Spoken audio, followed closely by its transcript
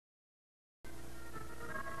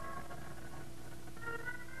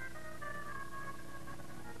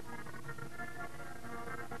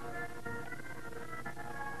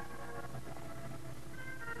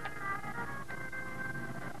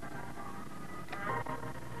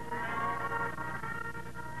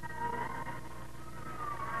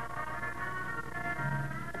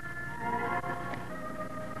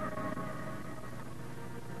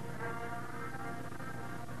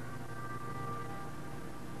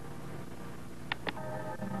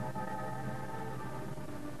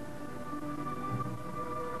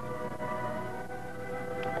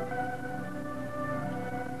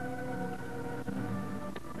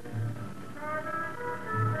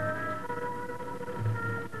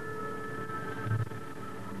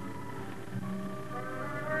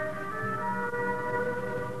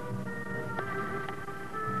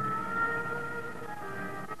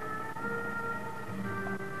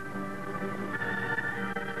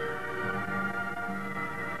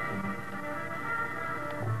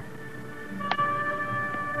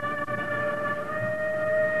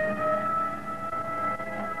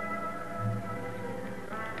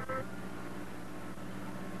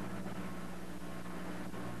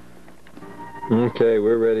Okay,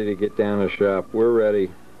 we're ready to get down to shop. We're ready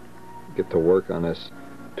to get to work on this.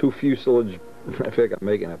 Two fuselage, I think I'm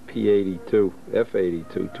making a P-82,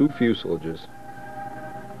 F-82, two fuselages.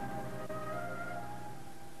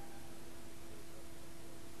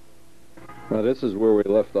 Now this is where we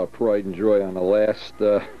left our pride and joy on the last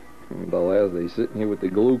day, sitting here with the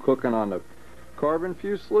glue cooking on the carbon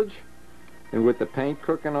fuselage and with the paint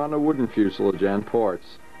cooking on the wooden fuselage and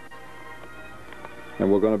parts.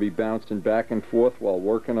 And we're going to be bouncing back and forth while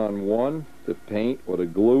working on one. The paint or the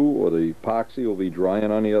glue or the epoxy will be drying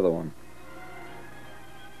on the other one.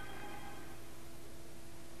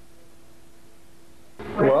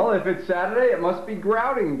 Well, if it's Saturday, it must be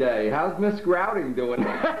grouting day. How's Miss Grouting doing?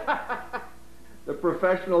 The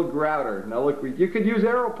professional grouter. Now look, you could use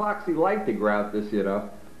Aeropoxy Light to grout this, you know.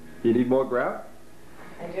 You need more grout?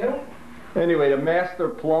 I do. Anyway, the master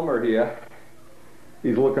plumber here.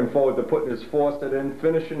 He's looking forward to putting his faucet in,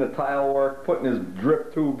 finishing the tile work, putting his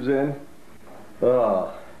drip tubes in.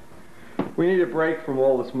 We need a break from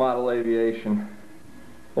all this model aviation,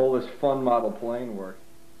 all this fun model plane work.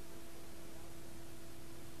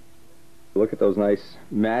 Look at those nice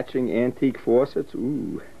matching antique faucets.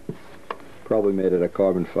 Ooh, probably made out of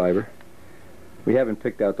carbon fiber. We haven't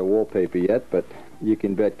picked out the wallpaper yet, but you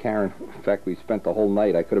can bet Karen, in fact we spent the whole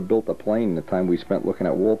night. I could have built a plane in the time we spent looking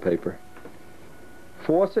at wallpaper.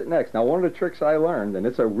 Faucet next. Now one of the tricks I learned, and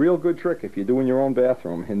it's a real good trick if you're doing your own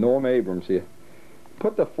bathroom, in Norm Abrams here.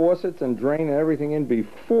 Put the faucets and drain and everything in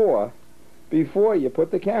before you put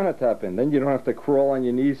the countertop in. Then you don't have to crawl on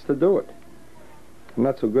your knees to do it. I'm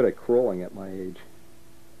not so good at crawling at my age.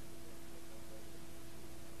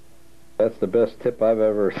 That's the best tip I've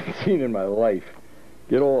ever seen in my life.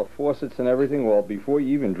 Get all the faucets and everything well before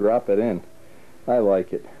you even drop it in. I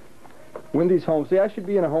like it. Wendy's Home. See, I should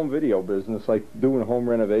be in a home video business, like doing home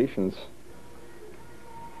renovations.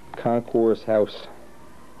 Concourse house.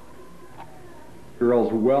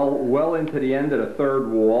 Girls, well into the end of the third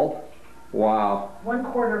wall. Wow.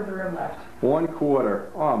 1/4 of the room left.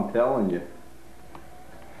 1/4. Oh, I'm telling you.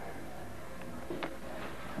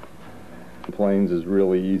 Planes is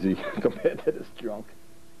really easy compared to this junk.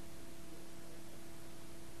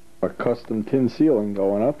 A custom tin ceiling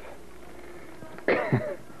going up.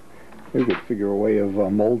 We could figure a way of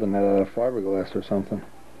molding that out of fiberglass or something.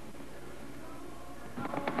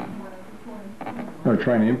 We're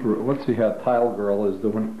trying to improve. Let's see how Tile Girl is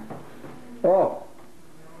doing. Oh,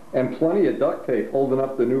 and plenty of duct tape holding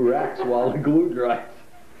up the new racks while the glue dries.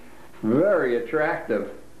 Very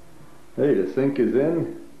attractive. Hey, the sink is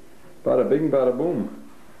in. Bada bing, bada boom.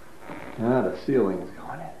 Ah, the ceiling is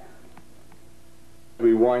going in.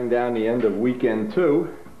 We wind down the end of weekend 2.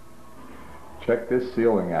 Check this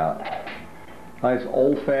ceiling out. Nice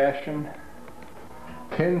old-fashioned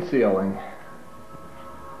tin ceiling.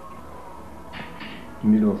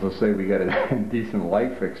 Needless to say, we got a decent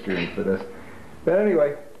light fixture in for this. But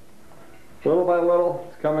anyway, little by little,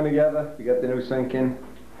 it's coming together. We got the new sink in.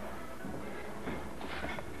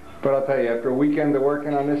 But I'll tell you, after a weekend of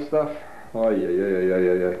working on this stuff, oh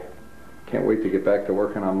yeah. Can't wait to get back to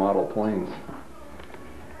working on model planes.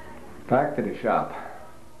 Back to the shop.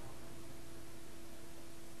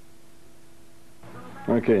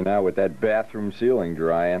 Okay, now with that bathroom ceiling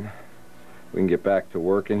drying, we can get back to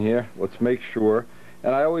work in here. Let's make sure,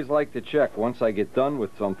 and I always like to check once I get done with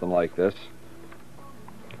something like this.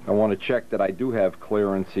 I want to check that I do have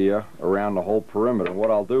clearance here around the whole perimeter. What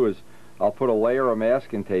I'll do is I'll put a layer of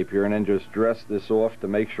masking tape here and then just dress this off to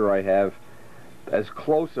make sure I have as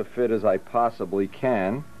close a fit as I possibly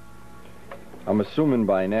can. I'm assuming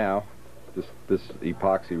by now this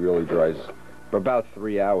epoxy really dries for about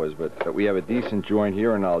 3 hours, but we have a decent joint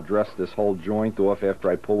here, and I'll dress this whole joint off after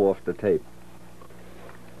I pull off the tape.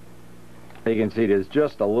 You can see there's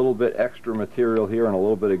just a little bit extra material here and a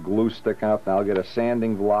little bit of glue sticking up. Now I'll get a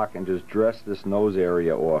sanding block and just dress this nose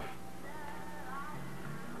area off.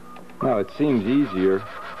 Now it seems easier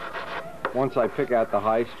once I pick out the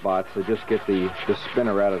high spots to just get the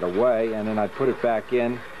spinner out of the way, and then I put it back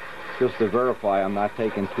in just to verify I'm not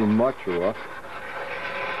taking too much off.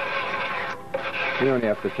 You only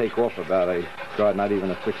have to take off about not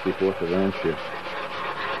even a 64th of an inch here.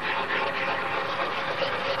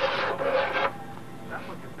 That's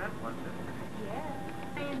what you said, wasn't it?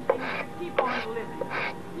 Yeah. And keep on living.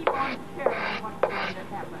 Keep on caring what's going to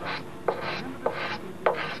happen.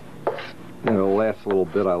 And the last little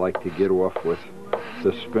bit I like to get off with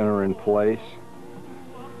the spinner in place,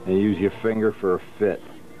 and use your finger for a fit.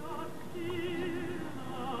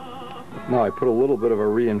 Now I put a little bit of a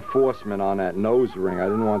reinforcement on that nose ring. I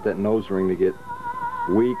didn't want that nose ring to get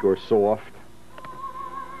weak or soft.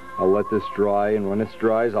 I'll let this dry, and when this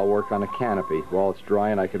dries, I'll work on a canopy. While it's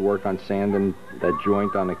drying, I could work on sanding that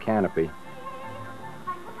joint on the canopy.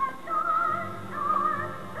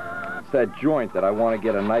 It's that joint that I want to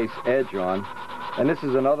get a nice edge on. And this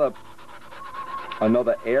is another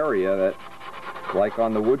area that, like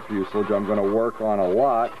on the wood fuselage, I'm going to work on a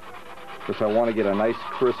lot, because I want to get a nice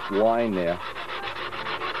crisp line there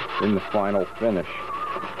in the final finish.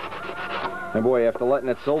 And boy, after letting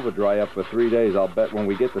that silver dry up for 3 days, I'll bet when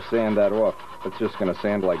we get to sand that off, it's just going to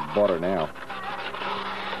sand like butter now.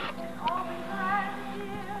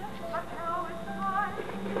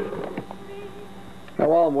 Now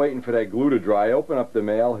while I'm waiting for that glue to dry, I open up the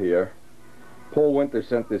mail here. Paul Winter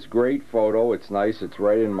sent this great photo. It's nice. It's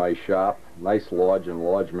right in my shop. Nice large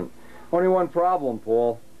enlargement. Only one problem,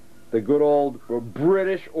 Paul. The good old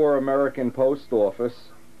British or American post office.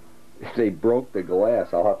 They broke the glass.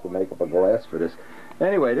 I'll have to make up a glass for this.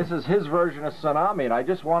 Anyway, this is his version of Tsunami, and I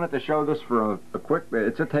just wanted to show this for a quick bit.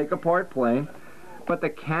 It's a take-apart plane, but the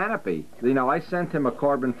canopy, you know, I sent him a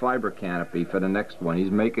carbon fiber canopy for the next one. He's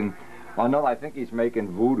making, well, no, I think he's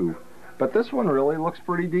making Voodoo, but this one really looks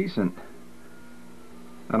pretty decent.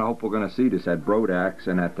 And I hope we're going to see this at Brodax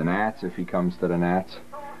and at the Nats if he comes to the Nats.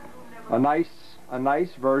 A nice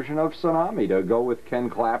version of Tsunami to go with Ken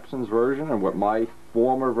Clapson's version and with my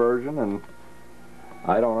former version, and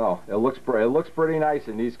I don't know. It looks pretty nice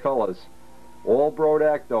in these colors. All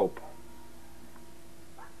Brodax dope.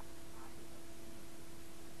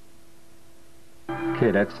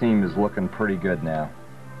 Okay, that seam is looking pretty good now.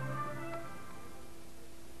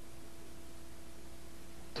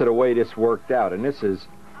 So the way this worked out, and this is,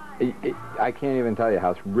 I can't even tell you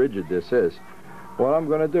how rigid this is. What I'm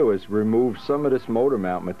going to do is remove some of this motor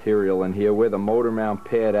mount material in here where the motor mount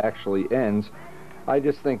pad actually ends. I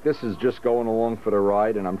just think this is just going along for the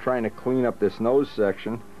ride, and I'm trying to clean up this nose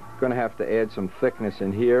section. Going to have to add some thickness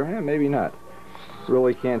in here. Maybe not.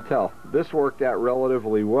 Really can't tell. This worked out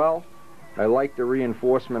relatively well. I like the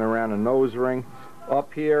reinforcement around the nose ring.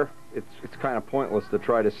 Up here, it's kind of pointless to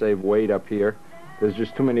try to save weight up here. There's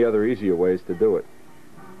just too many other easier ways to do it.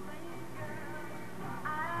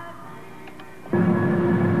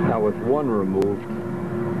 Now with one removed,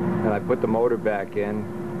 and I put the motor back in,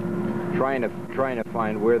 trying to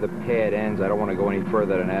find where the pad ends. I don't want to go any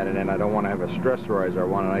further than that, and then I don't want to have a stress riser. I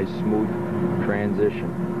want a nice smooth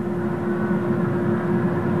transition.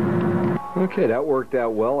 Okay, that worked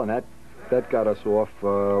out well, and that got us off a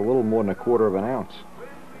little more than 1/4 ounce.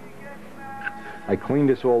 I cleaned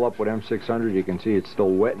this all up with M600. You can see it's still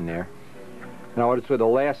wet in there. Now, the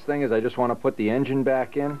last thing is I just want to put the engine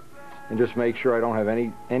back in and just make sure I don't have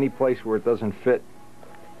any place where it doesn't fit.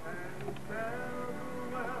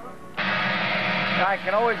 I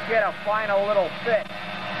can always get a final little fit.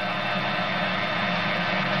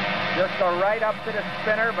 Just go right up to the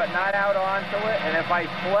spinner, but not out onto it. And if I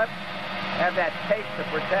slip, have that tape to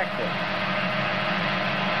protect it.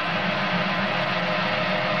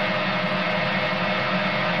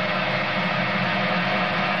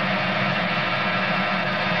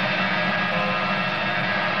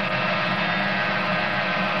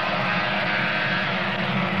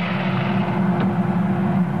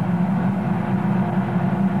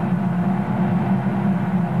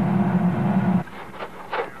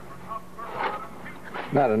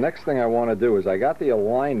 Now the next thing I want to do is I got the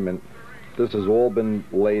alignment. This has all been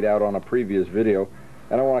laid out on a previous video,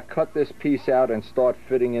 and I want to cut this piece out and start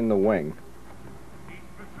fitting in the wing.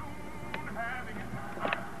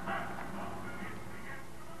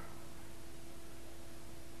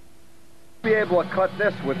 Be able to cut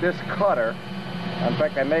this with this cutter. In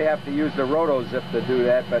fact, I may have to use the Roto-Zip to do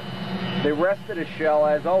that, but the rest of the shell,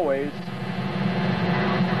 as always,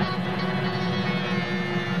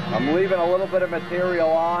 I'm leaving a little bit of material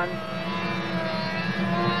on.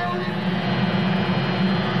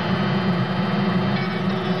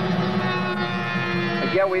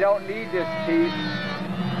 Again, we don't need this piece,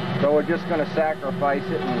 so we're just going to sacrifice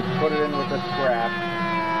it and put it in with the scrap.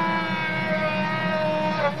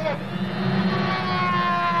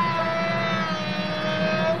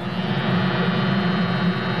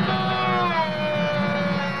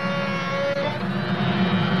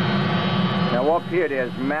 Up here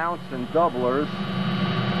there's mounts and doublers.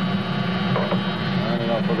 I don't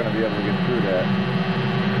know if we're going to be able to get through that.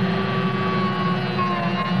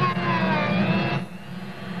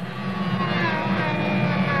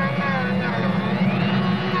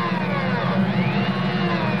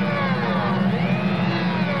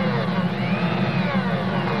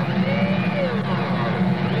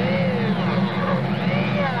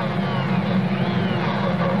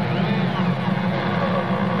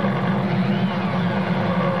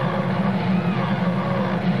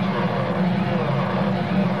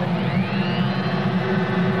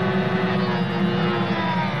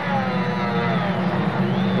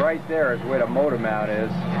 there is where the motor mount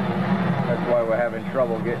is. That's why we're having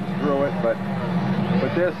trouble getting through it. But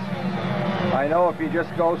this, I know if you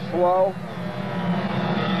just go slow,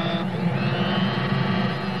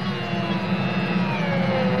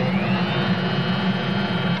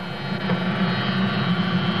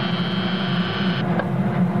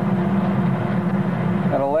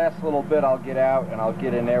 little bit I'll get out and I'll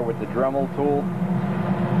get in there with the Dremel tool,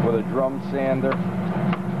 with a drum sander.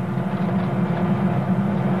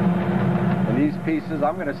 And these pieces,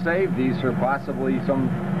 I'm going to save these for possibly some,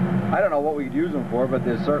 I don't know what we'd use them for, but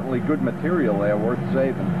there's certainly good material there worth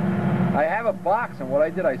saving. I have a box, and what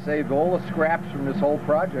I did, I saved all the scraps from this whole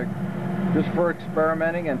project just for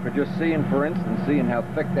experimenting and for just seeing, for instance, seeing how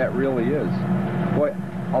thick that really is. Boy,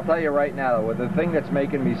 I'll tell you right now, though, the thing that's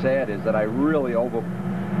making me sad is that I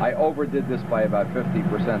overdid this by about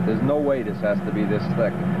 50%. There's no way this has to be this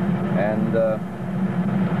thick. And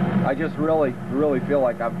I just really feel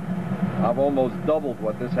like I've almost doubled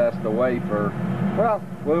what this has to weigh for,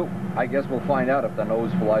 well, I guess we'll find out if the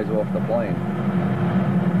nose flies off the plane.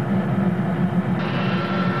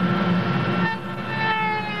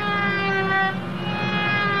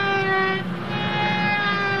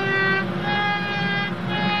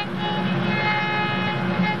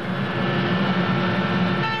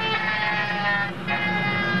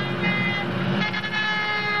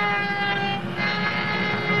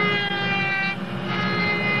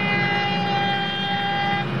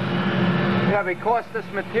 Because this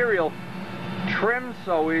material trims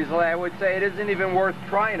so easily, I would say it isn't even worth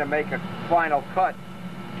trying to make a final cut.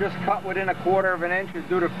 Just cut within 1/4 of an inch and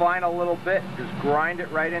do the final little bit. Just grind it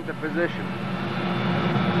right into position.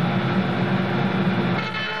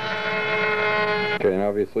 Okay, and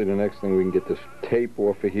obviously the next thing, we can get this tape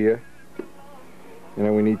off of here. And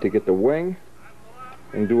then we need to get the wing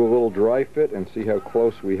and do a little dry fit and see how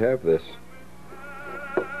close we have this.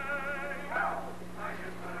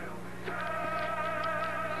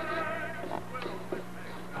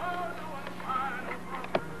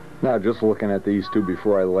 Now, just looking at these two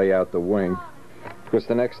before I lay out the wing, because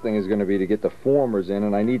the next thing is going to be to get the formers in,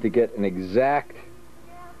 and I need to get an exact,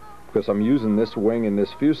 because I'm using this wing and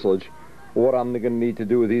this fuselage, what I'm going to need to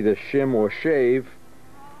do is either shim or shave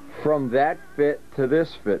from that fit to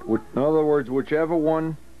this fit. In other words, whichever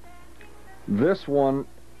one, this one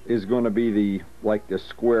is going to be like the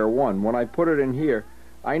square one. When I put it in here,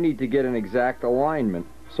 I need to get an exact alignment,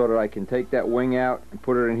 so that I can take that wing out and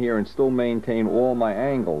put it in here and still maintain all my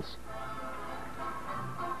angles.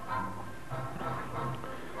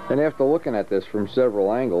 And after looking at this from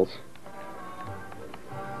several angles,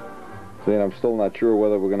 then I'm still not sure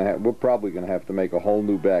whether we're probably going to have to make a whole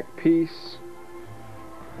new back piece.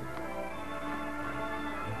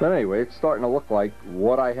 But anyway, it's starting to look like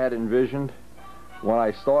what I had envisioned when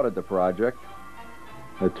I started the project.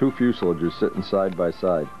 The two fuselages sitting side by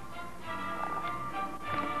side.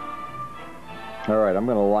 Alright, I'm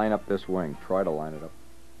going to line up this wing. Try to line it up.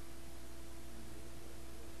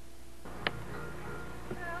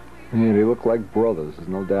 Yeah, they look like brothers. There's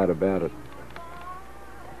no doubt about it.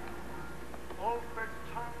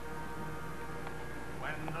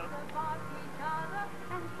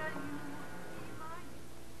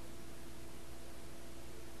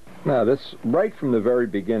 Now, this, right from the very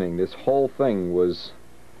beginning, this whole thing was,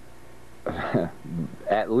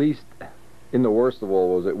 at least in the worst of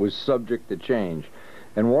all, it was subject to change.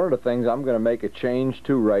 And one of the things I'm going to make a change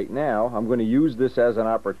to right now, I'm going to use this as an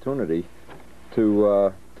opportunity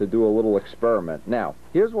to do a little experiment. Now,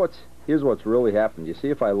 here's what's really happened. You see,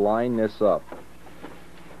 if I line this up,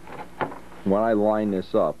 when I line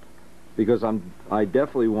this up, because I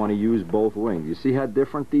definitely want to use both wings. You see how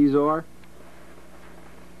different these are?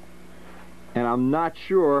 And I'm not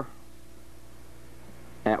sure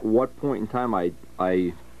at what point in time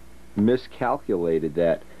I miscalculated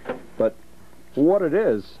that. But what it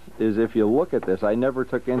is if you look at this, I never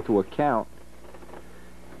took into account,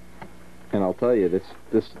 and I'll tell you, this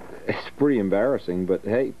it's pretty embarrassing, but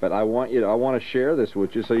hey, I want to share this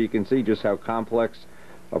with you so you can see just how complex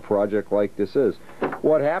a project like this is.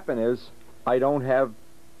 What happened is, I don't have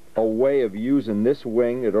a way of using this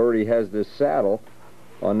wing. It already has this saddle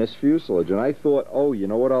on this fuselage, and I thought, oh, you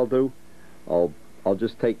know what I'll do? I'll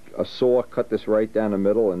just take a saw, cut this right down the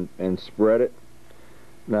middle, and spread it.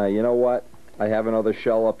 Now, you know what? I have another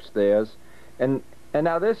shell upstairs, and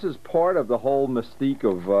now this is part of the whole mystique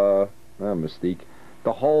of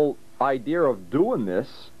the whole idea of doing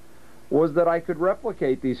this was that I could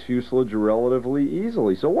replicate these fuselage relatively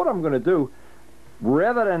easily. So what I'm going to do,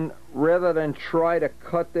 rather than try to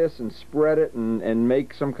cut this and spread it and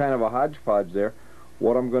make some kind of a hodgepodge there,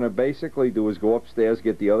 what I'm going to basically do is go upstairs,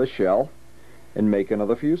 get the other shell, and make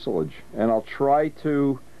another fuselage. And I'll try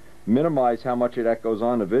to minimize how much of that goes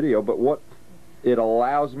on the video, but what it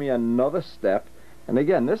allows me another step. And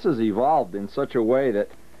again, this has evolved in such a way that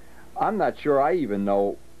I'm not sure I even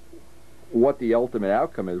know what the ultimate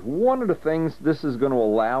outcome is. One of the things this is going to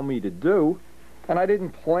allow me to do, and I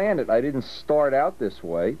didn't plan it, I didn't start out this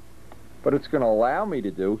way, but it's going to allow me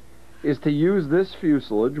to do, is to use this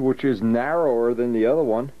fuselage, which is narrower than the other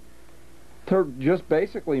one, to just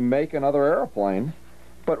basically make another airplane.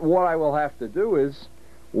 But what I will have to do is,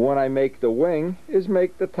 when I make the wing, is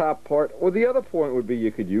make the top part, or the other point would be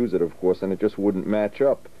you could use it, of course, and it just wouldn't match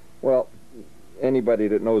up. Well, anybody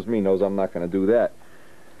that knows me knows I'm not going to do that.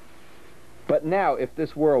 But now, if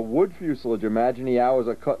this were a wood fuselage, imagine the hours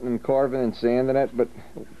of cutting and carving and sanding it, but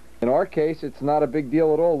in our case, it's not a big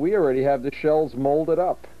deal at all. We already have the shells molded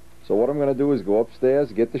up. So what I'm going to do is go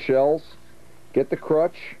upstairs, get the shells, get the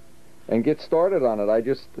crutch, and get started on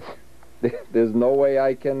it. There's no way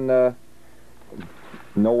I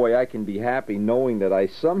can be happy knowing that I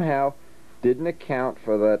somehow didn't account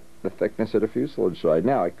for the thickness of the fuselage side.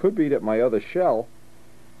 Now, it could be that my other shell,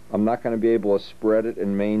 I'm not going to be able to spread it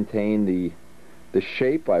and maintain the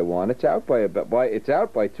shape I want. It's out by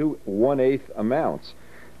 2 1/8 amounts.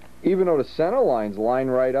 Even though the center lines line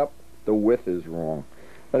right up, the width is wrong.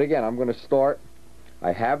 But again, I'm going to start.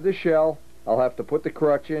 I have the shell. I'll have to put the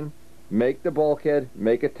crutch in, make the bulkhead,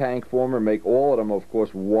 make a tank former, make all of them, of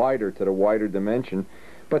course, wider to the wider dimension.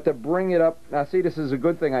 But to bring it up, now see, this is a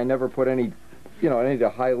good thing I never put any of the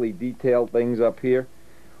highly detailed things up here.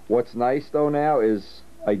 What's nice though now is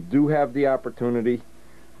I do have the opportunity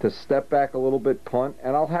to step back a little bit, punt,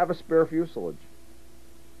 and I'll have a spare fuselage.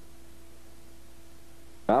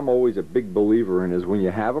 I'm always a big believer in is when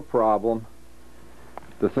you have a problem,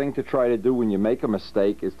 the thing to try to do when you make a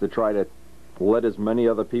mistake is to try to let as many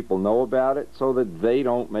other people know about it so that they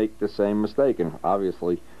don't make the same mistake. And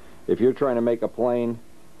obviously, if you're trying to make a plane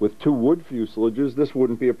with 2 wood fuselages, this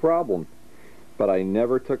wouldn't be a problem. But I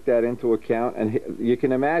never took that into account, and you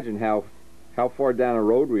can imagine how far down the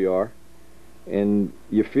road we are, and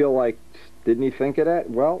you feel like, didn't he think of that?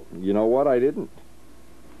 Well, you know what? I didn't.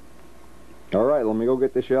 All right, let me go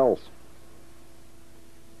get the shells.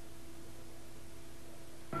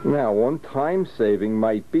 Now, one time saving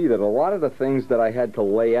might be that a lot of the things that I had to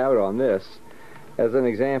lay out on this, as an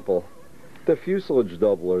example, the fuselage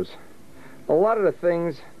doublers, a lot of the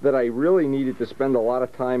things that I really needed to spend a lot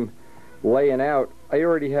of time laying out, I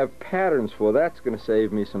already have patterns for. That's going to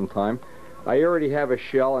save me some time. I already have a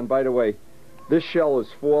shell, and by the way, this shell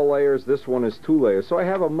is 4 layers, this one is 2 layers, so I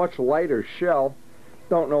have a much lighter shell.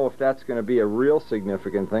 Don't know if that's going to be a real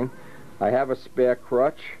significant thing. I have a spare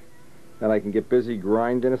crutch, and I can get busy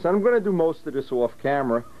grinding it. So I'm going to do most of this off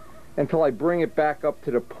camera until I bring it back up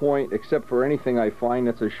to the point, except for anything I find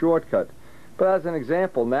that's a shortcut. But as an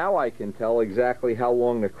example, now I can tell exactly how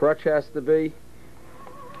long the crutch has to be.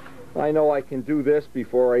 I know I can do this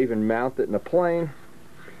before I even mount it in a plane.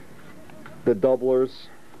 The doublers,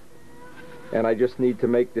 and I just need to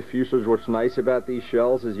make the fuselage. What's nice about these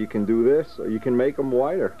shells is you can do this, or you can make them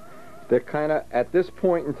wider. They're kind of, at this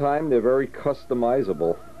point in time, they're very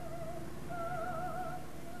customizable.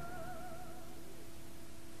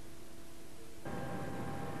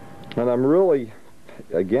 And I'm really,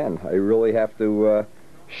 again, I really have to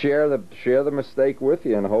share the mistake with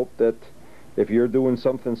you, and hope that if you're doing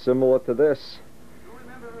something similar to this,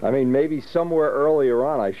 I mean, maybe somewhere earlier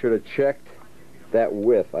on I should have checked that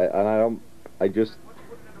width. I don't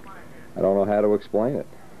know how to explain it.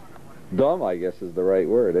 Dumb, I guess, is the right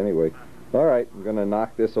word. Anyway, all right, I'm going to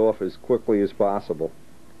knock this off as quickly as possible.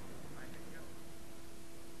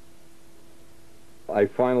 I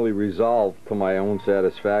finally resolved, to my own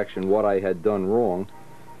satisfaction, what I had done wrong.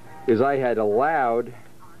 Is I had allowed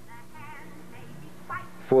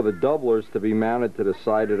for the doublers to be mounted to the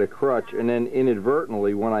side of the crutch, and then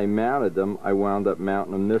inadvertently, when I mounted them, I wound up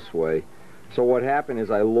mounting them this way. So what happened is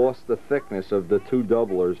I lost the thickness of the 2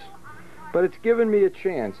 doublers. But it's given me a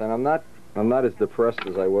chance, and I'm not as depressed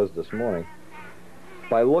as I was this morning.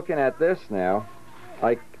 By looking at this now,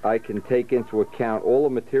 I can take into account all the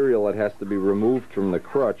material that has to be removed from the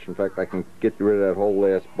crutch. In fact, I can get rid of that whole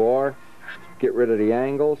last bar, get rid of the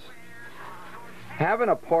angles. Having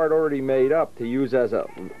a part already made up to use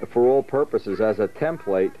for all purposes as a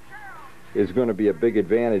template is going to be a big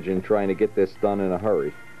advantage in trying to get this done in a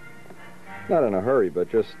hurry. Not in a hurry, but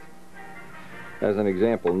just as an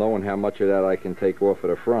example, knowing how much of that I can take off at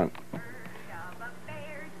the front.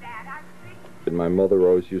 And my mother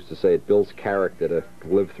always used to say it builds character to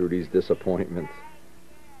live through these disappointments.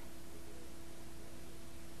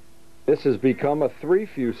 This has become a 3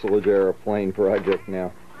 fuselage airplane project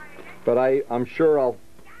now. But I'm sure I'll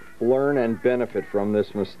learn and benefit from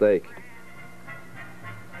this mistake.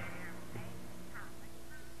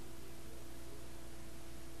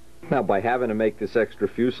 Now, by having to make this extra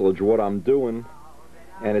fuselage, what I'm doing,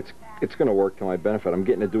 and it's going to work to my benefit, I'm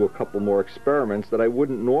getting to do a couple more experiments that I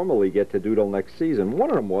wouldn't normally get to do till next season. One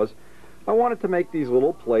of them was, I wanted to make these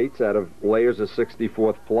little plates out of layers of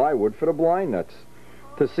 64th plywood for the blind nuts,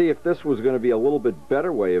 to see if this was going to be a little bit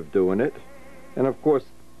better way of doing it. And of course,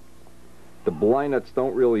 the blind nuts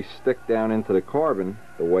don't really stick down into the carbon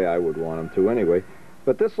the way I would want them to anyway.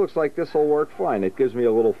 But this looks like this will work fine. It gives me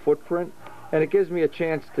a little footprint, and it gives me a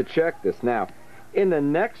chance to check this. Now, in the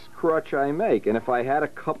next crutch I make, and if I had a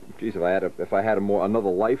couple, geez, if I had another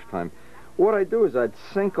lifetime, what I'd do is I'd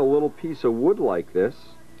sink a little piece of wood like this,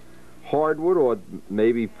 hardwood or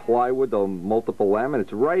maybe plywood, the multiple laminates,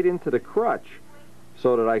 right into the crutch,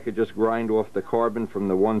 so that I could just grind off the carbon from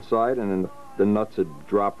the one side, and then the nuts would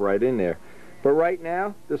drop right in there. But right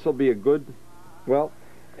now, this will be a good, well,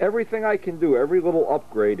 everything I can do, every little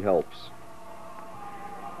upgrade helps.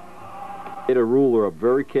 Get a ruler up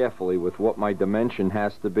very carefully with what my dimension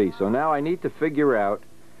has to be. So now I need to figure out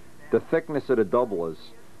the thickness of the doublers.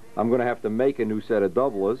 I'm going to have to make a new set of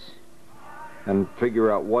doublers and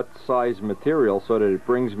figure out what size material so that it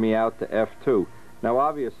brings me out to F2. Now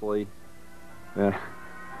obviously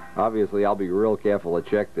I'll be real careful to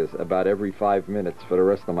check this about every 5 minutes for the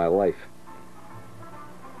rest of my life.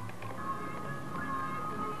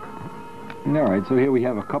 Alright, so here we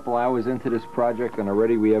have a couple hours into this project, and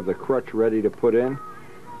already we have the crutch ready to put in.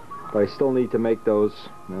 But I still need to make these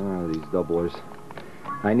doublers.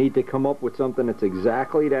 I need to come up with something that's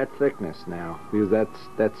exactly that thickness now, because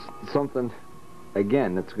that's something,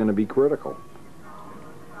 again, that's going to be critical.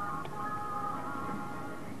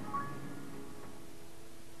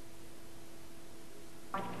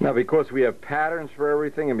 Now, because we have patterns for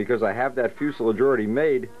everything, and because I have that fuselage already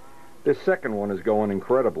made, this second one is going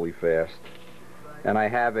incredibly fast. And I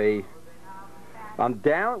have I'm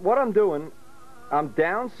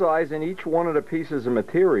downsizing each one of the pieces of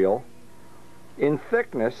material in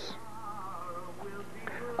thickness.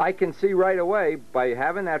 I can see right away by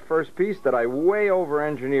having that first piece that I way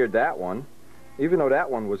over-engineered that one. Even though that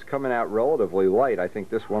one was coming out relatively light, I think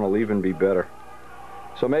this one will even be better.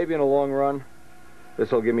 So maybe in the long run,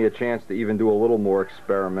 this will give me a chance to even do a little more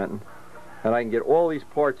experimenting. And I can get all these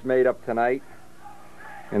parts made up tonight,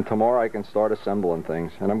 and tomorrow I can start assembling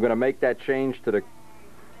things. And I'm going to make that change to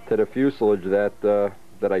the fuselage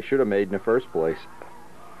that I should have made in the first place.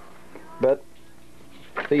 But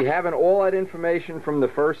see, having all that information from the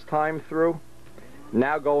first time through,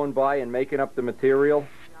 now going by and making up the material,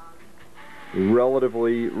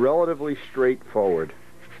 relatively straightforward.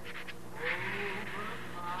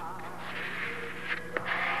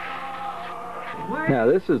 Now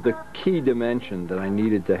this is the key dimension that I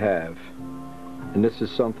needed to have, and this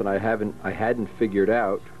is something I hadn't figured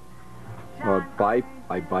out. I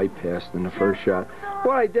bypassed in the first shot.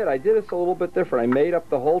 What I did this a little bit different. I made up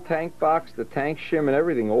the whole tank box, the tank shim, and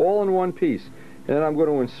everything all in one piece, and then I'm going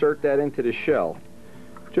to insert that into the shell.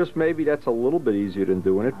 Just maybe that's a little bit easier than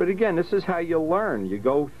doing it, but again, this is how you learn. You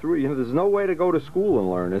go through. There's no way to go to school and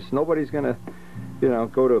learn this. Nobody's going to,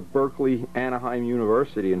 go to Berkeley, Anaheim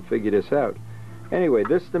University and figure this out. Anyway,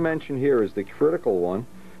 this dimension here is the critical one.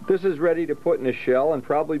 This is ready to put in a shell, and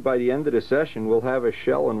probably by the end of the session we'll have a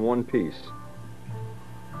shell in one piece.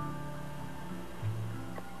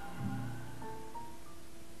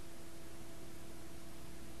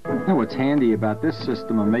 Now what's handy about this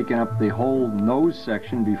system of making up the whole nose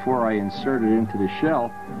section before I insert it into the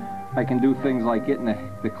shell, I can do things like getting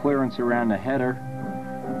the clearance around the header,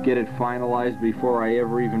 get it finalized before I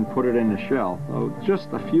ever even put it in the shell. So just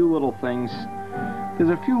a few little things. There's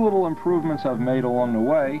a few little improvements I've made along the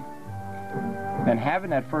way, and having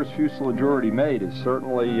that first fuselage already made is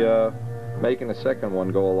certainly making the second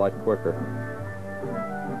one go a lot quicker.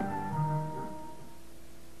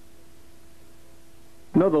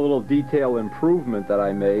 Another little detail improvement that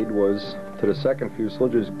I made was to the second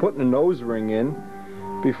fuselage is putting a nose ring in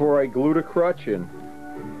before I glued a crutch in.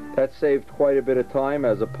 That saved quite a bit of time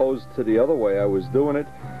as opposed to the other way I was doing it.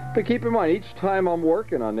 But keep in mind, each time I'm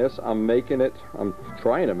working on this, I'm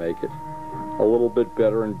trying to make it a little bit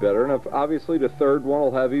better and better. And obviously the third one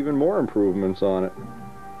will have even more improvements on it.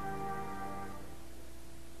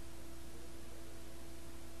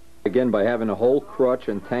 Again, by having a whole crutch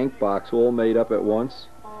and tank box all made up at once,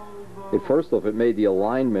 first off, it made the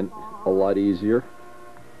alignment a lot easier.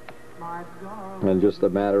 And just a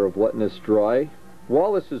matter of letting this dry.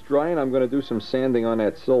 While this is drying, I'm going to do some sanding on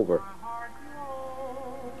that silver.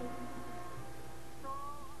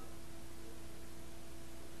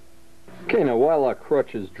 Okay, now while our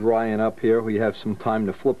crutch is drying up here, we have some time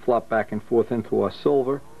to flip-flop back and forth into our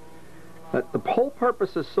silver. The whole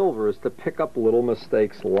purpose of silver is to pick up little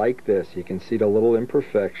mistakes like this. You can see the little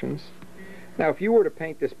imperfections. Now, if you were to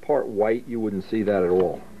paint this part white, you wouldn't see that at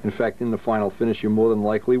all. In fact, in the final finish, you more than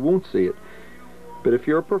likely won't see it. But if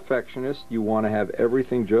you're a perfectionist, you want to have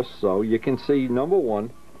everything just so. You can see, number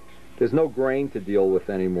one, there's no grain to deal with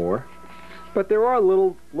anymore. But there are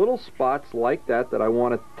little spots like that I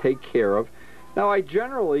want to take care of. Now, I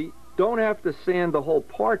generally don't have to sand the whole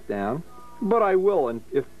part down, but I will, and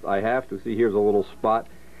if I have to. See, here's a little spot.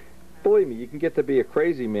 Believe me, you can get to be a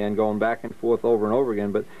crazy man going back and forth over and over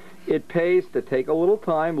again, but it pays to take a little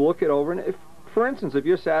time, look it over, and if, for instance, if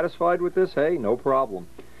you're satisfied with this, hey, no problem.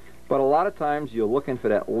 But a lot of times you're looking for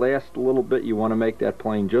that last little bit. You want to make that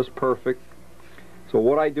plane just perfect. So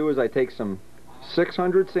what I do is I take some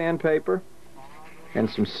 600 sandpaper and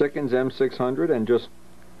some Sikkens M600 and just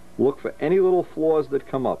look for any little flaws that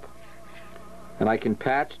come up. And I can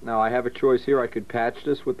patch. Now I have a choice here. I could patch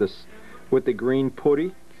this with the green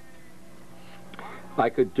putty. I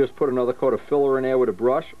could just put another coat of filler in there with a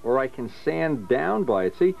brush, or I can sand down by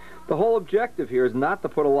it. See, the whole objective here is not to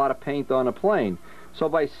put a lot of paint on a plane. So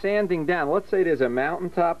by sanding down, let's say there's a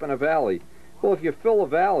mountaintop and a valley. Well, if you fill a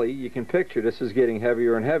valley, you can picture this is getting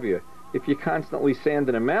heavier and heavier. If you constantly sand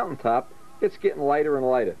in a mountaintop, it's getting lighter and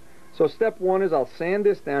lighter. So step one is I'll sand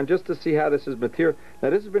this down just to see how this is material. Now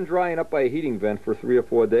this has been drying up by a heating vent for 3 or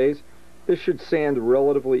 4 days. This should sand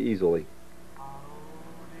relatively easily.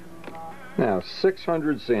 Now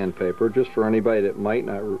 600 sandpaper, just for anybody that might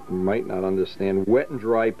not understand, wet and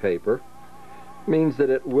dry paper means that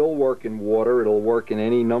it will work in water, it'll work in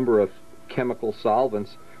any number of chemical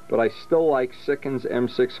solvents, but I still like Sikkens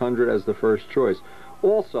M600 as the first choice.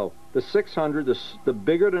 Also, the 600, the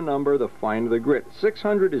bigger the number, the finer the grit.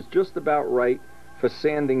 600 is just about right for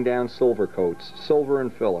sanding down silver coats, silver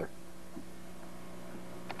and filler.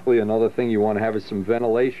 Another thing you want to have is some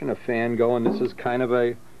ventilation, a fan going. This is kind of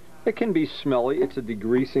it can be smelly. It's a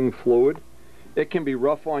degreasing fluid. It can be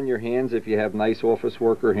rough on your hands if you have nice office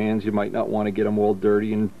worker hands. You might not want to get them all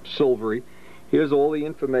dirty and silvery. Here's all the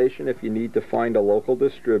information if you need to find a local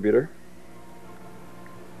distributor.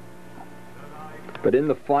 But in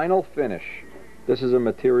the final finish, this is a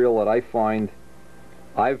material that I find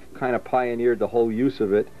I've kind of pioneered the whole use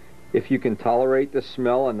of it. If you can tolerate the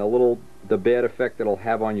smell and the bad effect it'll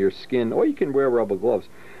have on your skin, or you can wear rubber gloves.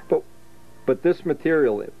 But this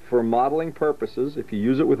material, for modeling purposes, if you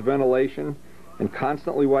use it with ventilation and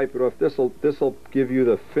constantly wipe it off, this'll give you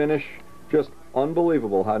the finish. Just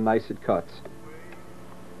unbelievable how nice it cuts.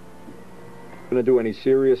 Going to do any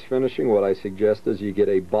serious finishing, what I suggest is you get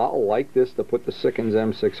a bottle like this to put the Sikkens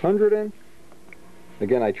M600 in.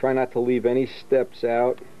 Again, I try not to leave any steps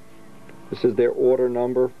out. This is their order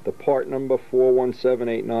number, the part number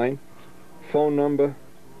 41789, phone number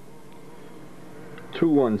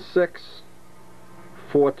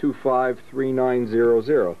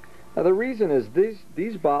 216-425-3900. Now the reason is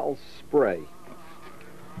these bottles spray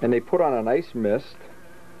and they put on a nice mist.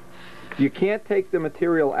 You can't take the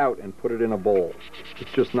material out and put it in a bowl.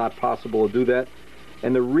 It's just not possible to do that.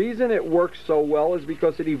 And the reason it works so well is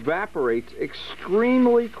because it evaporates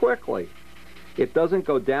extremely quickly. It doesn't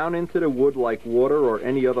go down into the wood like water or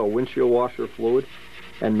any other windshield washer fluid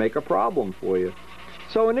and make a problem for you.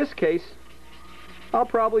 So in this case, I'll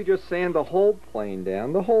probably just sand the whole plane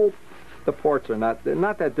down. The parts are not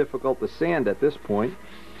that difficult to sand at this point.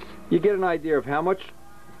 You get an idea of how much.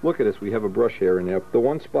 Look at this, we have a brush hair in there. The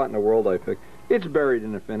one spot in the world I picked, it's buried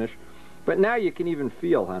in the finish. But now you can even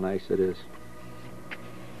feel how nice it is.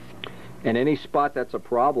 And any spot that's a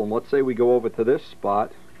problem, let's say we go over to this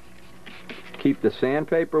spot, keep the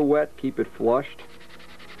sandpaper wet, keep it flushed.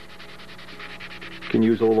 You can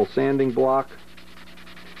use a little sanding block.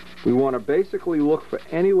 We want to basically look for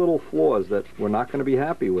any little flaws that we're not going to be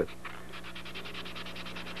happy with.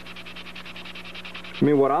 I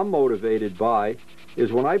mean, what I'm motivated by is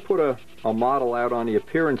when I put a model out on the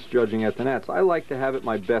appearance judging at the Nats, I like to have it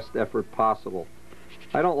my best effort possible.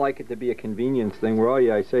 I don't like it to be a convenience thing where, oh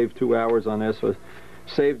yeah, I saved 2 hours on this, or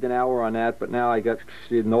saved an hour on that, but now I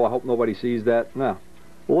hope nobody sees that. No.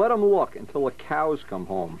 Let them look until the cows come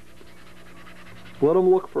home. Let them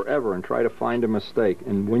look forever and try to find a mistake.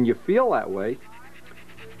 And when you feel that way,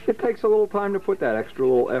 it takes a little time to put that extra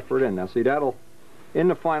little effort in. Now see, that'll, in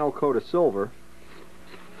the final coat of silver,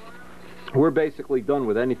 we're basically done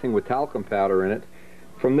with anything with talcum powder in it.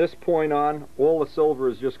 From this point on, all the silver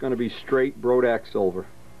is just going to be straight Brodax silver.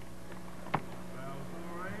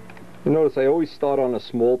 You notice I always start on the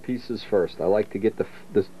small pieces first. I like to get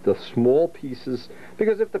the small pieces,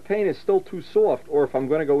 because if the paint is still too soft, or if I'm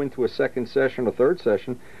going to go into a second session or third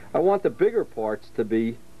session, I want the bigger parts to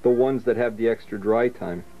be the ones that have the extra dry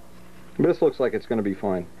time. But this looks like it's going to be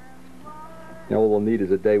fine. You know, all we'll need is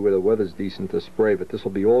a day where the weather's decent to spray, but this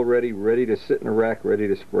will be all ready to sit in a rack, ready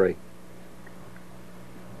to spray.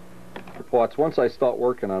 The parts, once I start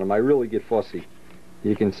working on them, I really get fussy.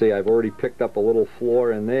 You can see I've already picked up a little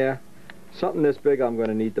floor in there. Something this big I'm going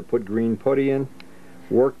to need to put green putty in.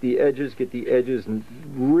 Work the edges, get the edges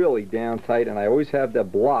really down tight, and I always have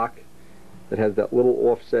that block that has that little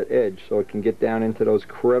offset edge so it can get down into those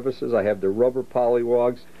crevices. I have the rubber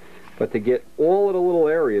polywogs, but to get all of the little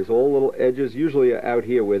areas, all the little edges, usually out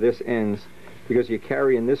here where this ends, because you're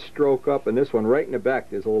carrying this stroke up and this one right in the back,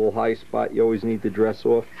 there's a little high spot you always need to dress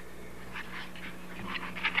off.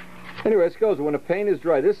 Anyway, this goes, when the paint is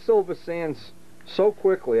dry, this silver sands so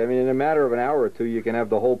quickly. I mean, in a matter of an hour or two, you can have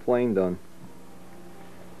the whole plane done.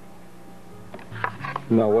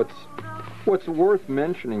 Now, what's worth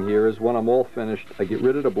mentioning here is when I'm all finished, I get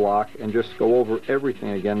rid of the block and just go over everything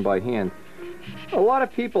again by hand. A lot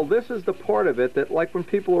of people, this is the part of it that, like when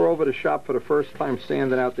people are over the shop for the first time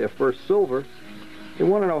sanding out their first silver, they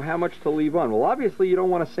want to know how much to leave on. Well, obviously, you don't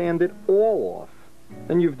want to sand it all off.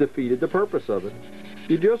 Then you've defeated the purpose of it.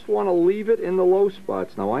 You just want to leave it in the low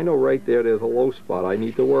spots. Now, I know right there's a low spot I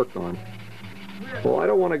need to work on. Well, I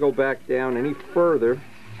don't want to go back down any further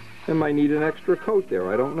and might need an extra coat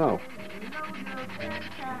there. I don't know.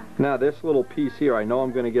 Now, this little piece here, I know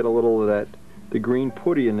I'm going to get a little of the green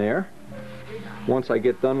putty in there. Once I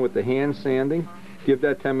get done with the hand sanding, give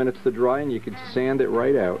that 10 minutes to dry and you can sand it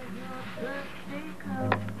right out.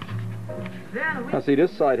 Now, see,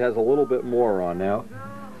 this side has a little bit more on now.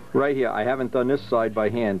 Right here, I haven't done this side by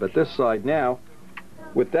hand, but this side now,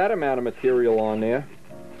 with that amount of material on there,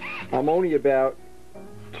 I'm only about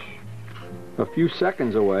a few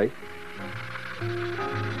seconds away.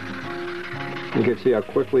 You can see how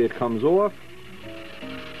quickly it comes off.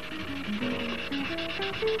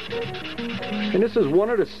 And this is one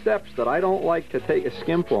of the steps that I don't like to take a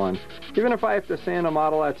skimp on. Even if I have to sand a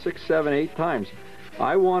model out 6, 7, 8 times,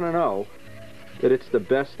 I want to know that it's the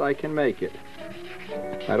best I can make it.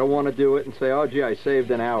 I don't want to do it and say, oh, gee, I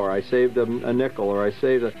saved an hour, I saved a nickel, or I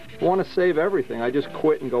want to save everything. I just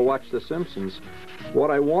quit and go watch The Simpsons. What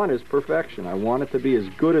I want is perfection. I want it to be as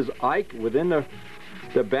good as within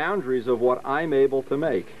the boundaries of what I'm able to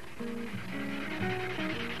make.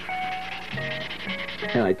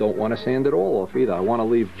 And I don't want to sand it all off either. I want to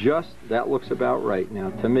leave just, that looks about right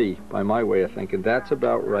now, to me, by my way of thinking. That's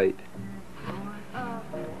about right.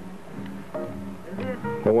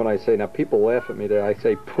 And when I say, now people laugh at me that I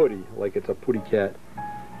say putty, like it's a putty cat.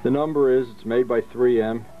 The number is, it's made by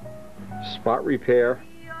 3M, Spot Repair,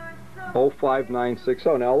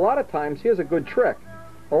 05960. Now a lot of times, here's a good trick.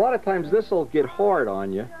 A lot of times this will get hard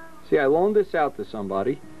on you. See, I loaned this out to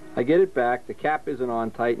somebody. I get it back, the cap isn't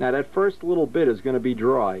on tight. Now that first little bit is going to be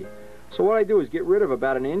dry. So what I do is get rid of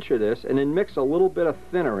about an inch of this and then mix a little bit of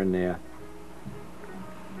thinner in there.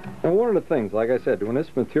 And one of the things, like I said, when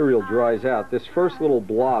this material dries out, this first little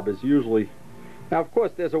blob is usually... Now, of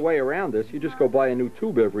course, there's a way around this. You just go buy a new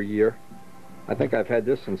tube every year. I think I've had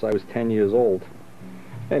this since I was 10 years old.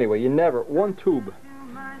 Anyway, one tube,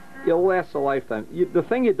 it'll last a lifetime. The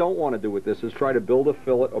thing you don't want to do with this is try to build a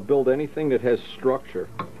fillet or build anything that has structure.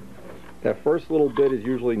 That first little bit is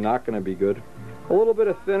usually not going to be good. A little bit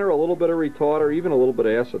of thinner, a little bit of retarder, even a little bit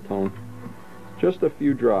of acetone. Just a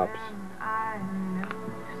few drops.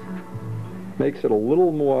 Makes it a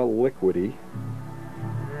little more liquidy.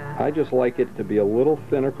 I just like it to be a little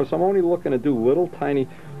thinner because I'm only looking to do little tiny...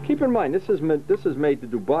 Keep in mind, this is made to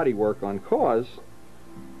do body work on cars.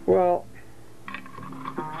 Well,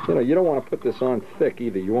 you know, you don't want to put this on thick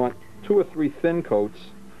either. You want 2 or 3 thin coats,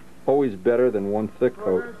 always better than 1 thick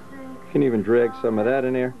coat. You can even drag some of that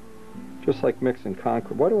in there, just like mixing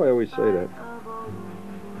concrete. Why do I always say that?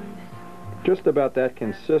 Just about that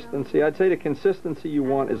consistency. I'd say the consistency you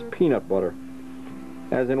want is peanut butter.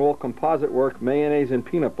 As in all composite work, mayonnaise and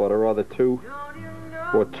peanut butter are the two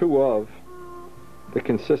of the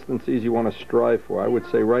consistencies you want to strive for. I would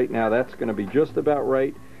say right now that's going to be just about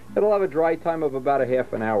right. It'll have a dry time of about a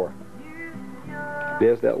half an hour.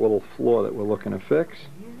 There's that little flaw that we're looking to fix.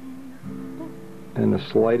 And the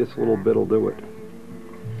slightest little bit will do it.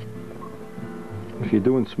 If you're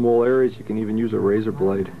doing small areas, you can even use a razor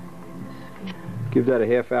blade. Give that a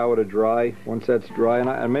half hour to dry. Once that's dry, and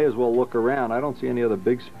I may as well look around. I don't see any other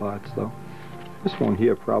big spots though. This one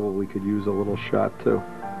here probably could use a little shot too.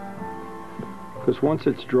 Because once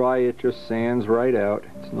it's dry, it just sands right out.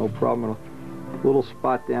 It's no problem at all. Little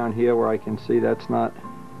spot down here where I can see that's not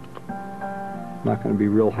going to be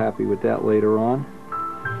real happy with that later on.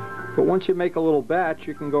 But once you make a little batch,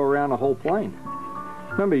 you can go around the whole plane.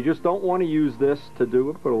 Remember, you just don't want to use this to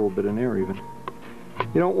do, put a little bit in there even.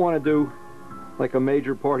 You don't want to do like a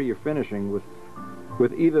major part of your finishing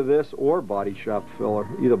with either this or body shop filler,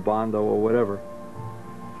 either Bondo or whatever.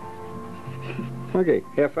 Okay,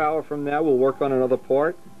 half hour from now we'll work on another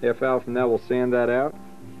part. Half hour from now we'll sand that out.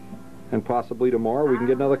 And possibly tomorrow we can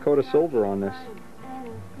get another coat of silver on this.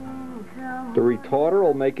 The retarder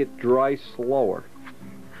will make it dry slower.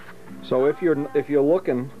 So if you're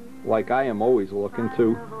looking, like I am always looking,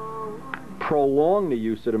 to prolong the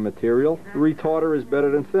use of the material, the retarder is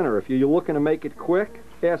better than thinner. If you're looking to make it quick,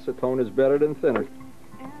 acetone is better than thinner.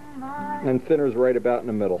 And thinner is right about in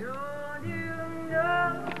the middle.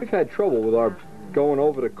 We've had trouble with our going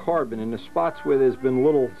over the carbon in the spots where there's been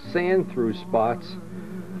little sand through spots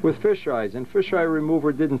with fisheyes, and fisheye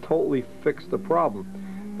remover didn't totally fix the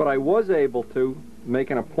problem. But I was able to make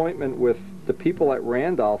an appointment with the people at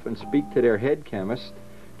Randolph and speak to their head chemist,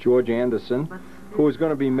 George Anderson, who is going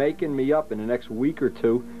to be making me up in the next week or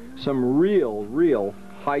two some real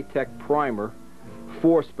high-tech primer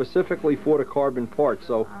specifically for the carbon part.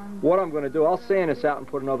 So what I'm going to do, I'll sand this out and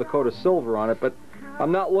put another coat of silver on it, but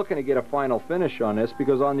I'm not looking to get a final finish on this,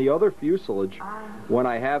 because on the other fuselage, when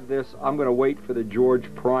I have this, I'm going to wait for the George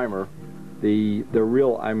primer. The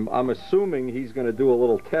real, I'm assuming he's going to do a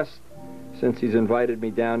little test, since he's invited me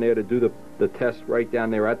down there to do the test right down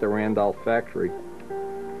there at the Randolph factory.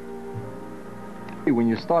 When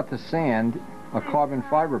you start to sand a carbon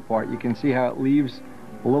fiber part, you can see how it leaves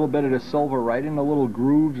a little bit of the silver right in the little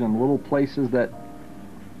grooves and little places that,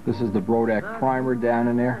 this is the Brodak primer down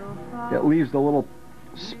in there. It leaves the little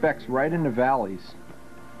specks right in the valleys.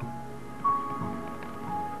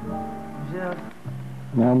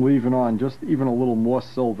 Now I'm leaving on just even a little more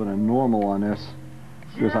silver than normal on this,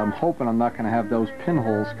 because I'm hoping I'm not going to have those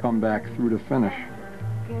pinholes come back through the finish.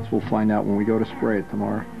 So we'll find out when we go to spray it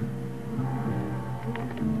tomorrow.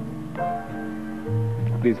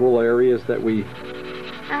 These little areas that we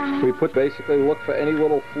put, basically look for any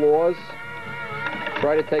little flaws,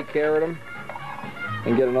 try to take care of them,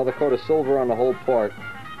 and get another coat of silver on the whole part.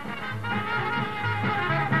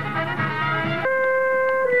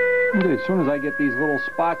 And as soon as I get these little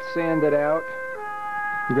spots sanded out,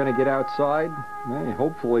 I'm going to get outside. Hey,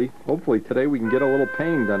 hopefully today we can get a little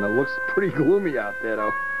painting done. It looks pretty gloomy out there,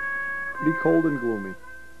 though. Pretty cold and gloomy.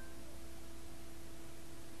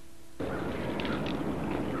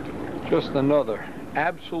 Just another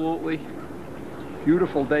absolutely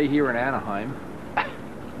beautiful day here in Anaheim.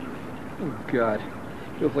 Oh God,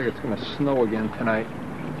 feels like it's going to snow again tonight.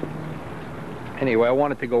 Anyway, I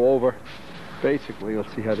wanted to go over, basically,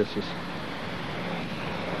 let's see how this is.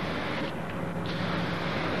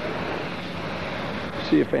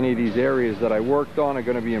 See if any of these areas that I worked on are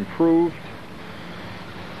going to be improved.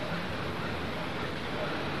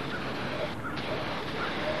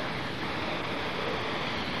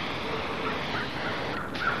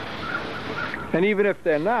 And even if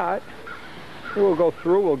they're not, we'll go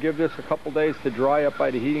through, we'll give this a couple days to dry up by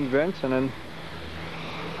the heating vents, and then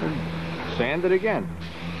sand it again.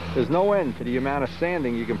 There's no end to the amount of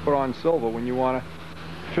sanding you can put on silver when you want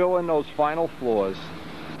to fill in those final flaws.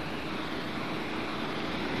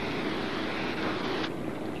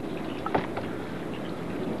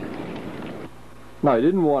 Now, I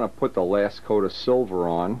didn't want to put the last coat of silver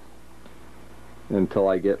on until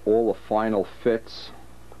I get all the final fits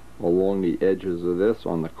along the edges of this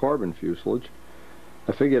on the carbon fuselage.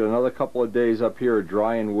 I figured another couple of days up here of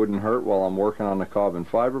drying wouldn't hurt while I'm working on the carbon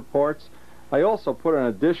fiber parts. I also put an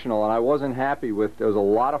additional, and I wasn't happy with, there's a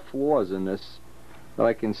lot of flaws in this that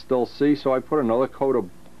I can still see, so I put another coat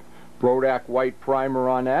of Brodak white primer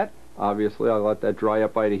on that. Obviously I'll let that dry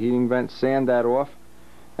up by the heating vent, sand that off,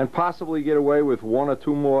 and possibly get away with one or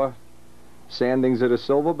two more sandings of the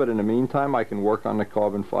silver, but in the meantime I can work on the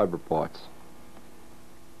carbon fiber parts.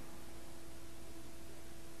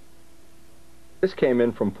 This came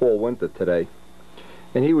in from Paul Winter today,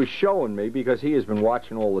 and he was showing me, because he has been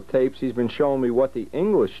watching all the tapes, he's been showing me what the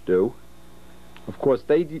English do. Of course,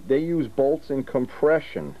 they use bolts in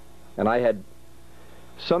compression, and I had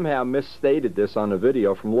somehow misstated this on the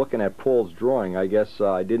video from looking at Paul's drawing. I guess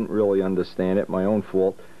I didn't really understand it, my own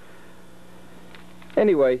fault.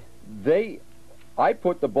 Anyway, I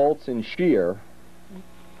put the bolts in shear,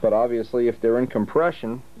 but obviously if they're in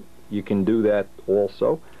compression, you can do that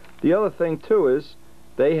also. The other thing too is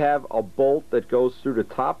they have a bolt that goes through the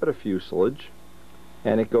top of the fuselage,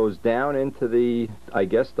 and it goes down into the, I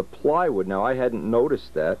guess, the plywood. Now, I hadn't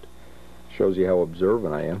noticed that. Shows you how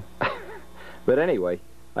observant I am. But anyway,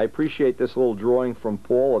 I appreciate this little drawing from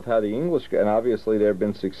Paul of how the English, and obviously they've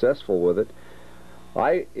been successful with it.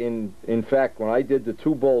 In fact, when I did the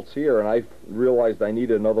 2 bolts here and I realized I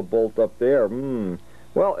needed another bolt up there,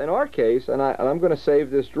 well, in our case, and I'm going to save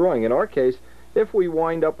this drawing, in our case, if we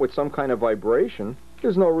wind up with some kind of vibration,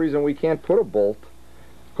 there's no reason we can't put a bolt,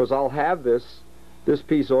 because I'll have this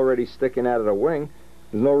piece already sticking out of the wing.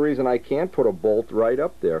 There's no reason I can't put a bolt right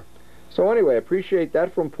up there. So anyway, I appreciate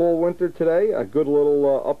that from Paul Winter today, a good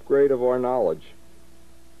little upgrade of our knowledge.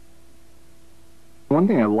 One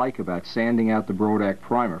thing I like about sanding out the Brodack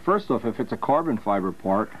primer, first off, if it's a carbon fiber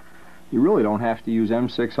part, you really don't have to use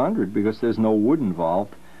M600 because there's no wood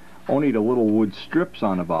involved, only the little wood strips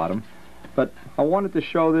on the bottom. But I wanted to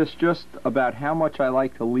show this just about how much I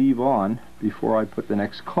like to leave on before I put the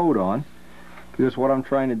next coat on, because what I'm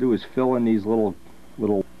trying to do is fill in these little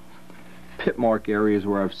pit mark areas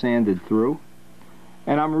where I've sanded through.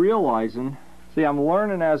 And I'm realizing, see, I'm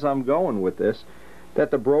learning as I'm going with this, that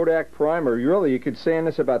the Brodack primer, you could sand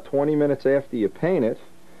this about 20 minutes after you paint it.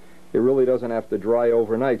 It really doesn't have to dry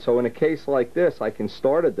overnight. So in a case like this, I can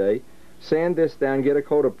start a day, sand this down, get a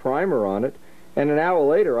coat of primer on it, and an hour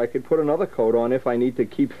later I could put another coat on if I need to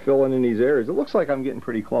keep filling in these areas. It looks like I'm getting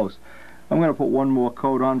pretty close. I'm going to put one more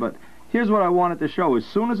coat on, but here's what I wanted to show. As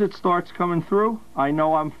soon as it starts coming through, I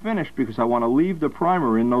know I'm finished because I want to leave the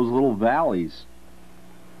primer in those little valleys.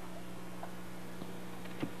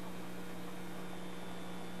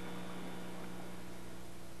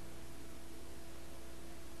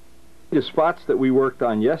 The spots that we worked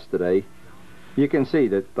on yesterday, you can see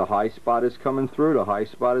that the high spot is coming through, the high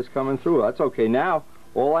spot is coming through. That's okay. Now,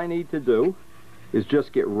 all I need to do is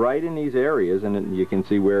just get right in these areas, and then you can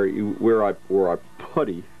see where I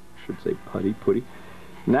putty, I should say putty.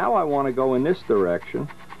 Now I want to go in this direction,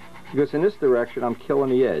 because in this direction I'm killing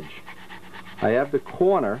the edge. I have the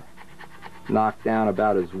corner knocked down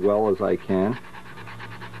about as well as I can.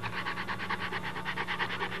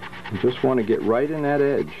 I just want to get right in that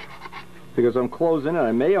edge, because I'm closing it.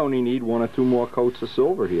 I may only need 1 or 2 more coats of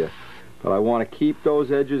silver here, but I want to keep those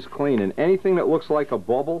edges clean. And anything that looks like a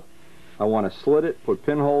bubble, I want to slit it, put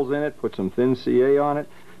pinholes in it, put some thin CA on it.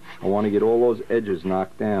 I want to get all those edges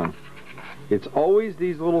knocked down. It's always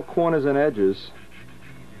these little corners and edges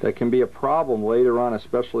that can be a problem later on,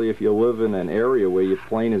 especially if you live in an area where your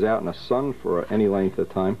plane is out in the sun for any length of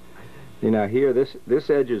time. You know, here this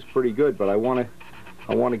edge is pretty good, but I want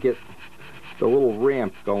to get the little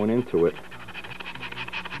ramp going into it,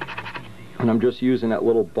 and I'm just using that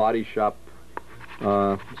little Body Shop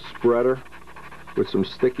spreader with some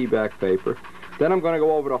sticky back paper. Then I'm going to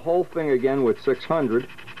go over the whole thing again with 600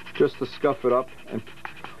 just to scuff it up, and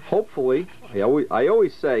hopefully, I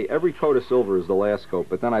always say every coat of silver is the last coat,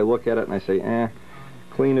 but then I look at it and I say,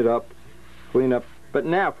 clean it up, clean up. But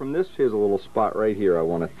now from this, here's a little spot right here I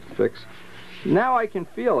want to fix. Now I can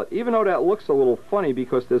feel it. Even though that looks a little funny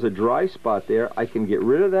because there's a dry spot there, I can get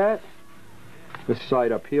rid of that. This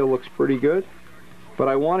side up here looks pretty good. But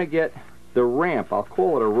I want to get the ramp, I'll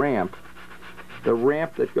call it a ramp, the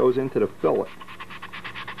ramp that goes into the fillet.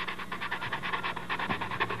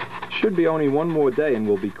 Should be only 1 more day and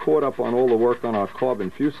we'll be caught up on all the work on our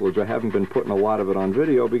carbon fuselage. I haven't been putting a lot of it on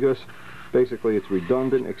video because basically it's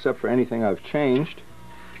redundant except for anything I've changed.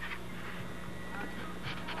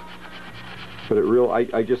 But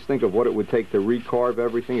I just think of what it would take to recarve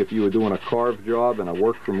everything if you were doing a carve job and a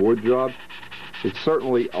work from wood job. It's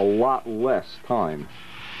certainly a lot less time.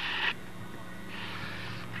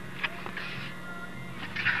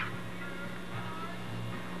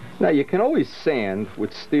 Now you can always sand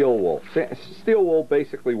with steel wool. Steel wool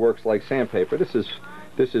basically works like sandpaper. This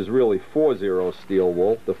is really 4-0 steel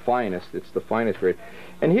wool, the finest. It's the finest grade.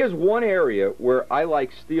 And here's one area where I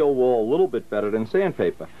like steel wool a little bit better than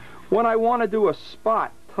sandpaper. When I want to do a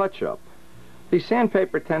spot touch-up, the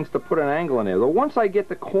sandpaper tends to put an angle in there. But once I get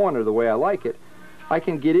the corner the way I like it, I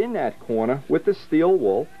can get in that corner with the steel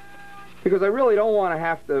wool, because I really don't want to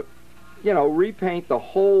have to, you know, repaint the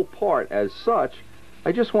whole part as such.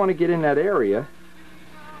 I just want to get in that area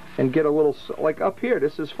and get a little, like up here,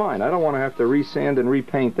 this is fine. I don't want to have to resand and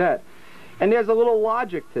repaint that. And there's a little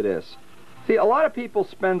logic to this. See, a lot of people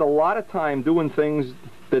spend a lot of time doing things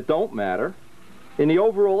that don't matter. In the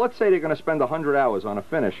overall, let's say they're going to spend 100 hours on a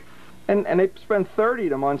finish, and they spend 30 of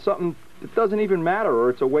them on something that doesn't even matter, or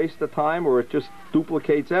it's a waste of time, or it just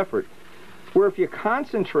duplicates effort. Where if you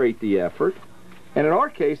concentrate the effort, and in our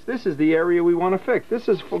case, this is the area we want to fix. This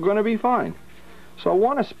is going to be fine. So I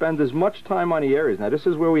want to spend as much time on the areas. Now, this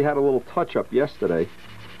is where we had a little touch-up yesterday.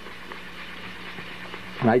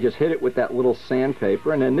 And I just hit it with that little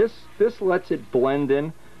sandpaper, and then this lets it blend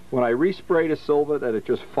in when I respray the silver that it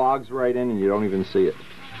just fogs right in and you don't even see it.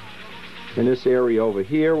 In this area over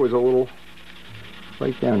here was a little,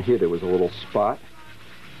 right down here there was a little spot.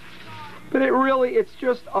 But it's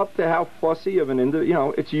just up to how fussy of an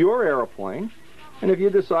it's your airplane. And if you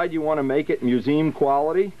decide you want to make it museum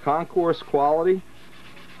quality, concourse quality,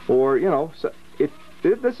 or,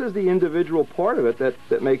 this is the individual part of it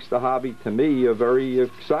that makes the hobby, to me, very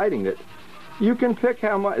exciting. That you can pick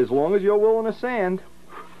how much, as long as you're willing to sand.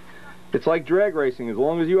 It's like drag racing. As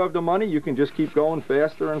long as you have the money, you can just keep going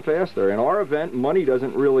faster and faster. In our event, money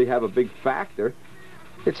doesn't really have a big factor.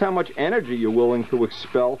 It's how much energy you're willing to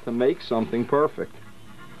expel to make something perfect.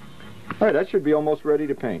 All right, that should be almost ready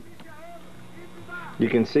to paint. You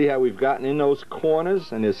can see how we've gotten in those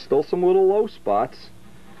corners, and there's still some little low spots.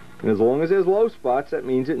 And as long as there's low spots, that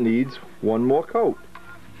means it needs one more coat.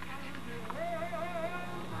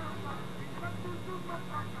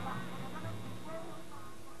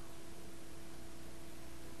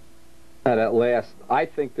 I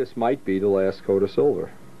think this might be the last coat of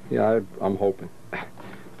silver. Yeah, I'm hoping.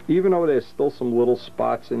 Even though there's still some little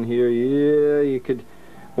spots in here, yeah, you could,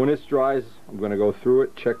 when this dries, I'm going to go through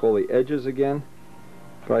it, check all the edges again.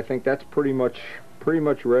 But I think that's pretty much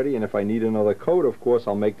ready, and if I need another coat, of course,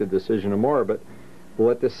 I'll make the decision tomorrow, but we'll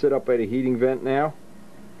let this sit up by the heating vent now.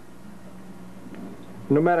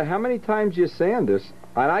 No matter how many times you sand this,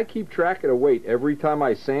 and I keep track of the weight every time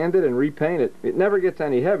I sand it and repaint it, it never gets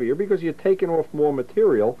any heavier because you're taking off more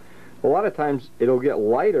material. A lot of times it'll get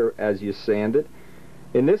lighter as you sand it.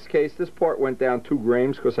 In this case, this part went down 2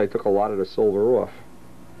 grams because I took a lot of the silver off.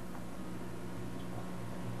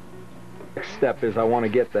 Next step is I want to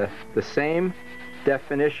get the same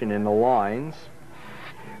definition in the lines.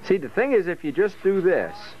 See, the thing is, if you just do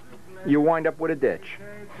this, you wind up with a ditch.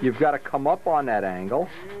 You've got to come up on that angle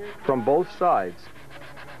from both sides.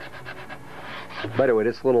 By the way,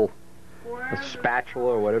 this little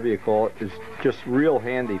spatula or whatever you call it is just real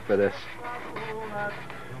handy for this.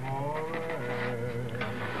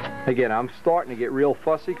 Again, I'm starting to get real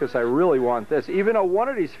fussy because I really want this. Even though one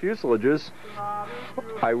of these fuselages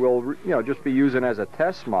I will, just be using as a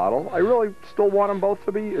test model, I really still want them both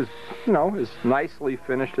to be as nicely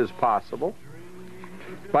finished as possible.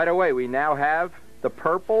 By the way, we now have the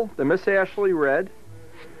purple, the Miss Ashley red,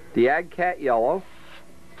 the AgCat yellow,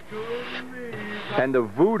 and the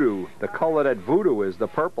Voodoo, the color that Voodoo is, the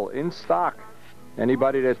purple, in stock.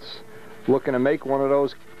 Anybody that's looking to make one of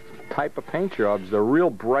those type of paint jobs, the real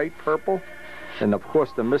bright purple, and of course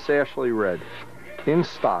the Miss Ashley red, in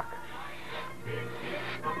stock.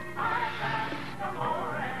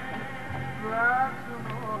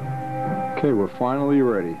 Okay, we're finally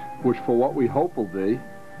ready, which for what we hope will be,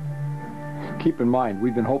 keep in mind,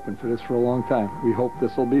 we've been hoping for this for a long time. We hope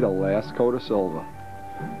this will be the last coat of silver.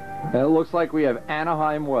 And it looks like we have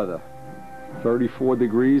Anaheim weather. 34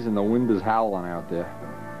 degrees and the wind is howling out there.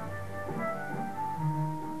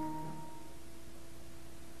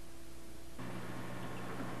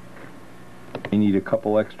 We need a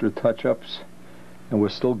couple extra touch-ups, and we're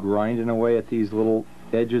still grinding away at these little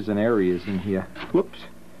edges and areas in here. Whoops.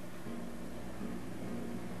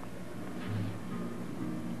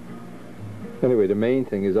 Anyway, the main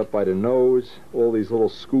thing is up by the nose, all these little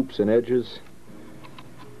scoops and edges.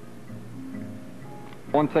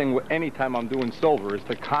 One thing anytime I'm doing silver is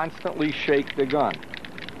to constantly shake the gun.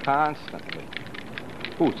 Constantly.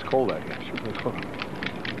 Ooh, it's cold out here. It's really cold.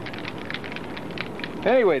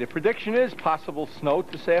 Anyway, the prediction is possible snow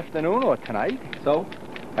this afternoon or tonight, so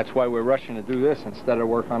that's why we're rushing to do this instead of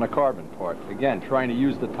work on the carbon part. Again, trying to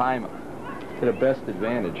use the time to the best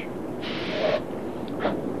advantage.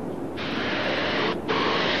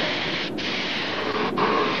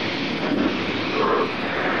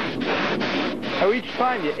 Now each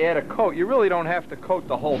time you add a coat, you really don't have to coat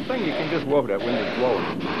the whole thing. You can just, whoa, that wind is blowing.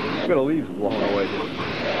 Look at the leaves blowing away.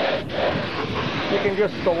 You can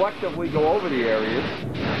just selectively go over the areas.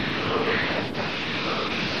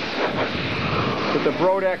 But the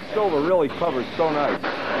Brodax silver really covers so nice.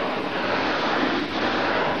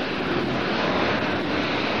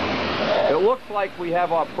 It looks like we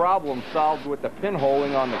have our problem solved with the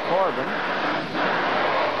pinholing on the carbon.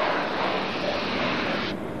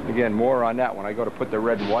 Again, more on that when I go to put the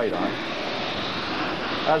red and white on.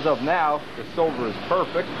 As of now, the silver is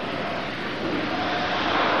perfect.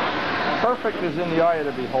 Perfect is in the eye of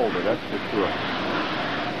the beholder, that's for sure.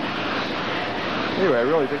 Anyway, I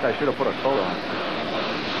really think I should have put a coat on.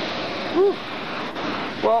 Whew.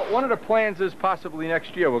 Well, one of the plans is possibly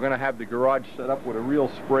next year we're going to have the garage set up with a real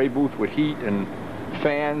spray booth with heat and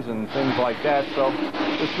fans and things like that. So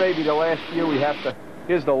this may be the last year we have to.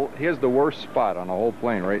 Here's the worst spot on the whole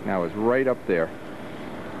plane right now, is right up there.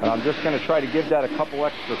 And I'm just going to try to give that a couple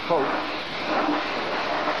extra coats.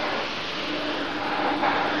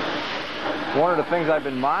 One of the things I've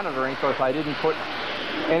been monitoring, because I didn't put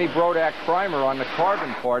any Brodack primer on the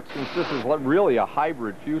carbon part, since this is really a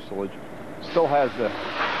hybrid fuselage. Still has the...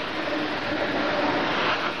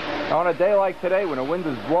 On a day like today, when the wind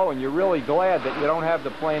is blowing, you're really glad that you don't have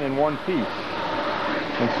the plane in one piece.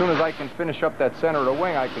 As soon as I can finish up that center of the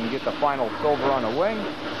wing, I can get the final silver on the wing.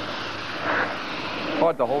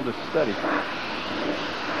 Hard to hold it steady.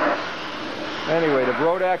 Anyway, the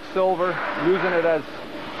Brodack silver, using it as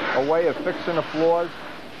a way of fixing the flaws.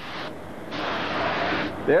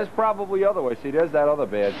 There's probably other ways. See, there's that other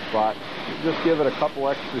bad spot. Just give it a couple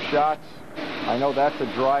extra shots. I know that's a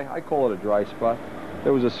dry, I call it a dry spot.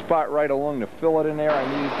 There was a spot right along the fillet in there I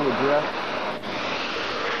needed to address.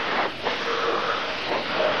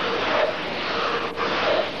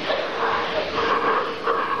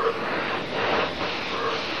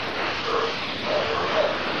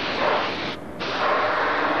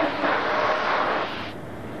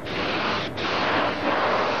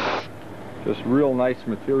 Just real nice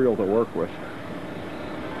material to work with.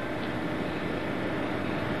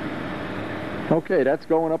 Okay, that's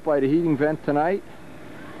going up by the heating vent tonight.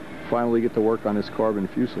 Finally get to work on this carbon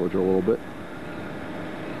fuselage a little bit.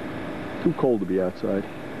 Too cold to be outside.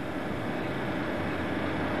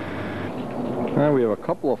 And we have a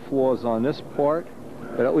couple of flaws on this part,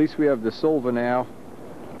 but at least we have the silver now,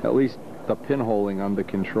 at least the pinholing under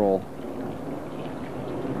control.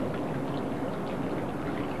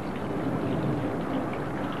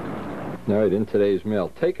 All right, in today's mail,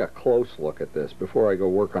 take a close look at this before I go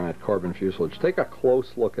work on that carbon fuselage. Take a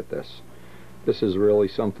close look at this. This is really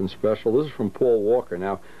something special. This is from Paul Walker.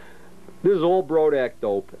 Now, this is all Brodack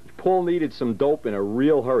dope. Paul needed some dope in a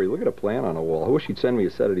real hurry. Look at a plan on the wall. I wish he'd send me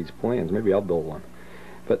a set of these plans. Maybe I'll build one.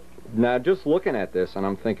 But now, just looking at this, and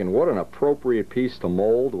I'm thinking, what an appropriate piece to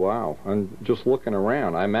mold. Wow. I'm just looking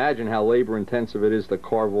around. I imagine how labor-intensive it is to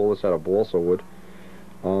carve all this out of balsa wood.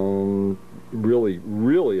 Really,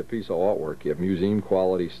 really a piece of artwork. You have museum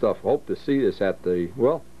quality stuff. Hope to see this at the,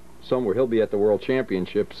 well, somewhere. He'll be at the World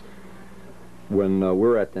Championships when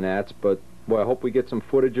we're at the Nats, but well, I hope we get some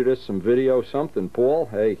footage of this, some video, something. Paul,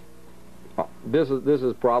 hey, this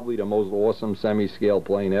is probably the most awesome semi-scale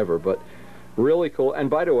plane ever, but really cool. And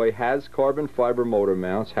by the way, has carbon fiber motor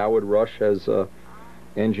mounts. Howard Rush has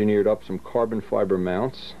engineered up some carbon fiber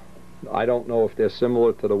mounts. I don't know if they're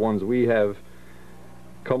similar to the ones we have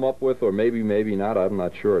come up with, or maybe not. I'm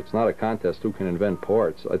not sure. It's not a contest who can invent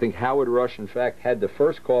parts. I think Howard Rush, in fact, had the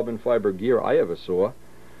first carbon fiber gear I ever saw.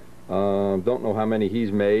 Don't know how many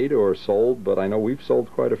he's made or sold, but I know we've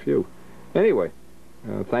sold quite a few. Anyway,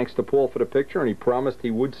 thanks to Paul for the picture, and he promised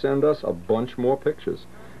he would send us a bunch more pictures.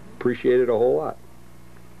 Appreciate it a whole lot.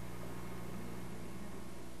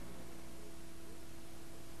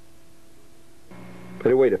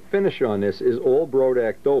 By the way, the finish on this is all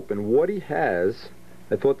Brodack dope, and what he has,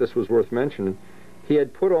 I thought this was worth mentioning, he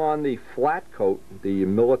had put on the flat coat, the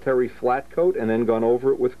military flat coat, and then gone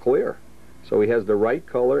over it with clear. So he has the right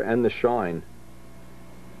color and the shine.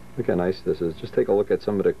 Look how nice this is. Just take a look at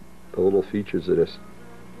some of the little features of this.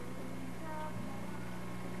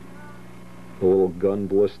 The little gun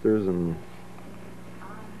blisters, and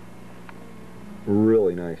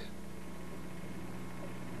really nice.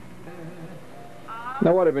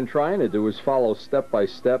 Now what I've been trying to do is follow step by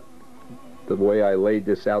step the way I laid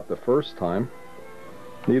this out the first time.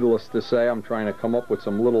 Needless to say, I'm trying to come up with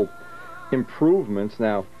some little improvements.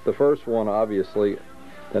 Now, the first one, obviously,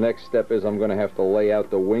 the next step is I'm going to have to lay out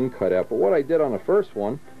the wing cutout. But what I did on the first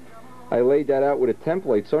one, I laid that out with a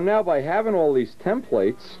template. So now by having all these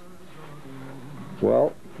templates,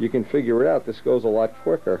 well, you can figure it out. This goes a lot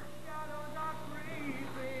quicker.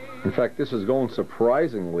 In fact, this is going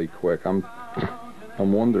surprisingly quick. I'm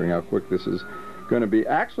wondering how quick this is going to be.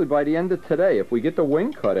 Actually, by the end of today, if we get the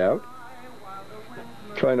wing cut out,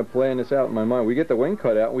 trying to plan this out in my mind, we get the wing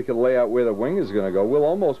cut out, we can lay out where the wing is going to go. We'll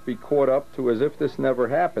almost be caught up to as if this never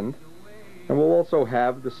happened, and we'll also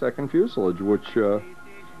have the second fuselage, which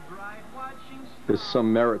is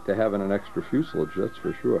some merit to having an extra fuselage, that's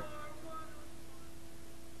for sure.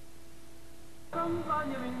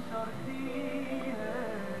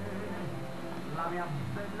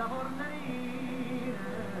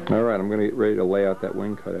 All right, I'm going to get ready to lay out that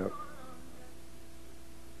wing cutout.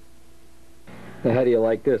 Now, how do you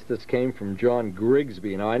like this? This came from John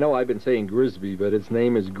Grigsby. Now, I know I've been saying Grisby, but his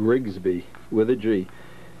name is Grigsby with a G.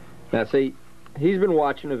 Now, see, he's been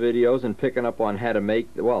watching the videos and picking up on how to make,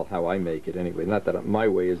 well, how I make it anyway. Not that my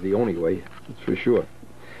way is the only way, that's for sure.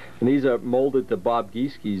 And these are molded to Bob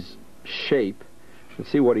Gieske's shape. You can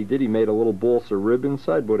see what he did. He made a little balsa rib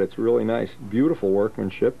inside, but it's really nice. Beautiful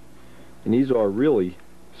workmanship. And these are really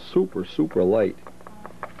super, super light.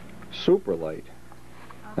 Super light.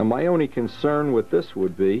 Now my only concern with this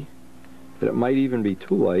would be that it might even be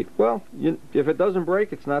too light. Well, if it doesn't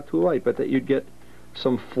break, it's not too light, but that you'd get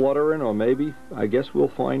some fluttering, or maybe, I guess we'll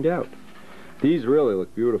find out. These really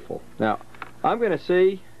look beautiful. Now, I'm going to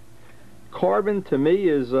say carbon to me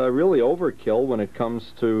is really overkill when it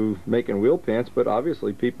comes to making wheel pants, but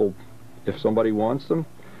obviously people, if somebody wants them,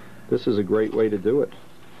 this is a great way to do it.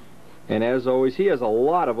 And as always, he has a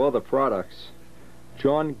lot of other products.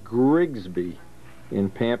 John Grigsby in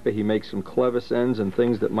Pampa, he makes some clevis ends and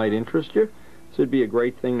things that might interest you. This would be a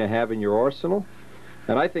great thing to have in your arsenal.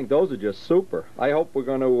 And I think those are just super. I hope we're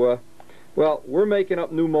going to, well, we're making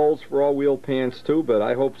up new molds for all wheel pants too, but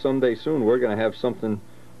I hope someday soon we're going to have something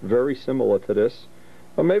very similar to this.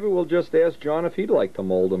 Or maybe we'll just ask John if he'd like to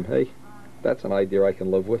mold them. Hey, that's an idea I can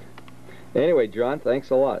live with. Anyway, John, thanks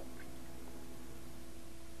a lot.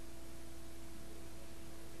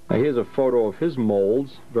 Now here's a photo of his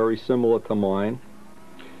molds, very similar to mine.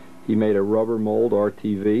 He made a rubber mold,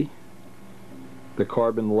 RTV. The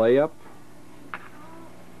carbon layup.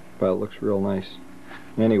 Well, it looks real nice.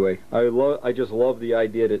 Anyway, I just love the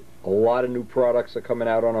idea that a lot of new products are coming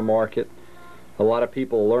out on the market. A lot of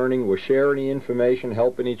people learning. We're sharing the information,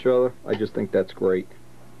 helping each other. I just think that's great.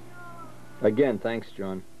 Again, thanks,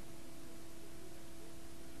 John.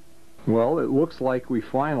 Well, it looks like we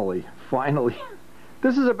finally,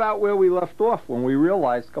 this is about where we left off when we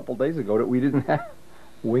realized a couple days ago that we didn't have,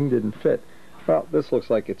 wing didn't fit. Well, this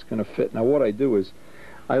looks like it's going to fit. Now what I do is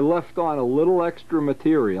I left on a little extra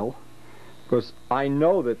material because I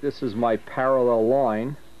know that this is my parallel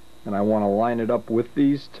line and I want to line it up with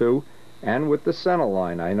these two and with the center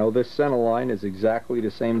line. I know this center line is exactly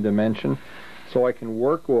the same dimension, so I can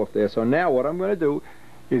work off there. So now what I'm going to do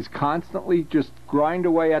is constantly just grind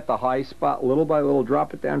away at the high spot, little by little,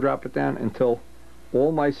 drop it down until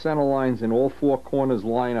all my center lines in all four corners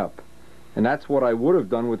line up. And that's what I would have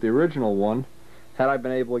done with the original one had I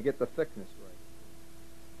been able to get the thickness right.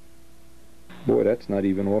 Boy, that's not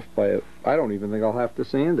even off by a... I don't even think I'll have to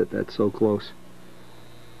sand it. That's so close.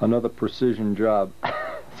 Another precision job.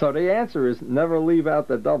 So the answer is never leave out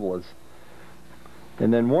the doublers.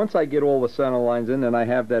 And then once I get all the center lines in and I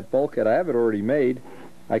have that bulkhead, I have it already made,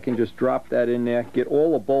 I can just drop that in there, get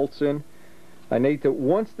all the bolts in. I need to,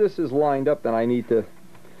 once this is lined up, then I need to,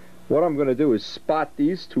 what I'm going to do is spot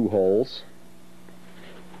these two holes,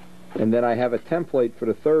 and then I have a template for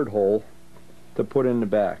the third hole to put in the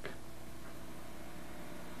back.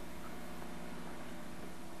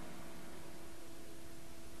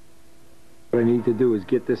 What I need to do is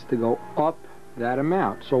get this to go up that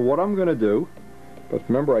amount. So what I'm going to do, but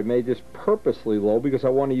remember I made this purposely low because I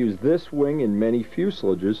want to use this wing in many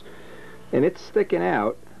fuselages, and it's sticking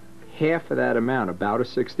out half of that amount, about a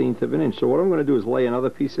 1/16 of an inch. So what I'm going to do is lay another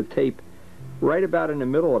piece of tape right about in the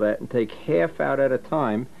middle of that and take half out at a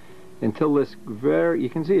time until this you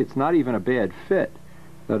can see it's not even a bad fit.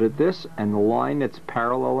 Now that this and the line that's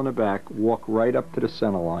parallel in the back walk right up to the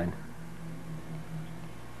center line.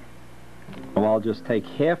 And I'll just take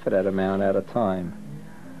half of that amount at a time.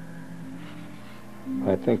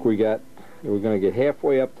 I think we're going to get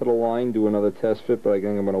halfway up to the line, do another test fit, but I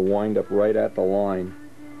think I'm going to wind up right at the line.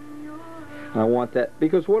 I want that,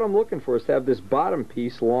 because what I'm looking for is to have this bottom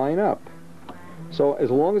piece line up. So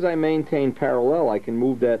as long as I maintain parallel, I can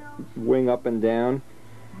move that wing up and down,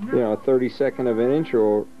 you know, a 32nd of an inch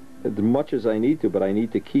or as much as I need to, but I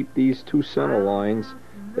need to keep these two center lines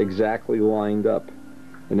exactly lined up.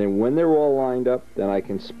 And then when they're all lined up, then I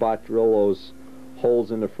can spot drill those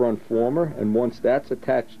holes in the front former, and once that's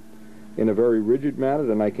attached in a very rigid manner,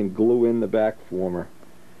 then I can glue in the back former.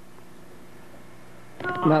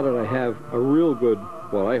 Now that I have a real good,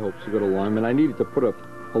 well, I hope it's a good alignment, I needed to put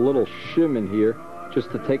a little shim in here just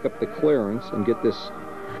to take up the clearance and get this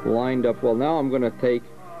lined up. Well, now I'm going to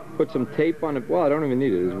put some tape on it. Well, I don't even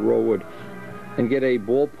need it. It's raw wood. And get a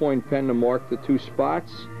ballpoint pen to mark the two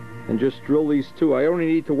spots and just drill these two. I only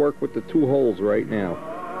need to work with the two holes right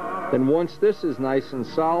now. Then once this is nice and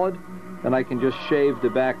solid, then I can just shave the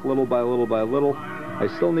back little by little by little. I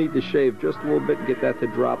still need to shave just a little bit and get that to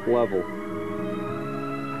drop level.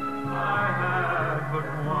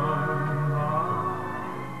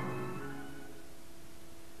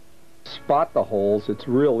 Spot the holes. It's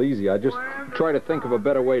real easy. I just try to think of a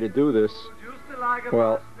better way to do this.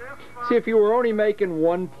 Well, see, if you were only making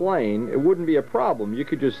one plane, it wouldn't be a problem. You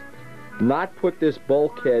could just not put this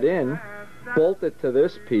bulkhead in, bolt it to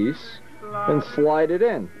this piece, and slide it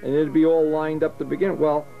in, and it'd be all lined up to begin.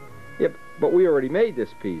 Well, yep, but we already made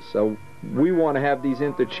this piece, so we want to have these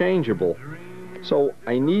interchangeable. So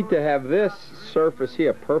I need to have this surface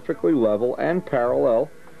here perfectly level and parallel,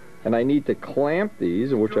 and I need to clamp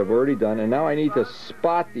these, which I've already done, and now I need to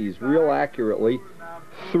spot these real accurately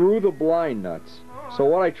through the blind nuts. So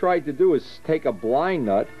what I tried to do is take a blind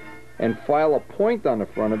nut and file a point on the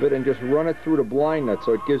front of it and just run it through the blind nut,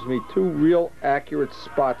 so it gives me two real accurate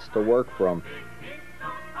spots to work from.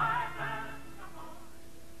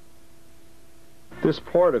 This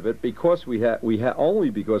part of it, because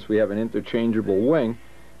only because we have an interchangeable wing,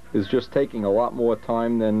 is just taking a lot more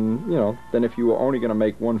time than, you know, than if you were only going to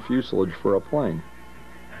make one fuselage for a plane.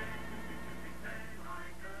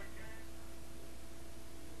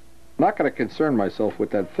 I'm not going to concern myself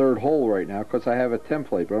with that third hole right now because I have a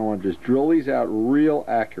template, but I want to just drill these out real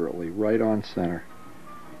accurately, right on center.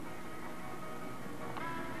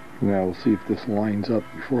 Now we'll see if this lines up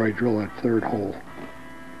before I drill that third hole.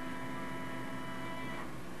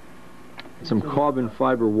 Some carbon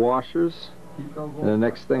fiber washers, and the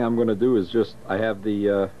next thing I'm going to do is just, I have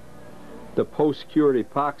the post-cured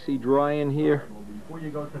epoxy dry in here.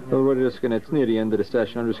 So we're just going to, it's near the end of the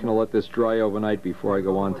session, I'm just going to let this dry overnight before I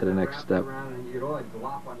go on to the next step.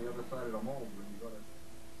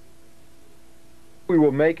 We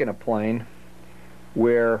were making a plane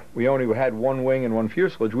where we only had one wing and one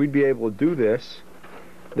fuselage. We'd be able to do this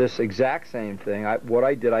exact same thing. What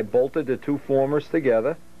I did, I bolted the two formers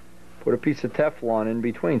together, put a piece of Teflon in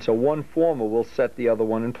between, so one former will set the other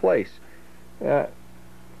one in place. The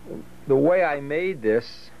way I made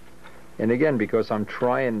this, and again, because I'm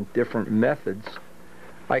trying different methods,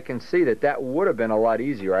 I can see that that would have been a lot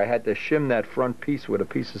easier. I had to shim that front piece with a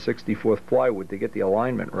piece of 64th plywood to get the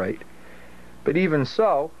alignment right. But even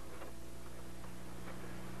so,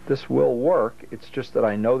 this will work. It's just that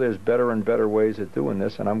I know there's better and better ways of doing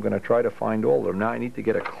this, and I'm going to try to find all of them. Now I need to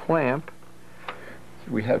get a clamp.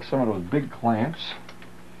 We have some of those big clamps,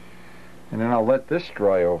 and then I'll let this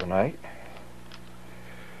dry overnight.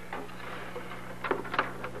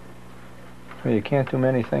 Well, you can't do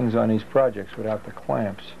many things on these projects without the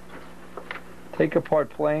clamps. Take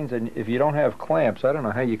apart planes, and if you don't have clamps, I don't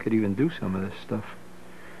know how you could even do some of this stuff.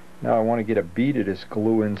 Now I want to get a bead of this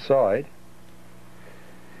glue inside,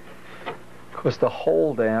 because the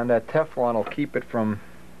hole down, that Teflon will keep it from,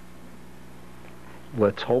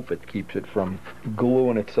 let's hope it keeps it from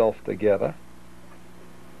gluing itself together.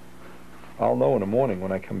 I'll know in the morning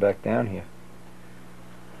when I come back down here.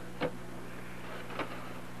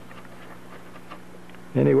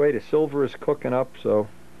 Anyway, the silver is cooking up, so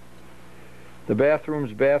the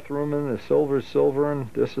bathroom's bathrooming, the silver's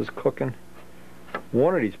silvering, this is cooking.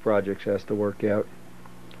 One of these projects has to work out.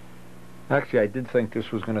 Actually, I did think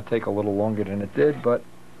this was going to take a little longer than it did, but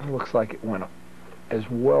it looks like it went as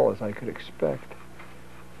well as I could expect.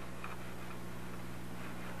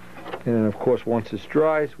 And then, of course, once this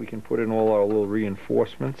dries, we can put in all our little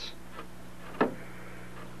reinforcements.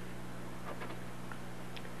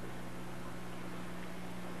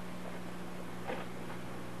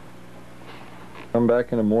 Come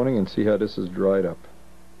back in the morning and see how this is dried up.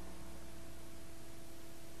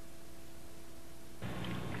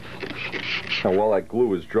 Now, while that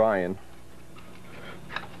glue is drying,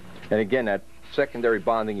 and again, that secondary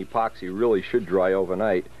bonding epoxy really should dry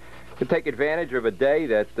overnight, to take advantage of a day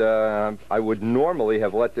that I would normally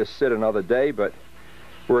have let this sit another day, but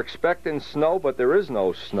we're expecting snow, but there is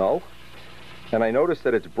no snow. And I noticed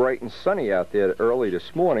that it's bright and sunny out there early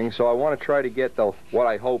this morning, so I want to try to get what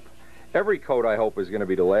I hope, every coat I hope is going to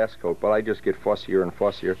be the last coat, but I just get fussier and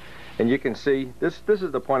fussier. And you can see, this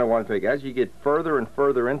is the point I wanted to make. As you get further and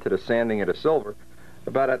further into the sanding of the silver,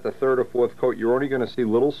 about at the third or fourth coat, you're only going to see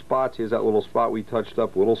little spots. Here's that little spot we touched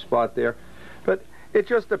up, little spot there. But it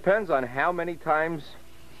just depends on how many times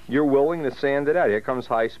you're willing to sand it out. Here comes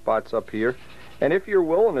high spots up here. And if you're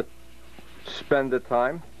willing to spend the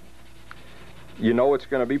time, you know it's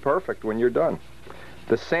going to be perfect when you're done.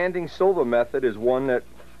 The sanding silver method is one that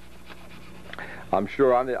I'm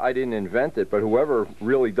sure I didn't invent it, but whoever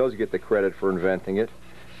really does get the credit for inventing it,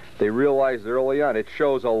 they realized early on it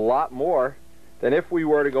shows a lot more than if we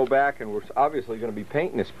were to go back, and we're obviously going to be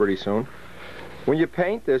painting this pretty soon. When you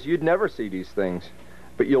paint this, you'd never see these things,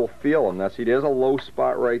 but you'll feel them. Now see, there's a low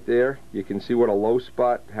spot right there. You can see what a low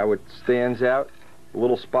spot, how it stands out. A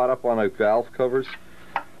little spot up on the valve covers.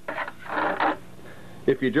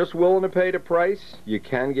 If you're just willing to pay the price, you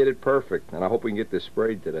can get it perfect, and I hope we can get this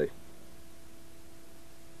sprayed today.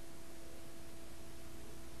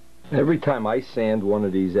 Every time I sand one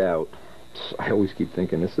of these out, I always keep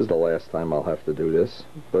thinking this is the last time I'll have to do this,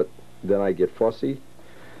 but then I get fussy.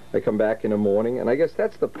 I come back in the morning, and I guess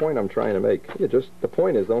that's the point I'm trying to make. The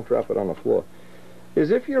point is, don't drop it on the floor.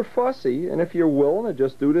 is if you're fussy and if you're willing to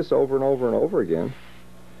just do this over and over and over again.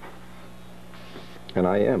 And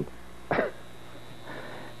I am.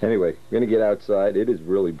 Anyway, I'm going to get outside. It is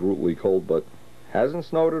really brutally cold, but hasn't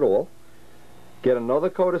snowed at all. Get another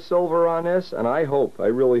coat of silver on this, and I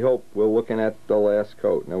really hope we're looking at the last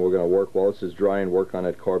coat. Now we're going to work while this is dry and work on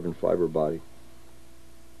that carbon fiber body.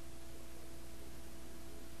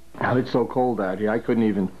 Now it's so cold out here, I couldn't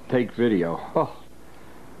even take video. Oh,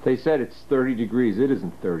 they said it's 30 degrees. It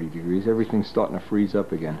isn't 30 degrees. Everything's starting to freeze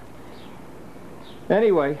up again.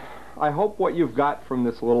 Anyway, I hope what you've got from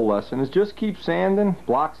this little lesson is just keep sanding,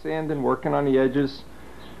 block sanding, working on the edges,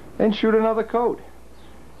 and shoot another coat.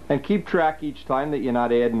 And keep track each time that you're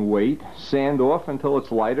not adding weight. Sand off until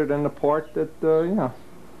it's lighter than the part that, you know.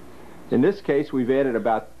 In this case, we've added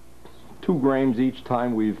about 2 grams each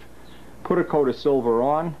time we've put a coat of silver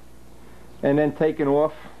on, and then taken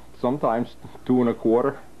off, sometimes 2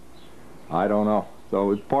 1/4. I don't know.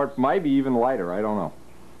 So the part might be even lighter, I don't know.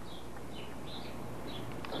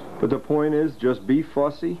 But the point is, just be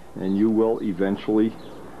fussy, and you will eventually,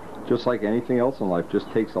 just like anything else in life,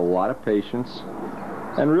 just takes a lot of patience.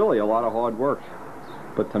 And really a lot of hard work.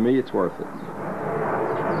 But to me, it's worth it.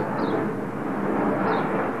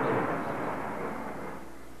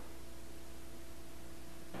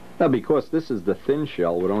 Now, because this is the thin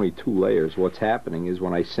shell with only 2 layers, what's happening is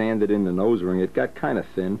when I sanded in the nose ring, it got kind of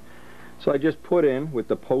thin. So I just put in, with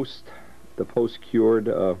the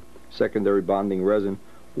post-cured secondary bonding resin,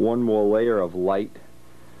 1 more layer of light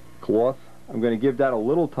cloth. I'm going to give that a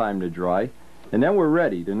little time to dry. And then we're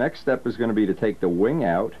ready. The next step is going to be to take the wing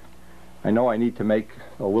out. I know I need to make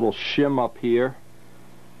a little shim up here.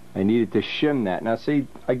 I needed to shim that. Now see,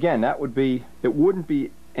 again, it wouldn't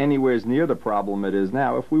be anywhere near the problem it is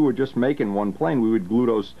now. If we were just making one plane, we would glue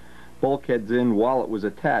those bulkheads in while it was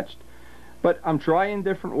attached. But I'm trying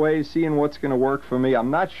different ways, seeing what's going to work for me.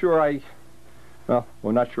 I'm not sure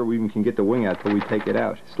we're not sure we even can get the wing out till we take it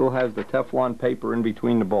out. It still has the Teflon paper in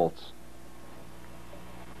between the bolts.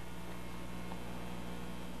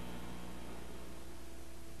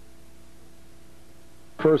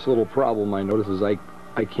 First little problem I notice is I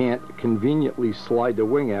can't conveniently slide the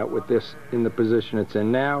wing out with this in the position it's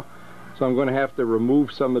in now, so I'm going to have to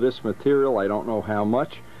remove some of this material. I don't know how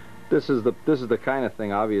much. This is the kind of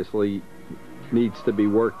thing obviously needs to be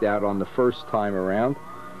worked out on the first time around.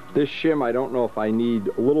 This shim, I don't know if I need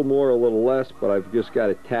a little more or a little less, but I've just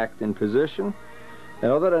got it tacked in position.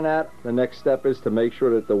 And other than that, the next step is to make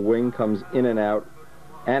sure that the wing comes in and out,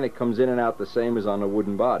 and it comes in and out the same as on the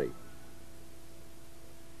wooden body.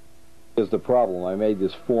 Is the problem. I made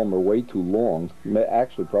this former way too long.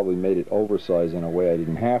 Actually probably made it oversized in a way I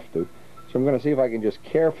didn't have to. So I'm going to see if I can just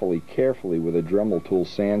carefully with a Dremel tool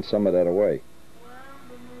sand some of that away.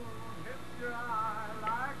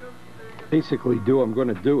 I'm going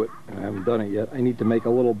to do it. I haven't done it yet. I need to make a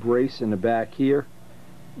little brace in the back here.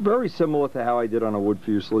 Very similar to how I did on a wood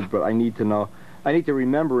fuselage, but I need to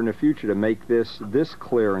remember in the future to make this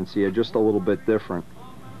clearance here just a little bit different.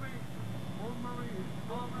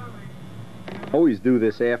 Always do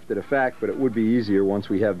this after the fact, but it would be easier once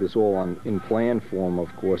we have this all in plan form,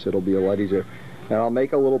 of course. It'll be a lot easier. And I'll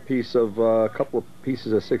make a little piece of, a couple of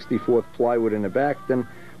pieces of 64th plywood in the back. Then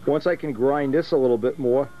once I can grind this a little bit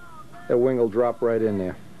more, the wing will drop right in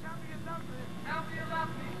there.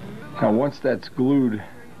 Now once that's glued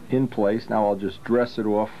in place, now I'll just dress it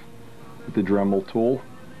off with the Dremel tool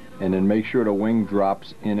and then make sure the wing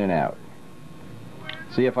drops in and out.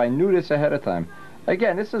 See, if I knew this ahead of time,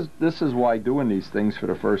 again, this is why doing these things for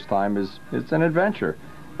the first time it's an adventure.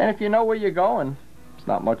 And if you know where you're going, it's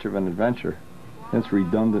not much of an adventure. It's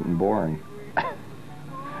redundant and boring.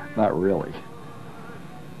 Not really.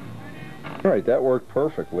 Alright, that worked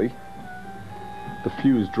perfectly. The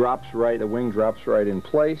fuse drops right, the wing drops right in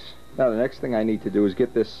place. Now the next thing I need to do is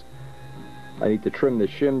get this, I need to trim the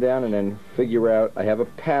shim down and then figure out, I have a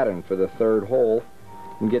pattern for the 3rd hole,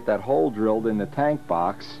 and get that hole drilled in the tank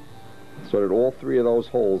box so that all 3 of those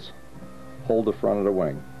holes hold the front of the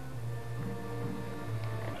wing.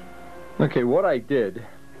 Okay, what I did,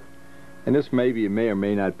 and this may or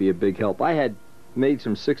may not be a big help, I had made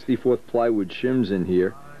some 64th plywood shims in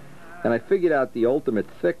here, and I figured out the ultimate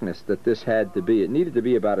thickness that this had to be. It needed to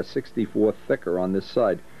be about a 64th thicker on this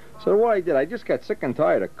side. So what I did, I just got sick and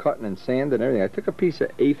tired of cutting and sanding and everything. I took a piece of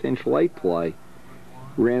 1/8 inch light ply,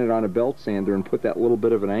 ran it on a belt sander, and put that little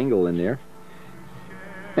bit of an angle in there.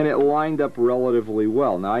 And it lined up relatively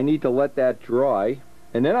well. Now I need to let that dry,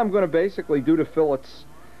 and then I'm going to basically do the fillets.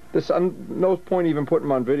 No point even putting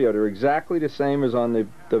them on video. They're exactly the same as on the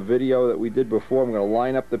video that we did before. I'm going to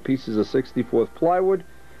line up the pieces of 64th plywood,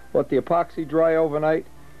 let the epoxy dry overnight,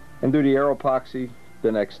 and do the aeropoxy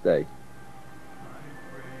the next day.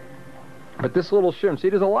 But this little shim, see,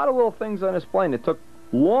 there's a lot of little things on this plane that took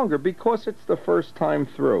longer because it's the first time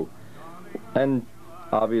through. And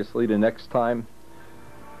obviously the next time,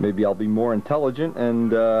 maybe I'll be more intelligent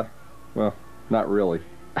and, well, not really.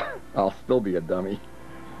 I'll still be a dummy.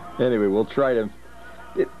 Anyway, we'll try to...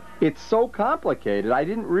 It's so complicated. I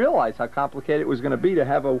didn't realize how complicated it was going to be to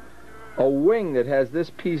have a wing that has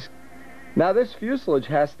this piece. Now this fuselage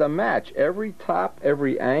has to match every top,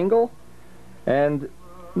 every angle, and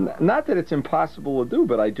not that it's impossible to do,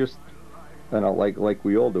 but I just, you know, like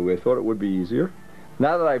we all do, I thought it would be easier.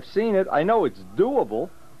 Now that I've seen it, I know it's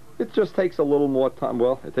doable. It just takes a little more time.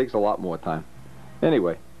 Well, it takes a lot more time.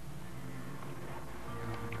 Anyway,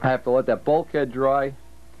 I have to let that bulkhead dry.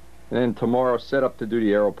 And then tomorrow set up to do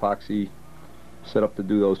the air epoxy, set up to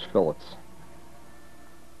do those fillets.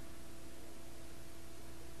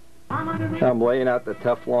 Now I'm laying out the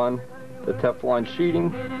Teflon sheeting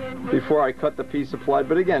before I cut the piece of ply.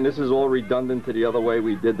 But again, this is all redundant to the other way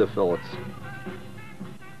we did the fillets.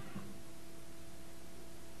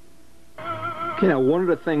 Okay, now one of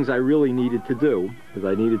the things I really needed to do is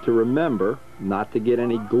I needed to remember not to get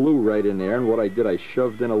any glue right in there. And what I did, I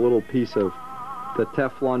shoved in a little piece of the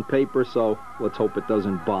Teflon paper, so let's hope it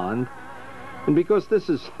doesn't bond. And because this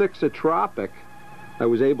is thixotropic, I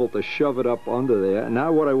was able to shove it up under there. And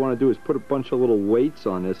now what I want to do is put a bunch of little weights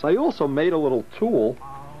on this. I also made a little tool,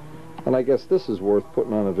 and I guess this is worth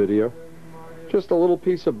putting on a video. Just a little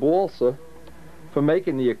piece of balsa for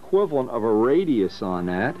making the equivalent of a radius on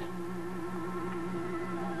that,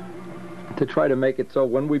 to try to make it so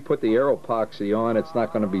when we put the air epoxy on, it's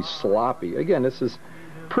not going to be sloppy. Again, this is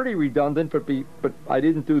pretty redundant, but I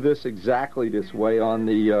didn't do this exactly this way on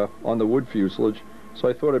the wood fuselage, so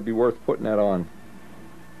I thought it'd be worth putting that on.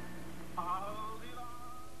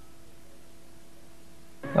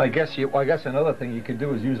 I guess another thing you could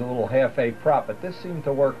do is use a little half-A prop, but this seemed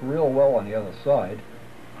to work real well on the other side.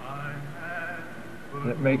 And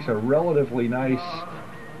it makes a relatively nice.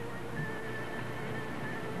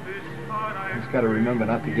 Just got to remember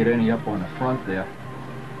not to get any up on the front there.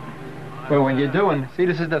 Well, when you're doing, see,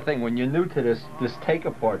 this is the thing, when you're new to this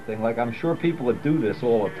take-apart thing, like I'm sure people that do this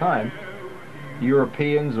all the time,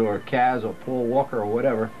 Europeans or Kaz or Paul Walker or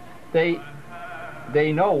whatever, they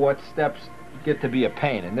know what steps get to be a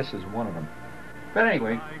pain, and this is one of them. But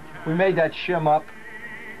anyway, we made that shim up.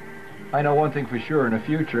 I know one thing for sure, in the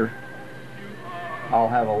future, I'll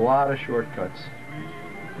have a lot of shortcuts.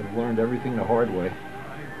 I've learned everything the hard way.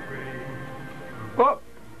 Oh!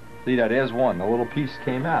 See, that is one. The little piece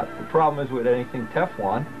came out. The problem is with anything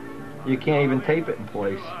Teflon, you can't even tape it in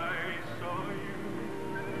place.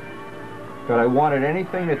 But I wanted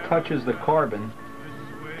anything that touches the carbon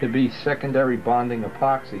to be secondary bonding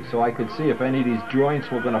epoxy, so I could see if any of these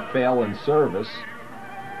joints were going to fail in service.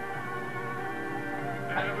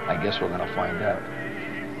 I guess we're going to find out.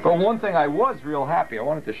 But one thing I was real happy, I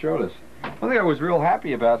wanted to show this. One thing I was real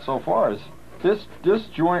happy about so far is this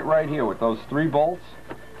joint right here with those 3 bolts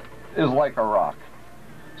is like a rock.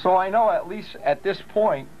 So I know at least at this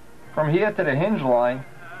point, from here to the hinge line,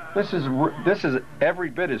 this is every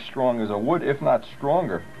bit as strong as a wood, if not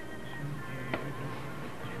stronger.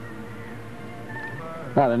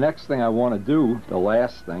 Now the next thing I want to do, the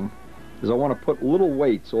last thing, is I want to put little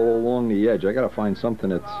weights all along the edge. I got to find something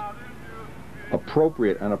that's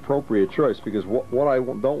appropriate, an appropriate choice, because what I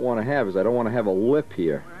don't want to have is I don't want to have a lip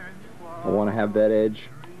here. I want to have that edge,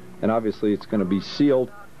 and obviously it's going to be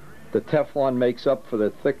sealed. The Teflon makes up for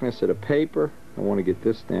the thickness of the paper. I want to get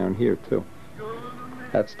this down here too.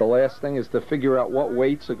 That's the last thing, is to figure out what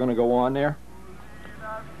weights are going to go on there,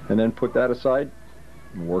 and then put that aside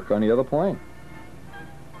and work on the other plane.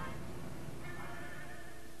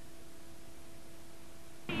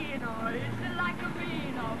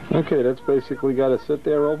 Okay, that's basically got to sit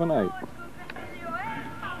there overnight.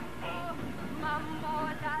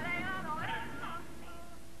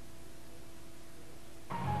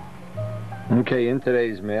 Okay, in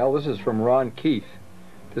today's mail, this is from Ron Keith.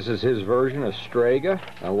 This is his version of Strega.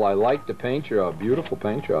 Now, I like the paint job, beautiful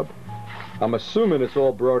paint job. I'm assuming it's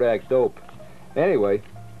all Brodak dope. Anyway,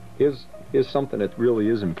 here's something that really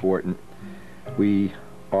is important. We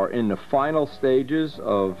are in the final stages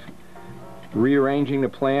of rearranging the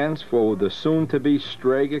plans for the soon-to-be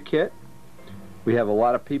Strega kit. We have a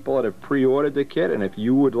lot of people that have pre-ordered the kit, and if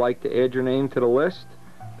you would like to add your name to the list,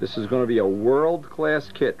 this is going to be a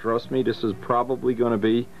world-class kit. Trust me, this is probably going to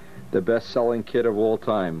be the best-selling kit of all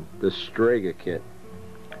time, the Strega kit.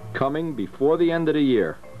 Coming before the end of the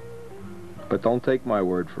year. But don't take my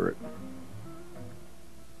word for it.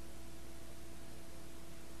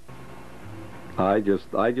 I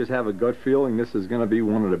just have a gut feeling this is going to be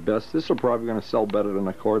one of the best. This is probably going to sell better than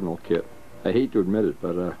a Cardinal kit. I hate to admit it,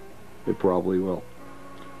 but it probably will.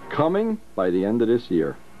 Coming by the end of this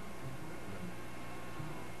year.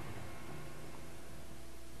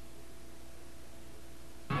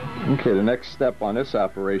 Okay, the next step on this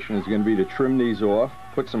operation is going to be to trim these off,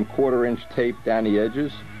 put some 1/4-inch tape down the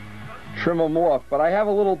edges, trim them off. But I have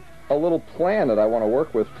a little plan that I want to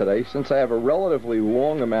work with today, since I have a relatively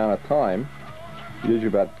long amount of time, usually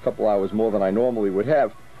about a couple hours more than I normally would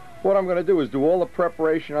have. What I'm going to do is do all the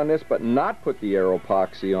preparation on this, but not put the air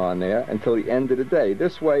epoxy on there until the end of the day.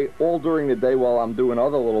 This way, all during the day while I'm doing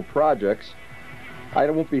other little projects, I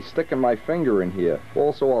won't be sticking my finger in here.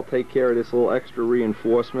 Also, I'll take care of this little extra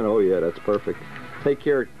reinforcement. Oh yeah, that's perfect. Take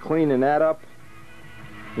care of cleaning that up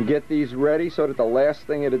and get these ready so that the last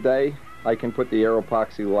thing of the day, I can put the air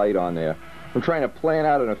epoxy light on there. I'm trying to plan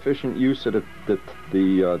out an efficient use of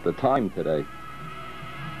the time today.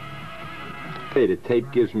 Okay, the tape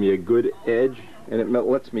gives me a good edge, and it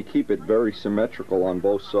lets me keep it very symmetrical on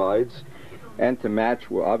both sides. And to match,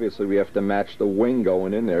 well, obviously we have to match the wing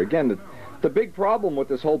going in there. Again, the big problem with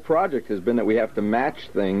this whole project has been that we have to match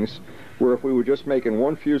things, where if we were just making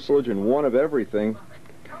one fuselage and one of everything,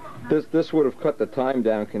 this would have cut the time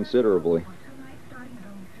down considerably.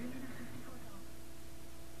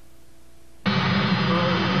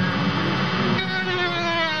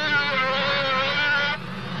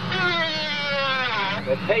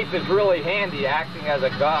 The tape is really handy, acting as a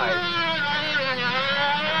guide.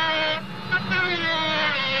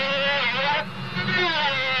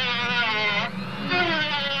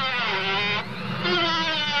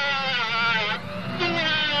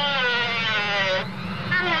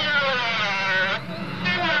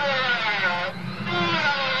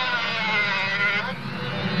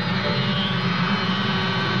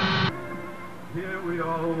 Here we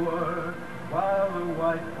all were, while the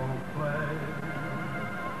white folk play,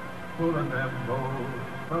 pulling their bows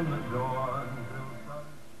from the door until sun.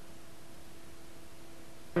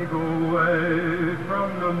 Let me go away from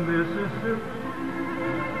the Mississippi.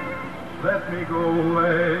 Let me go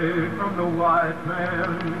away from the white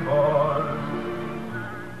man, boys.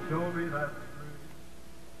 Show me that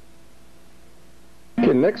street.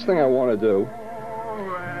 Okay, next thing I want to do,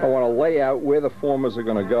 I want to lay out where the formers are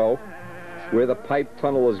going to go, where the pipe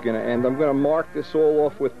tunnel is going to end. I'm going to mark this all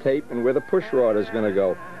off with tape and where the push rod is going to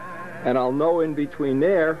go. And I'll know in between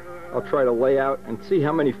there, I'll try to lay out and see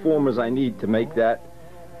how many formers I need to make that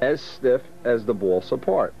as stiff as the balsa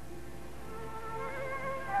part.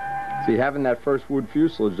 See, having that first wood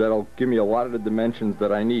fuselage, that'll give me a lot of the dimensions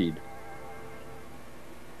that I need.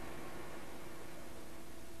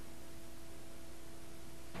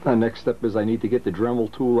 The next step is I need to get the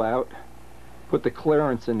Dremel tool out, put the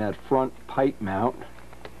clearance in that front pipe mount.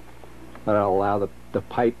 That'll allow the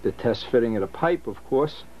pipe, the test fitting of the pipe, of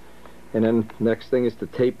course. And then next thing is to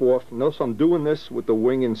tape off. Notice I'm doing this with the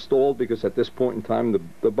wing installed because at this point in time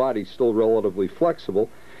the body's still relatively flexible.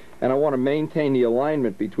 And I want to maintain the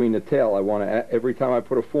alignment between the tail. I want to, every time I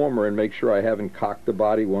put a former in, make sure I haven't cocked the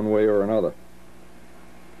body one way or another.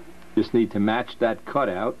 Just need to match that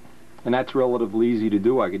cutout. And that's relatively easy to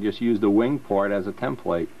do. I could just use the wing part as a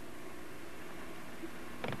template.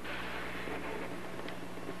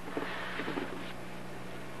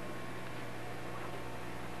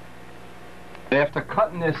 After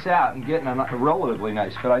cutting this out and getting a relatively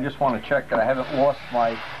nice fit, I just want to check that I haven't lost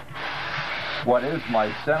what is my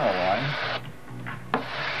center line.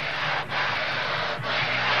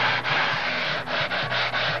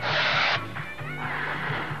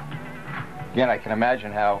 Again, I can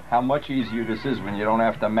imagine how much easier this is when you don't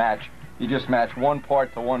have to match. You just match one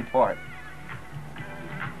part to one part.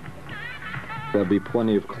 There'll be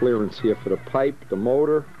plenty of clearance here for the pipe, the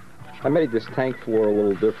motor. I made this tank floor a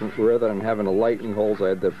little different. Rather than having the lightning holes, I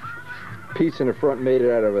had the piece in the front made it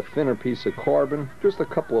out of a thinner piece of carbon. Just a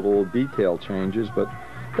couple of little detail changes, but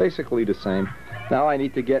basically the same. Now I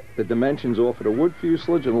need to get the dimensions off of the wood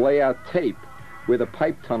fuselage and lay out tape where the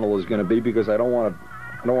pipe tunnel is going to be, because I don't want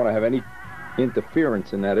to have any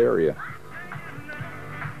interference in that area.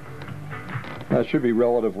 That should be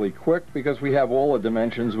relatively quick because we have all the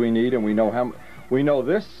dimensions we need, and we know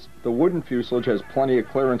the wooden fuselage has plenty of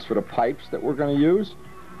clearance for the pipes that we're going to use.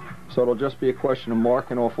 So it'll just be a question of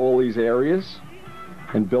marking off all these areas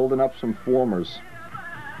and building up some formers.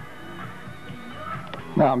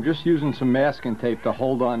 Now I'm just using some masking tape to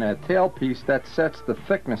hold on that tail piece. That sets the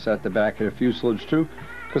thickness at the back of the fuselage too,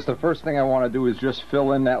 because the first thing I want to do is just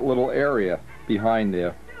fill in that little area behind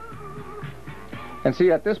there. And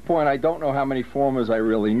see, at this point I don't know how many formers I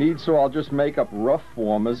really need, so I'll just make up rough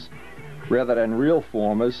formers rather than real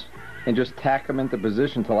formers and just tack them into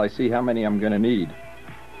position till I see how many I'm going to need.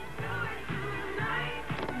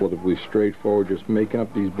 Relatively straightforward, just making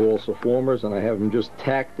up these balsa formers, and I have them just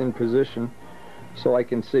tacked in position so I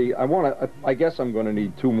can see. I guess I'm going to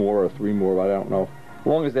need 2 more or 3 more, but I don't know. As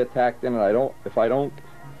long as they're tacked in, and if I don't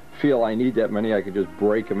feel I need that many, I can just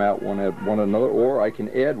break them out one another, or I can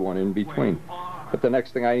add one in between. But the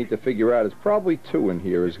next thing I need to figure out is probably 2 in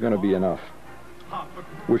here is going to be enough,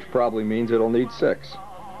 which probably means it'll need 6.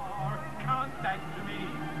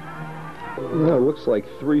 Well, it looks like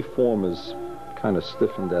 3 formers kind of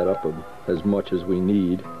stiffened that up as much as we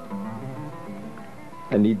need.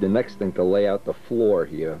 I need the next thing to lay out the floor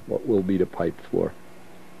here, what will be the pipe floor.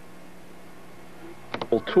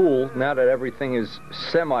 Tool, now that everything is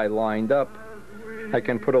semi-lined up, I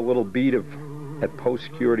can put a little bead of that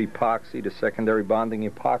post-cured epoxy, the secondary bonding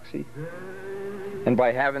epoxy, and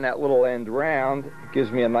by having that little end round, it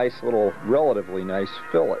gives me a nice little, relatively nice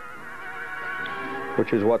fillet,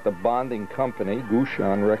 which is what the bonding company,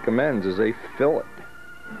 Gouchon, recommends, is a fillet.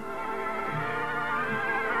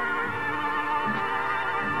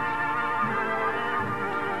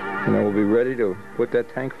 And then we'll be ready to put that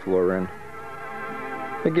tank floor in.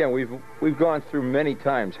 Again, we've gone through many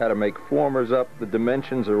times how to make formers up. The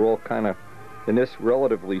dimensions are all kind of, in this,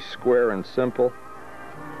 relatively square and simple.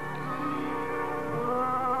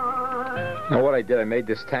 Now what I did, I made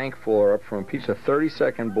this tank floor up from a piece of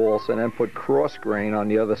 32nd balsa and then put cross grain on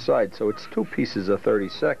the other side. So it's 2 pieces of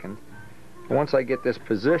 32nd. And once I get this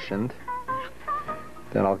positioned,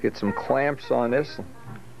 then I'll get some clamps on this,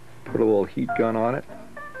 put a little heat gun on it.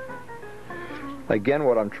 Again,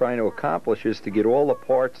 what I'm trying to accomplish is to get all the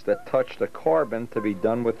parts that touch the carbon to be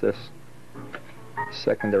done with this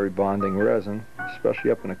secondary bonding resin,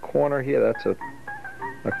 especially up in the corner here. That's a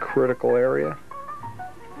critical area.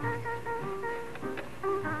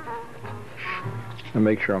 And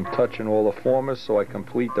make sure I'm touching all the formers so I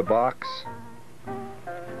complete the box. The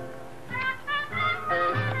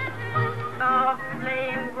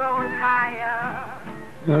flame grows higher.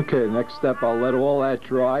 Okay, next step, I'll let all that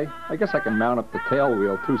dry. I guess I can mount up the tail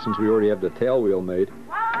wheel too, since we already have the tail wheel made.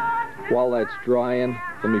 While that's drying,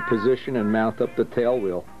 let me position and mount up the tail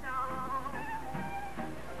wheel.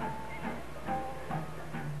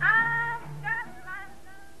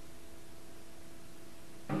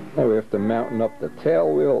 Now after mounting up the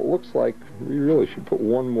tail wheel, it looks like we really should put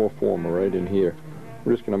 1 more former right in here.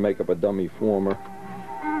 We're just going to make up a dummy former.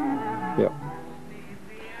 Yep.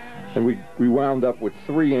 And we wound up with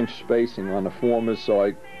 3-inch spacing on the formers,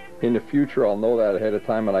 so in the future I'll know that ahead of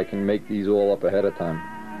time and I can make these all up ahead of time.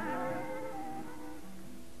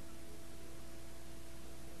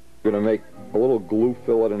 I'm going to make a little glue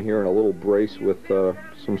fillet in here and a little brace with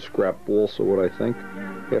some scrap balsa, what I think,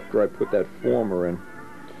 after I put that former in.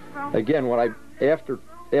 Again,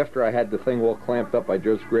 after I had the thing all clamped up, I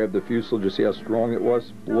just grabbed the fuselage to see how strong it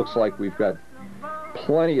was. Looks like we've got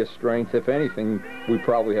plenty of strength. If anything, we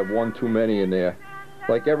probably have 1 too many in there.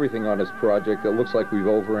 Like everything on this project, it looks like we've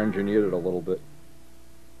over-engineered it a little bit.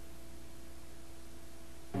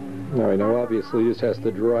 All right, now obviously this has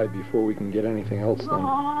to dry before we can get anything else done.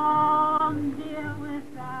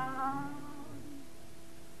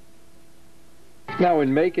 Now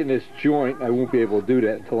in making this joint, I won't be able to do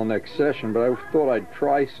that until the next session, but I thought I'd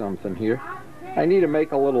try something here. I need to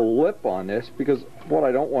make a little lip on this, because what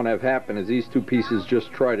I don't want to have happen is these 2 pieces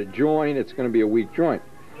just try to join. It's going to be a weak joint.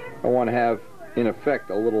 I want to have, in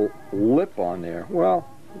effect, a little lip on there. Well,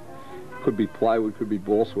 could be plywood, could be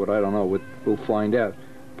balsa wood, I don't know. We'll find out.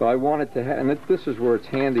 But I wanted to have, and this is where it's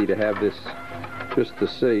handy to have this, just to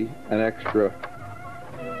see, an extra,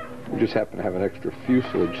 we just happen to have an extra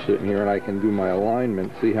fuselage sitting here, and I can do my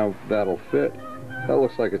alignment, see how that'll fit. That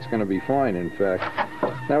looks like it's going to be fine, in fact.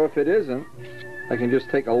 Now if it isn't, I can just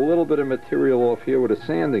take a little bit of material off here with a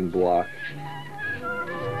sanding block.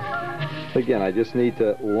 Again, I just need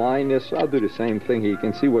to line this. I'll do the same thing here. You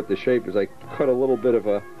can see what the shape is. I cut a little bit of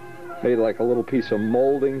made like a little piece of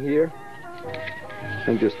molding here,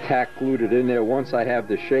 and just tack glued it in there. Once I have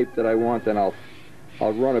the shape that I want, then I'll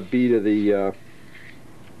run a bead of the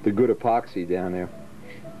good epoxy down there.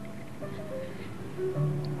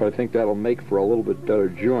 But I think that'll make for a little bit better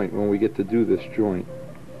joint when we get to do this joint.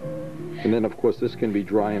 And then of course this can be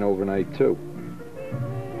drying overnight too.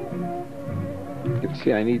 You can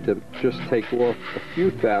see I need to just take off a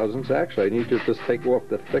few thousandths. Actually, I need to just take off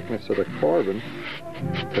the thickness of the carbon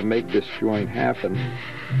to make this joint happen.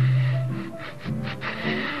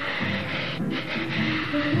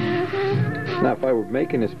 Now if I were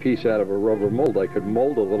making this piece out of a rubber mold, I could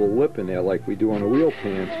mold a little lip in there like we do on the wheel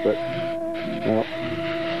pants, but well,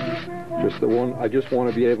 just the one, I just want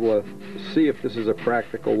to be able to see if this is a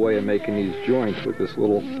practical way of making these joints with this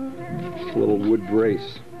little wood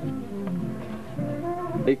brace.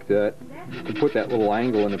 Make that, to put that little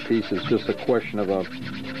angle in a piece is just a question of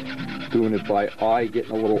doing it by eye,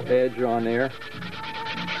 getting a little edge on there.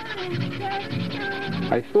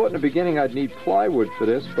 I thought in the beginning I'd need plywood for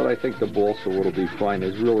this, but I think the balsa wood will be fine.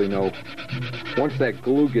 There's really no, once that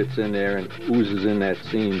glue gets in there and oozes in that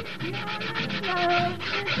seam,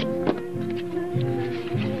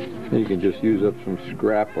 you can just use up some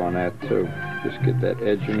scrap on that too. Just get that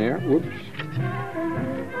edge in there. Whoops.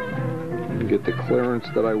 And get the clearance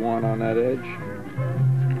that I want on that edge.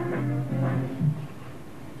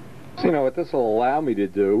 So you know what this will allow me to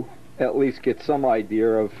do, at least get some idea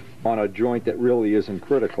of, on a joint that really isn't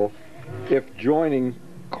critical, if joining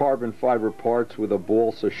carbon fiber parts with a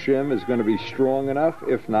balsa shim is going to be strong enough.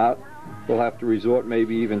 If not, we'll have to resort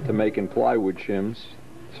maybe even to making plywood shims,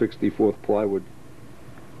 64th plywood.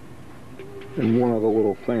 And one other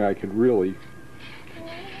little thing, I could really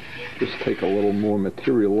just take a little more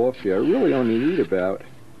material off here. I really only need about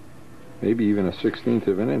maybe even a 1/16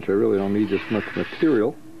 of an inch. I really don't need this much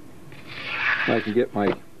material. I can get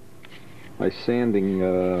my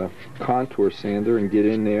sanding contour sander and get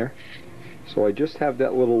in there. So I just have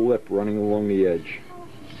that little lip running along the edge.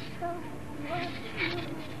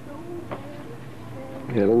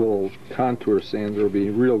 Yeah, a little contour sander will be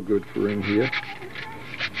real good for in here.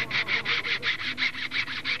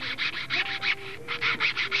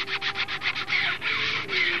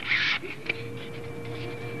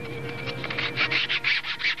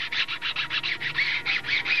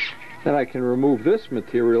 Then I can remove this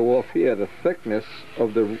material off here, the thickness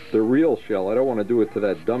of the real shell. I don't want to do it to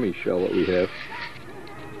that dummy shell that we have.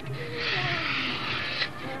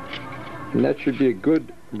 And that should be a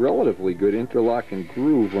good, relatively good interlocking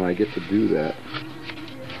groove when I get to do that.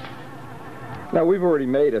 Now we've already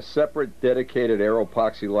made a separate dedicated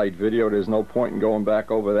Aeropoxy light video. There's no point in going back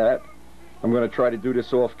over that. I'm going to try to do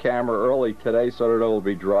this off camera early today so that it'll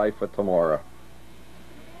be dry for tomorrow.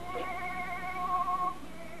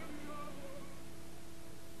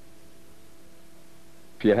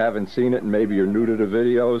 If you haven't seen it and maybe you're new to the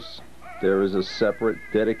videos, there is a separate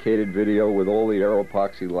dedicated video with all the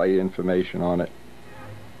Aeropoxy light information on it.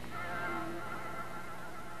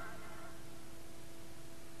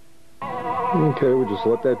 Okay, we'll just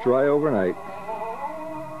let that dry overnight.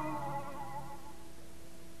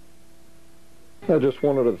 Now just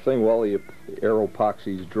one other thing while the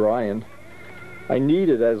Aeropoxy's drying. I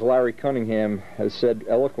needed, as Larry Cunningham has said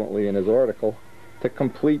eloquently in his article, to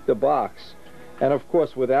complete the box. And of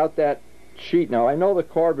course, without that sheet, now I know the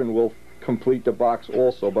carbon will complete the box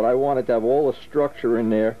also, but I wanted to have all the structure in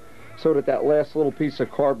there so that that last little piece of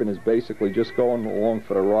carbon is basically just going along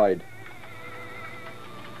for the ride.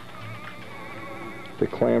 The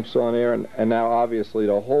clamps on there, and now obviously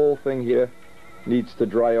the whole thing here needs to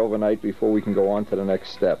dry overnight before we can go on to the next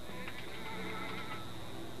step.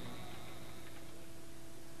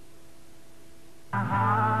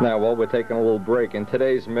 Now, while we're taking a little break, in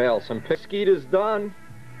today's mail, some Pesquita's done.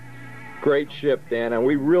 Great ship, Dan, and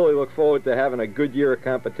we really look forward to having a good year of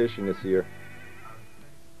competition this year.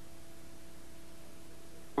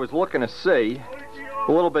 I was looking to see,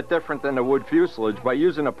 a little bit different than the wood fuselage, by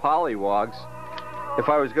using the polywogs, if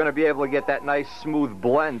I was going to be able to get that nice smooth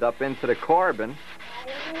blend up into the carbon.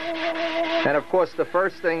 And of course, the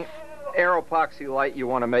first thing, Aeropoxy light, you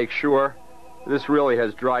want to make sure this really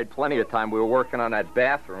has dried plenty of time. We were working on that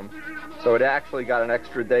bathroom, so it actually got an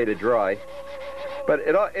extra day to dry. But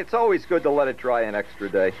it's always good to let it dry an extra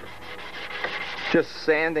day. Just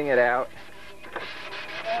sanding it out.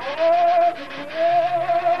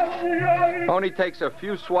 Only takes a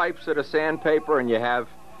few swipes of the sandpaper and you have,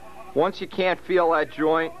 once you can't feel that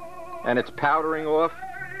joint and it's powdering off.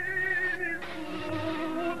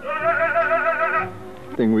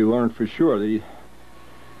 Thing we learned for sure, the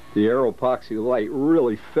Aeropoxy light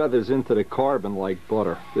really feathers into the carbon like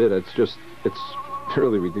butter. It's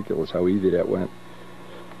really ridiculous how easy that went.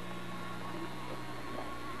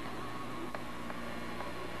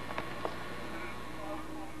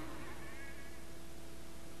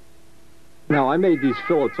 Now I made these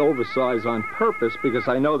fillets oversized on purpose because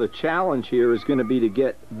I know the challenge here is going to be to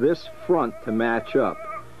get this front to match up.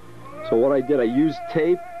 So what I did, I used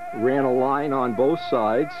tape, ran a line on both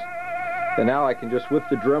sides, and now I can just, with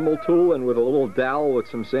the Dremel tool and with a little dowel with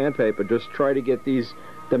some sandpaper, just try to get these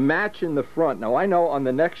to match in the front. Now I know on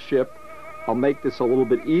the next ship I'll make this a little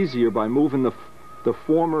bit easier by moving the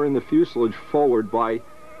former in the fuselage forward by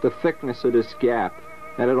the thickness of this gap,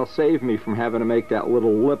 and it'll save me from having to make that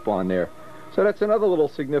little lip on there. So that's another little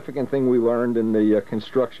significant thing we learned in the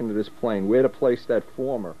construction of this plane, where to place that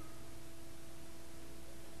former.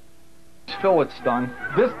 fillets done.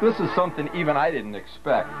 This is something even I didn't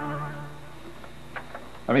expect.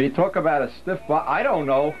 I mean, you talk about a stiff body. I don't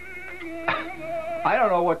know. I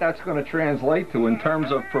don't know what that's going to translate to in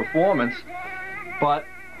terms of performance, but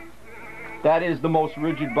that is the most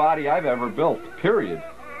rigid body I've ever built, period.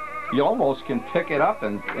 You almost can pick it up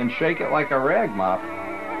and shake it like a rag mop.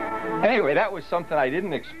 Anyway, that was something I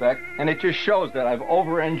didn't expect, and it just shows that I've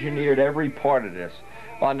over-engineered every part of this.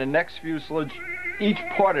 On the next fuselage, each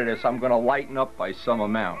part of this I'm going to lighten up by some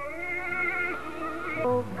amount.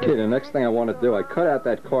 Okay, the next thing I want to do, I cut out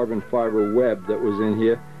that carbon fiber web that was in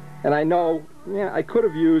here, and I know, yeah, I could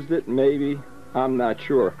have used it, maybe, I'm not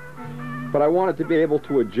sure. But I wanted to be able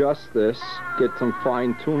to adjust this, get some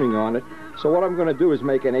fine tuning on it. So what I'm going to do is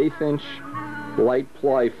make an 1/8 inch light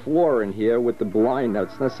ply floor in here with the blind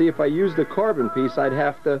nuts. Now see, if I use the carbon piece, I'd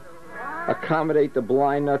have to accommodate the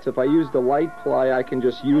blind nuts. If I use the light ply, I can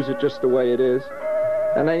just use it just the way it is.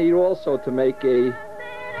 And I need also to make a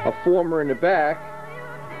former in the back,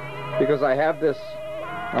 because I have this,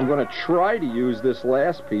 I'm going to try to use this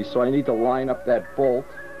last piece, so I need to line up that bolt.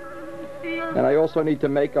 And I also need to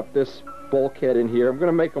make up this bulkhead in here. I'm going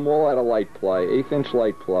to make them all out of light ply, 1/8 inch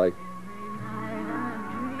light ply.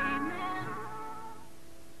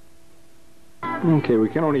 Okay, we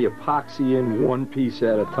can only epoxy in one piece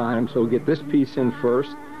at a time, so we'll get this piece in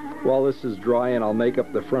first. While this is drying, I'll make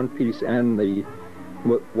up the front piece and the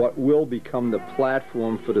what will become the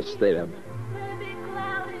platform for the stab.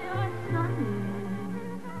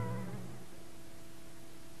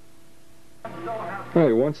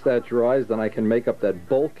 Alright, once that dries, then I can make up that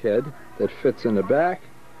bulkhead that fits in the back.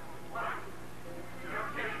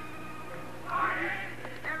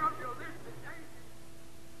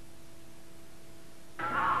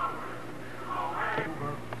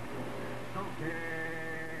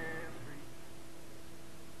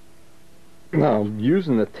 Now, I'm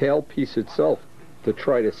using the tail piece itself to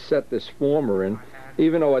try to set this former in,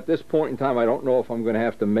 even though at this point in time I don't know if I'm going to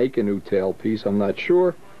have to make a new tail piece. I'm not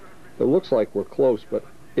sure. It looks like we're close, but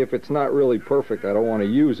if it's not really perfect, I don't want to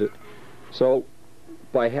use it. So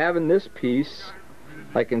by having this piece,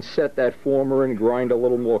 I can set that former in, grind a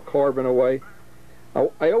little more carbon away.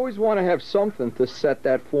 I always want to have something to set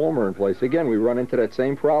that former in place. Again, we run into that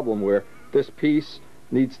same problem where this piece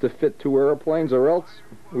needs to fit 2 airplanes, or else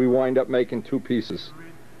we wind up making 2 pieces.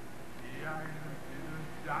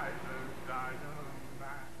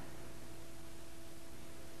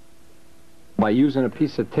 By using a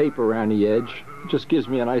piece of tape around the edge, it just gives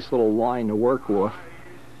me a nice little line to work with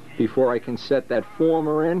before I can set that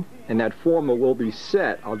former in, and that former will be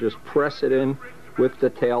set. I'll just press it in with the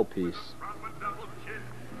tail piece.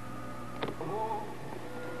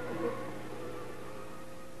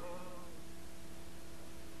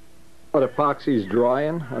 While the epoxy's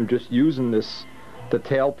drying, I'm just using the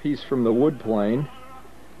tail piece from the wood plane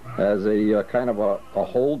as a kind of a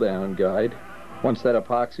hold down guide. Once that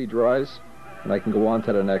epoxy dries, and I can go on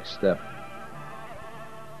to the next step.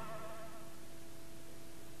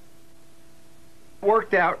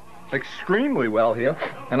 Worked out extremely well here,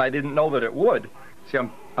 and I didn't know that it would. See,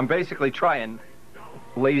 I'm basically trying,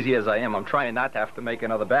 lazy as I am, I'm trying not to have to make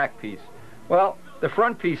another back piece. Well, the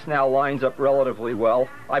front piece now lines up relatively well.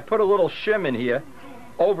 I put a little shim in here,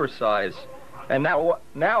 oversized, and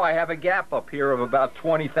now I have a gap up here of about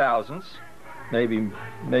 20 thousandths, maybe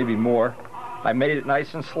more. I made it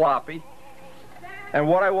nice and sloppy. And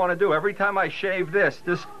what I want to do, every time I shave this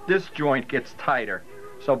joint gets tighter.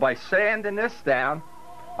 So by sanding this down,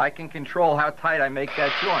 I can control how tight I make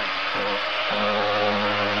that joint.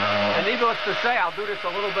 And needless to say, I'll do this a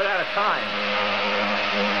little bit at a time.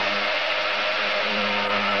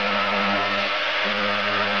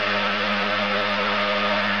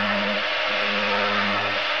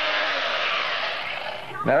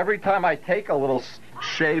 Now every time I take a little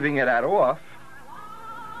shaving of that off,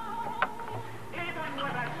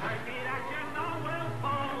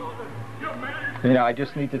 you know, I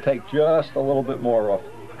just need to take just a little bit more off.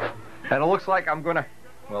 And it looks like I'm gonna,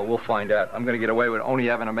 well, we'll find out. I'm gonna get away with only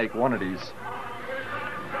having to make one of these.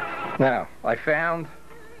 Now, I found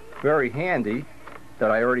very handy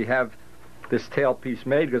that I already have this tail piece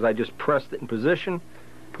made, because I just pressed it in position,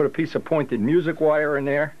 put a piece of pointed music wire in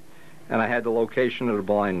there, and I had the location of the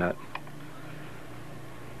blind nut.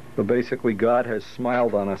 So basically, God has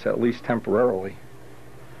smiled on us, at least temporarily.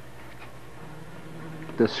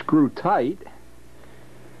 The screw tight,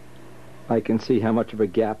 I can see how much of a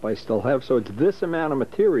gap I still have. So it's this amount of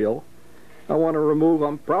material I want to remove.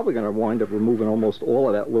 I'm probably going to wind up removing almost all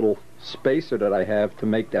of that little spacer that I have to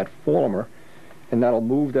make that former, and that'll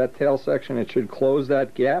move that tail section. It should close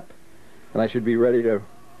that gap, and I should be ready to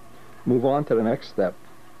move on to the next step.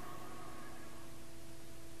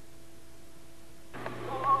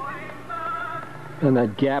 And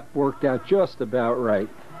that gap worked out just about right.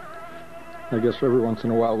 I guess every once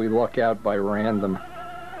in a while we luck out by random.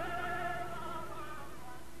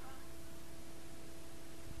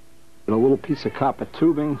 And a little piece of copper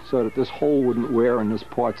tubing so that this hole wouldn't wear and this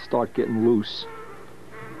part start getting loose.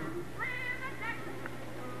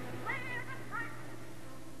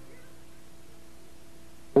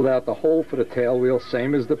 Pulled out the hole for the tail wheel,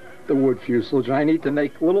 same as the wood fuselage. And I need to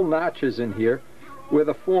make little notches in here where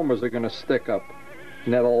the formers are going to stick up.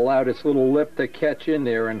 And that'll allow this little lip to catch in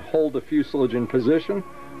there and hold the fuselage in position.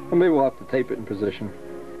 Or maybe we'll have to tape it in position.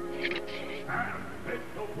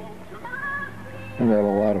 And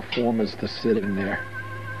that'll allow the formers to sit in there.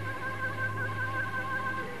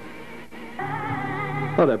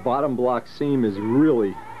 Oh, that bottom block seam is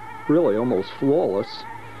really almost flawless.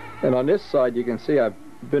 And on this side you can see I've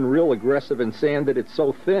been real aggressive and sanded it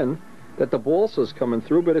so thin that the balsa's coming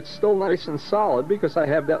through, but it's still nice and solid because I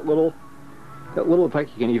have that little, if I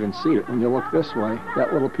can even see it when you look this way,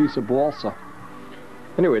 that little piece of balsa.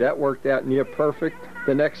 Anyway, that worked out near perfect.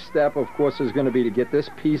 The next step, of course, is going to be to get this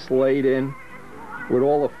piece laid in with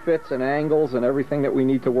all the fits and angles and everything that we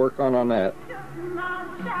need to work on that.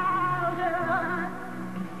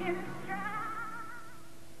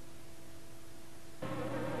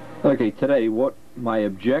 Okay, today what my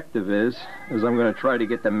objective is I'm going to try to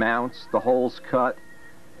get the mounts, the holes cut.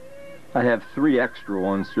 I have 3 extra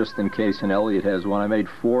ones just in case, and Elliot has one. I made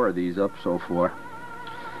 4 of these up so far.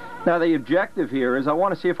 Now the objective here is I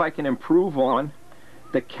want to see if I can improve on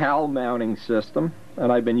the cowl mounting system,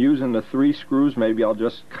 and I've been using the 3 screws. Maybe I'll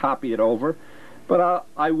just copy it over, but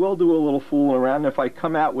I will do a little fooling around. If I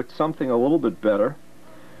come out with something a little bit better,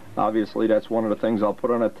 obviously that's one of the things I'll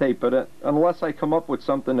put on a tape, but unless I come up with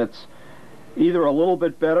something that's either a little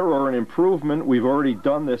bit better or an improvement, we've already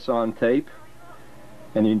done this on tape.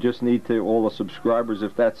 And you just need to, all the subscribers,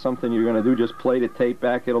 if that's something you're going to do, just play the tape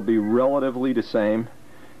back. It'll be relatively the same.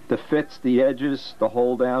 The fits, the edges, the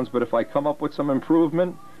hold downs, but if I come up with some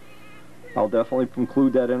improvement, I'll definitely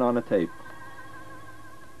include that in on the tape.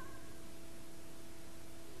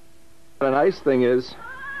 The nice thing is,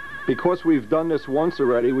 because we've done this once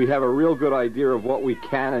already, we have a real good idea of what we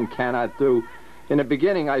can and cannot do. In the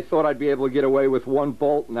beginning, I thought I'd be able to get away with 1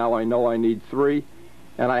 bolt. Now I know I need 3.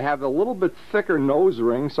 And I have a little bit thicker nose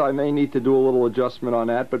ring, so I may need to do a little adjustment on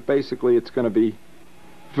that, but basically it's going to be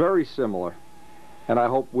very similar. And I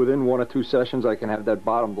hope within 1 or 2 sessions I can have that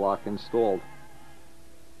bottom block installed.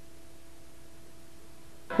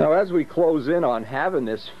 Now as we close in on having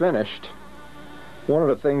this finished, one of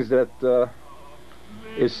the things that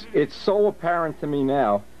it's so apparent to me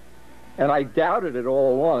now, and I doubted it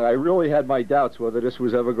all along. I really had my doubts whether this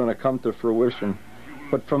was ever going to come to fruition.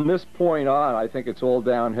 But from this point on, I think it's all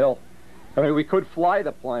downhill. I mean, we could fly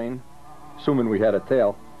the plane, assuming we had a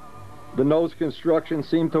tail. The nose construction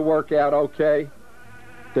seemed to work out okay.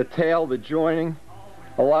 The tail, the joining,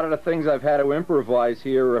 a lot of the things I've had to improvise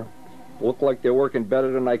here look like they're working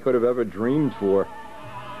better than I could have ever dreamed for.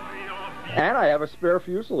 And I have a spare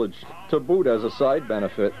fuselage to boot as a side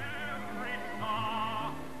benefit.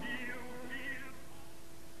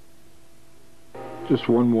 Just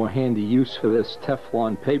one more handy use for this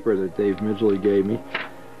Teflon paper that Dave Midgley gave me.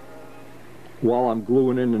 While I'm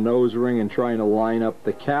gluing in the nose ring and trying to line up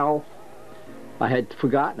the cowl, I had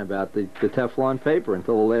forgotten about the Teflon paper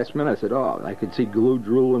until the last minute. I said, oh, I could see glue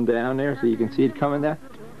drooling down there, so you can see it coming down.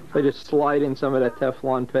 I just slide in some of that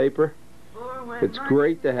Teflon paper. It's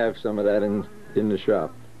great to have some of that in the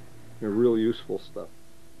shop. They're real useful stuff.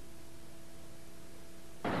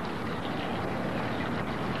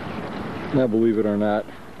 Now, believe it or not,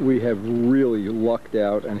 we have really lucked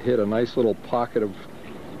out and hit a nice little pocket of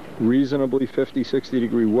reasonably 50, 60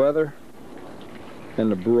 degree weather, and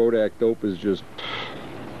the Brodak dope is just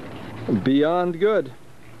beyond good.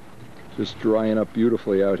 Just drying up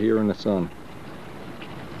beautifully out here in the sun.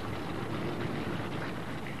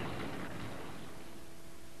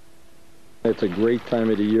 It's a great time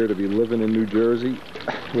of the year to be living in New Jersey.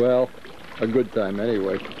 Well, a good time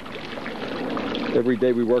anyway. Every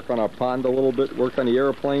day we work on our pond a little bit, work on the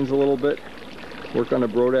airplanes a little bit, work on the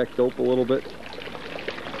Brodak dope a little bit,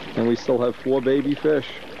 and we still have 4 baby fish.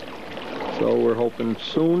 So we're hoping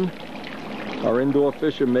soon, our indoor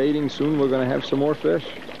fish are mating, soon we're going to have some more fish.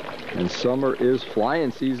 And summer is,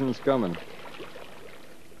 flying season's coming.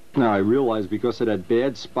 Now I realize because of that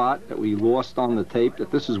bad spot that we lost on the tape,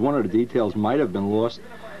 that this is one of the details might have been lost.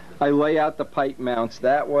 I lay out the pipe mounts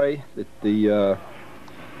that way,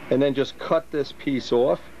 and then just cut this piece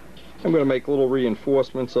off. I'm going to make little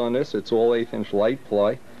reinforcements on this. It's all 1/8" light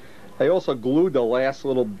ply. I also glued the last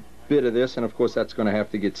little bit of this, and of course that's going to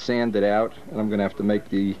have to get sanded out, and I'm going to have to make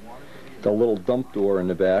the the little dump door in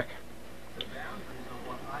the back.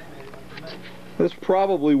 This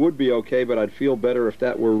probably would be okay, but I'd feel better if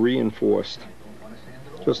that were reinforced.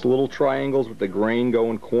 Just little triangles with the grain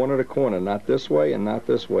going corner to corner, not this way and not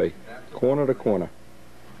this way, corner to corner.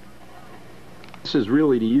 This is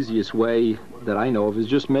really the easiest way that I know of, is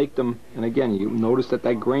just make them, and again, you notice that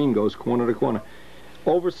that grain goes corner to corner.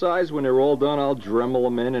 Oversized, when they're all done, I'll Dremel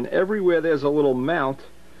them in, and everywhere there's a little mount,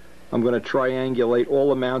 I'm going to triangulate all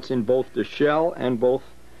the mounts in both the shell and both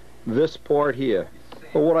this part here.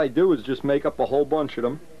 But what I do is just make up a whole bunch of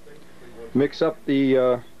them, mix up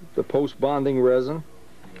the post-bonding resin,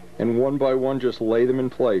 and one by one just lay them in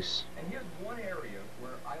place. And here's one area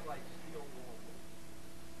where I like steel wool.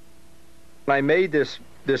 When I made this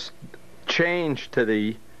change to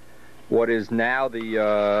the what is now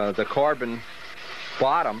the carbon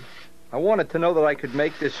bottom, I wanted to know that I could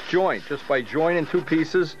make this joint just by joining two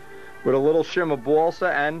pieces with a little shim of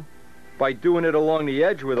balsa, and by doing it along the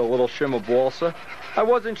edge with a little shim of balsa. I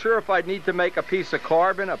wasn't sure if I'd need to make a piece of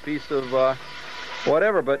carbon, a piece of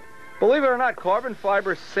whatever, but believe it or not, carbon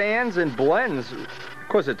fiber sands and blends. Of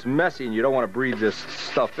course, it's messy and you don't want to breathe this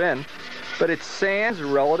stuff in, but it sands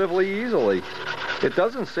relatively easily. It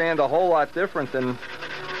doesn't sand a whole lot different than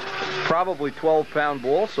probably 12-pound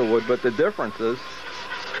balsa would, but the difference is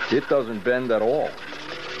it doesn't bend at all.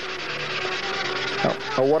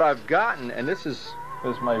 Now, what I've gotten, and this is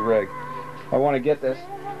my rig. I want to get this.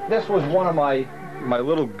 This was one of my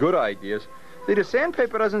little good ideas. See, the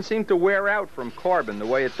sandpaper doesn't seem to wear out from carbon the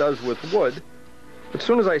way it does with wood. As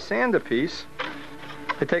soon as I sand a piece,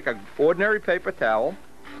 I take an ordinary paper towel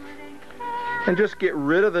and just get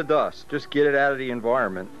rid of the dust. Just get it out of the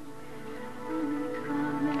environment.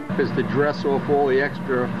 Is to dress off all the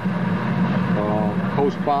extra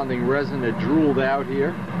post-bonding resin that drooled out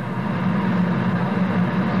here.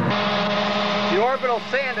 The orbital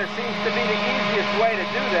sander seems to be the easiest way to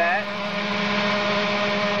do that.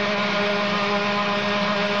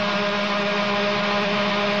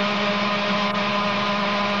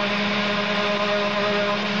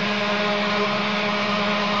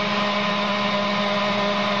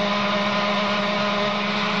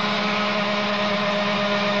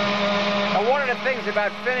 Now, one of the things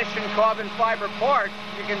about finishing carbon fiber parts,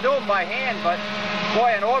 you can do them by hand, but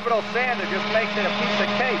boy, an orbital sander just makes it a piece of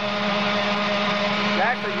cake.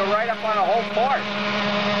 Actually go right up on a whole part.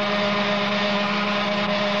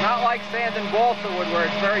 Not like sand and balsa wood where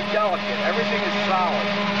it's very delicate. Everything is solid.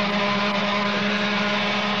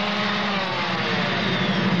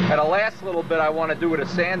 And the last little bit I want to do with a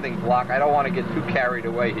sanding block. I don't want to get too carried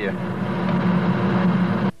away here.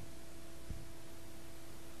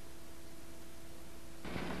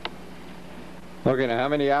 Okay, now how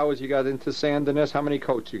many hours you got into sanding this? How many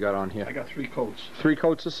coats you got on here? I got 3 coats. 3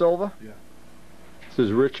 coats of silver? Yeah. This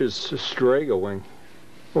is Rich's Strega wing.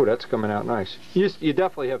 Oh, that's coming out nice. You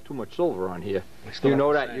definitely have too much silver on here. You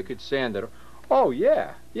know that you could sand it. Oh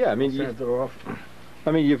yeah, yeah. I mean, Sand it off.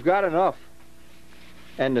 I mean, you've got enough,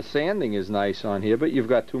 and the sanding is nice on here. But you've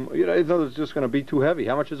got too. You know, it's just going to be too heavy.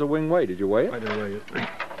 How much does a wing weigh? Did you weigh it? I didn't weigh it.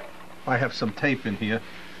 I have some tape in here.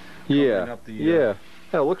 Yeah, Up the, yeah.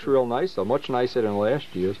 Yeah, it looks real nice though. Much nicer than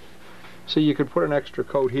last year's. So you could put an extra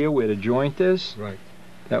coat here where the joint is. Right.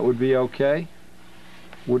 That would be okay.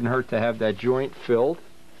 Wouldn't hurt to have that joint filled.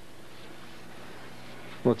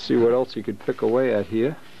 Let's see what else you could pick away at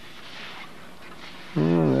here.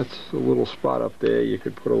 That's a little spot up there. You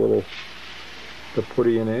could put a little the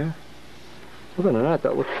putty in there. Other than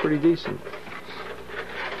that looks pretty decent.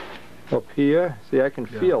 Up here, see, I can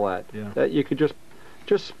feel that. Yeah. That you could just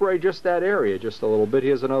spray just that area just a little bit.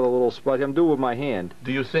 Here's another little spot. I'm doing it with my hand.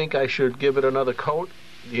 Do you think I should give it another coat?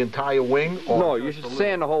 The entire wing? Or no, you should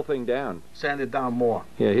sand the whole thing down. Sand it down more.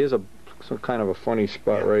 Yeah, here's some kind of a funny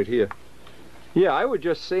spot right here. Yeah, I would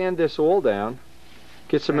just sand this all down.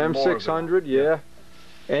 Get some Sand M600, yeah.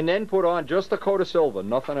 And then put on just a coat of silver.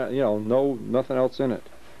 Nothing, nothing else in it.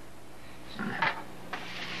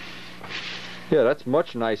 Yeah, that's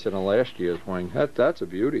much nicer than last year's wing. That's a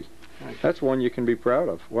beauty. That's one you can be proud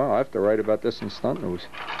of. Wow, I have to write about this in Stunt News.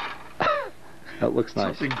 That looks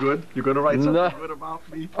nice. Something good? You're going to write something good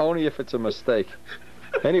about me? Only if it's a mistake.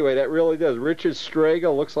 Anyway, that really does. Richard Strega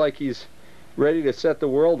looks like he's ready to set the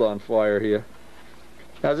world on fire here.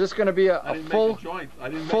 Now, is this going to be a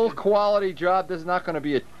full quality job? This is not going to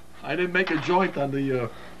be a... I didn't make a joint on the...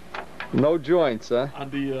 No joints, huh? On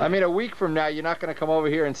the... I mean, a week from now, you're not going to come over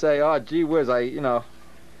here and say, oh, gee whiz, I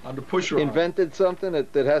on the push rod. Invented something that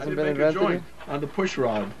hasn't been invented? I didn't make a joint on the push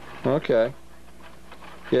rod. Okay.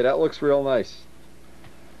 Yeah, that looks real nice.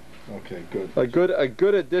 Okay, good. A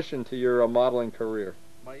good addition to your modeling career.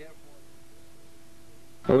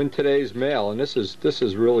 Oh, in today's mail, and this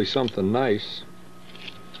is really something nice.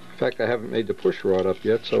 In fact, I haven't made the push rod up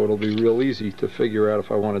yet, so it'll be real easy to figure out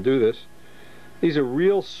if I want to do this. These are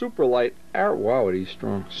real super light arrow. Wow, are these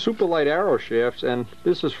strong? Super light arrow shafts, and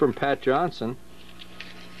this is from Pat Johnson.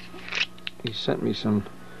 He sent me some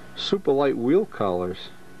super light wheel collars.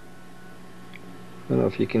 I don't know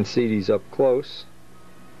if you can see these up close.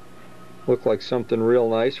 Look like something real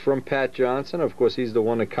nice from Pat Johnson. Of course, he's the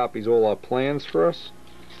one that copies all our plans for us.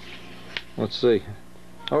 Let's see.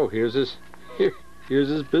 Oh, here's his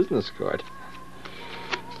business card.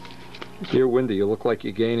 Dear Wendy, you look like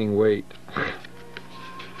you're gaining weight.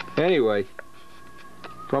 Anyway,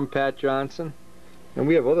 from Pat Johnson, and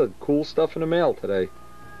we have other cool stuff in the mail today.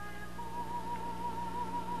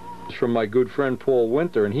 It's from my good friend Paul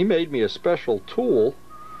Winter, and he made me a special tool.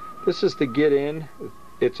 This is to get in.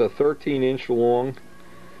 It's a 13-inch long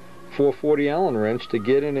 440 Allen wrench to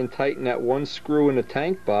get in and tighten that one screw in the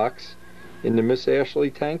tank box, in the Miss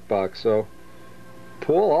Ashley tank box. So,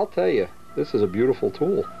 Paul, I'll tell you, this is a beautiful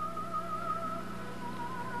tool.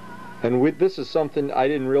 And this is something I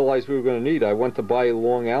didn't realize we were going to need. I went to buy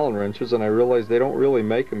long Allen wrenches, and I realized they don't really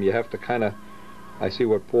make them. You have to kind of, I see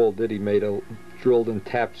what Paul did. He drilled and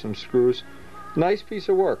tapped some screws. Nice piece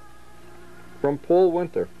of work from Paul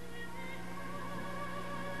Winter.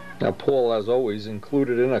 Now, Paul, as always,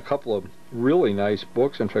 included in a couple of really nice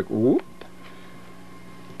books. In fact, whoop,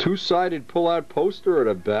 two-sided pull-out poster at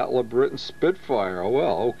a Battle of Britain Spitfire. Oh,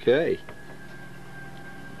 well, okay.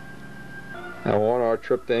 Now, on our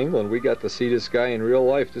trip to England, we got to see this guy in real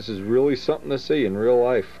life. This is really something to see in real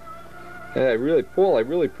life. And Paul, I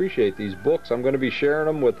really appreciate these books. I'm going to be sharing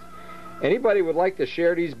them with anybody who would like to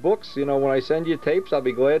share these books. You know, when I send you tapes, I'll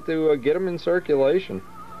be glad to get them in circulation.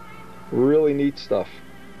 Really neat stuff.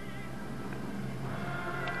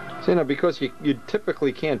 So, you know, because you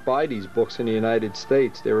typically can't buy these books in the United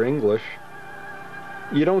States. They're English.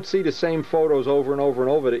 You don't see the same photos over and over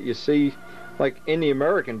and over that you see. Like in the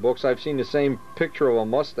American books, I've seen the same picture of a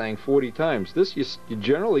Mustang 40 times. This, you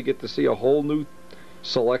generally get to see a whole new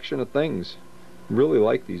selection of things. Really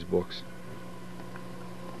like these books.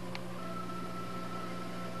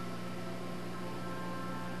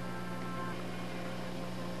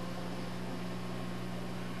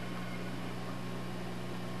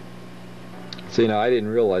 See, now I didn't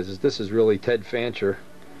realize this is really Ted Fancher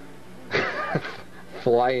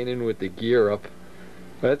flying in with the gear up.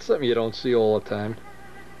 That's something you don't see all the time.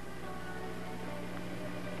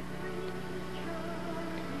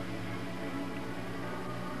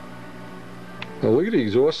 Now look at the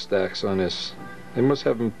exhaust stacks on this. They must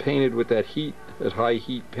have them painted with that high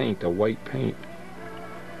heat paint, the white paint.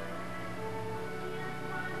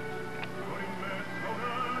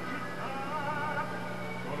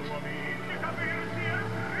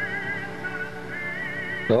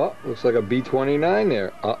 Oh, looks like a B-29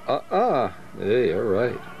 there. Hey, all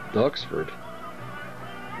right. Duxford.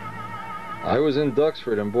 I was in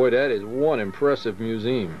Duxford, and boy, that is one impressive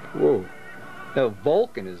museum. Whoa. Now,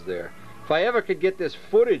 Vulcan is there. If I ever could get this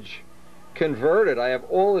footage converted, I have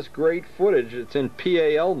all this great footage. It's in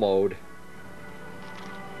PAL mode.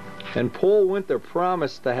 And Paul Winter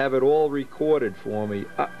promised to have it all recorded for me.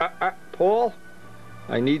 Paul,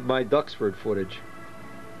 I need my Duxford footage.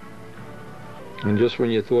 And just when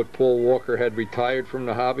you thought Paul Walker had retired from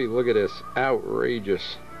the hobby, look at this.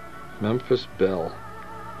 Outrageous. Memphis Belle.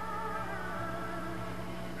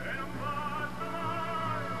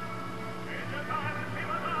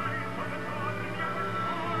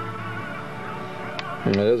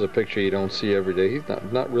 And there's a picture you don't see every day. He's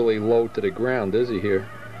not really low to the ground, is he here?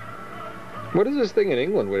 What is this thing in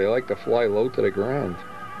England where they like to fly low to the ground?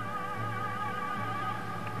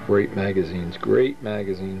 Great magazines. Great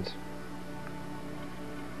magazines.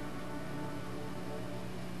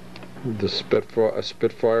 The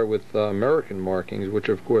Spitfire with American markings, which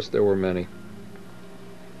of course there were many.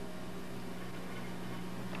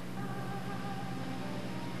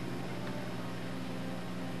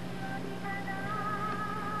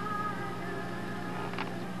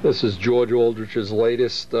 This is George Aldrich's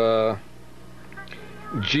latest GMA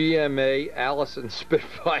Allison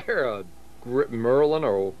Spitfire, Merlin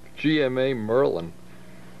or GMA Merlin.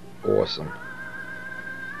 Awesome.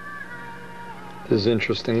 This is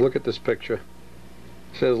interesting. Look at this picture.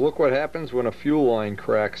 It says, look what happens when a fuel line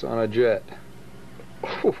cracks on a jet.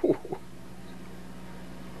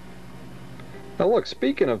 Now look,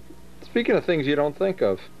 speaking of things you don't think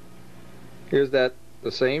of, here's the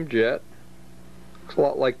same jet. Looks a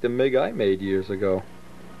lot like the MiG I made years ago.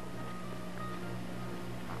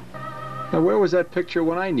 Now where was that picture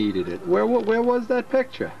when I needed it? Where was that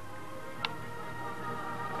picture?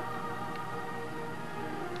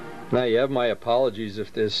 Now you have my apologies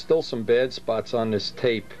if there's still some bad spots on this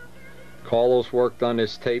tape. Carlos worked on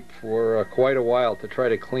this tape for quite a while to try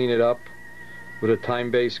to clean it up with a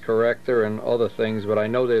time-based corrector and other things, but I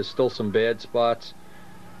know there's still some bad spots.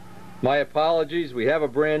 My apologies. We have a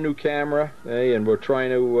brand new camera, and we're trying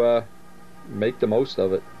to make the most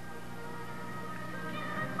of it.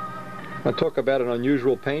 I talk about an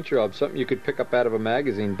unusual paint job, something you could pick up out of a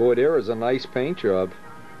magazine. Boy, there is a nice paint job.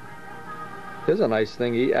 There's a nice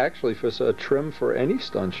thing, actually, for a trim for any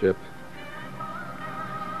stunt ship.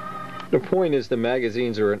 The point is, the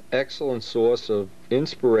magazines are an excellent source of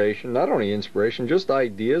inspiration. Not only inspiration, just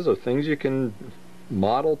ideas of things you can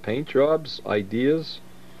model, paint jobs, ideas.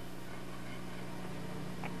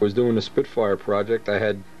 I was doing the Spitfire project. I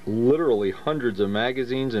had literally hundreds of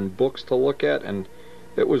magazines and books to look at, and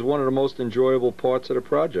it was one of the most enjoyable parts of the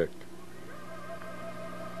project.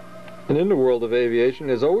 And in the world of aviation,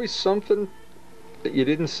 there's always something that you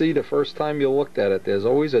didn't see the first time you looked at it. There's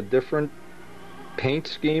always a different paint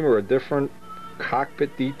scheme or a different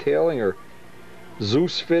cockpit detailing or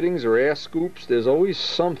Zeus fittings or air scoops. There's always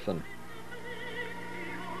something.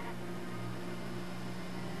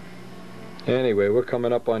 Anyway, we're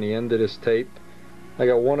coming up on the end of this tape. I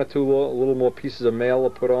got one or two little more pieces of mail to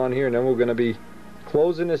put on here, and then we're going to be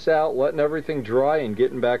closing this out, letting everything dry, and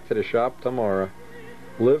getting back to the shop tomorrow.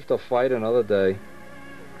 Live to fight another day.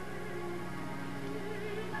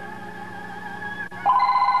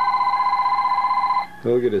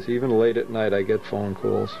 Look at this, even late at night I get phone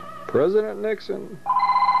calls. President Nixon.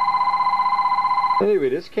 Anyway,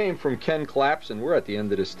 this came from Ken Clapson. We're at the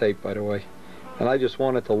end of this tape, by the way. And I just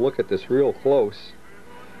wanted to look at this real close.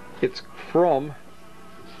 It's from,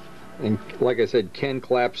 and like I said, Ken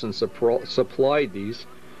Clapson supplied these.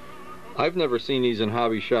 I've never seen these in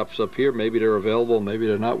hobby shops up here. Maybe they're available, maybe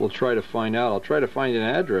they're not. We'll try to find out. I'll try to find an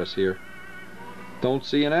address here. Don't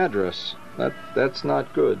see an address. That's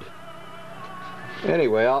not good.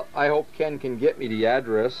 Anyway, I hope Ken can get me the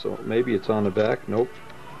address, so maybe it's on the back. Nope.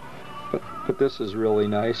 But this is really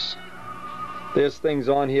nice. There's things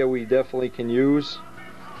on here we definitely can use,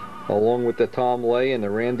 along with the Tom Lay and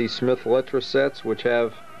the Randy Smith Letra sets, which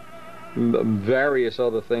have various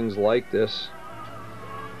other things like this.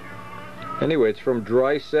 Anyway, it's from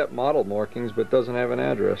Dry Set Model Markings, but doesn't have an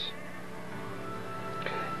address.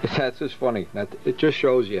 That's just funny. It just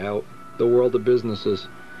shows you how the world of business is.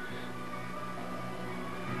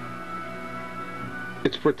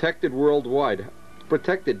 It's protected worldwide.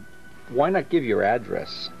 Protected. Why not give your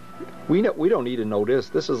address? We don't need to know this.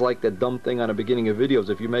 This is like the dumb thing on the beginning of videos.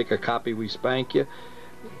 If you make a copy, we spank you.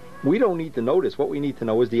 We don't need to know this. What we need to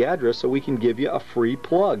know is the address so we can give you a free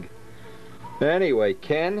plug. Anyway,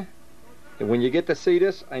 Ken, when you get to see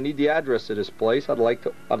this, I need the address of this place. I'd like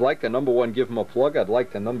to #1 give them a plug. I'd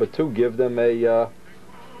like to #2 give them a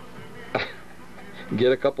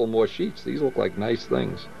get a couple more sheets. These look like nice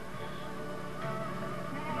things.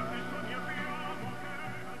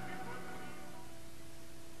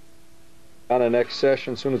 On the next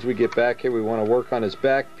session, as soon as we get back here, we want to work on his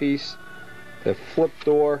back piece, the flip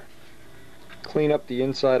door, clean up the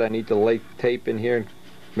inside. I need to lay tape in here and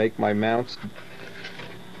make my mounts,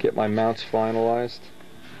 get my mounts finalized.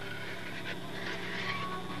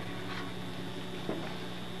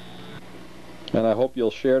 And I hope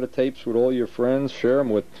you'll share the tapes with all your friends. Share them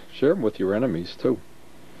with your enemies too.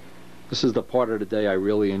 This is the part of the day I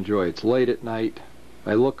really enjoy. It's late at night.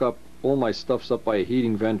 I look up. All my stuff's up by a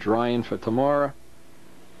heating vent drying for tomorrow.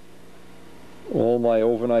 All my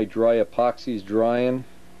overnight dry epoxies drying.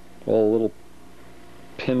 All the little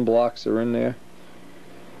pin blocks are in there.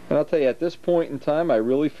 And I'll tell you, at this point in time, I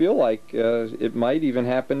really feel like it might even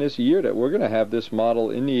happen this year that we're going to have this model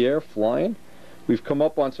in the air flying. We've come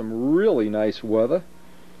up on some really nice weather.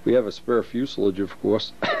 We have a spare fuselage, of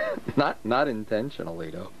course. not intentionally,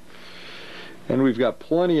 though. And we've got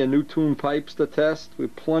plenty of new tune pipes to test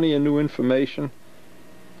with plenty of new information.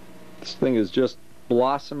 This thing is just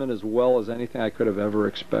blossoming as well as anything I could have ever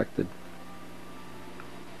expected.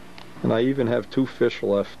 And I even have 2 fish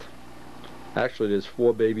left. Actually, there's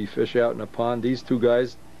 4 baby fish out in the pond. These 2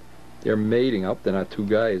 guys, they're mating up. They're not 2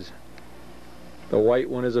 guys. The white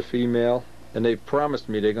one is a female, and they've promised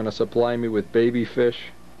me they're going to supply me with baby fish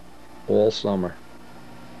all summer.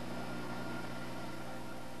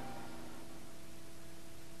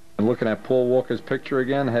 I'm looking at Paul Walker's picture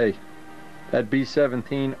again. Hey, that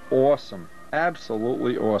B-17, awesome.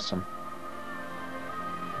 Absolutely awesome.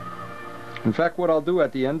 In fact, what I'll do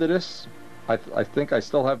at the end of this, I think I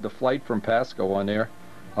still have the flight from Pasco on there.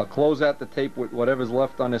 I'll close out the tape with whatever's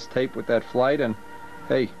left on this tape with that flight, and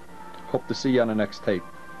hey, hope to see you on the next tape.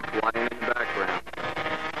 Flying in the background.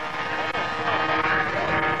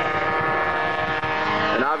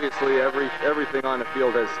 obviously everything on the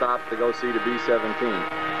field has stopped to go see the B-17.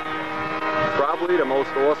 Probably the most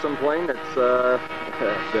awesome plane that's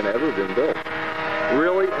ever been built.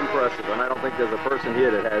 Really impressive, and I don't think there's a person here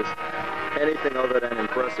that has anything other than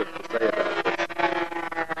impressive to say about this.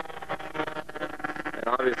 And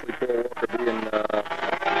obviously Paul Walker being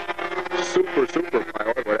super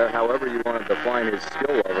pilot, whatever, however you want to define his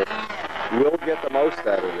skill level, will get the most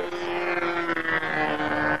out of this.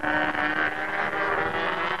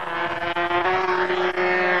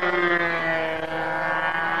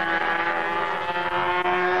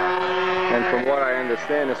 And from what I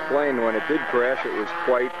understand, this plane, when it did crash, it was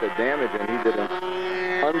quite the damage, and he did an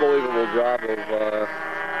unbelievable job of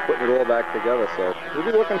putting it all back together. So we'll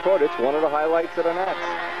be looking forward. It's one of the highlights of the Nats.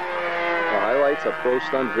 The highlights of Pro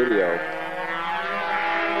Stunt Video.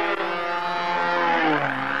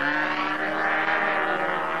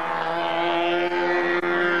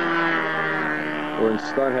 We're in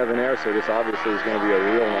stunt heaven air, so this obviously is going to be a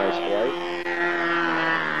real nice flight.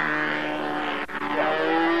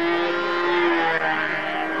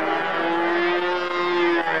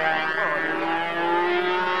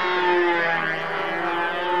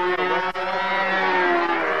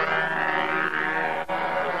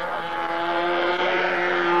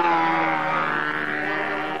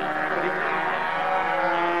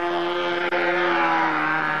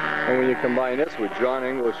 And when you combine this with John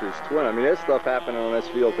English's twin, I mean, there's stuff happening on this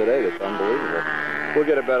field today that's unbelievable. We'll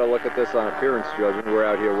get a better look at this on appearance judgment. We're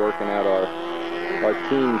out here working out our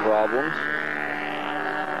team problems.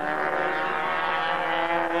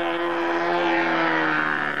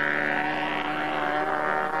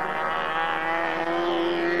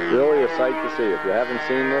 Really a sight to see. If you haven't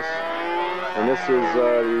seen this, and this is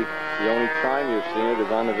the only time you've seen it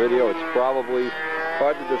is on the video, it's probably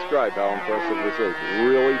hard to describe how impressive this is.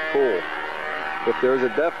 Really cool. If there's a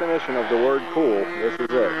definition of the word cool, this is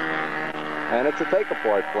it. And it's a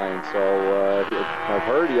take-apart plane, so I've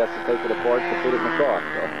heard he has to take it apart to put it in the car,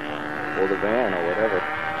 so, or the van, or whatever,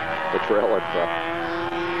 the trailer truck.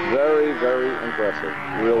 Very, very impressive.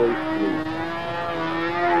 Really neat.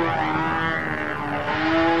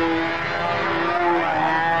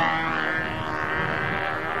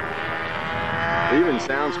 It even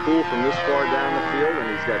sounds cool from this far down the field,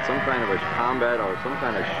 and he's got some kind of a combat or some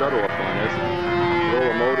kind of shut-off on this. All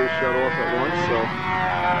the motors shut off at once, so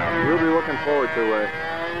we'll be looking forward to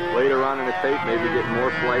later on in the tape, maybe getting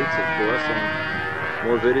more flights, of course, and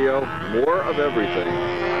more video, more of everything.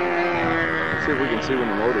 Let's see if we can see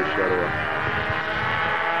when the motors shut off.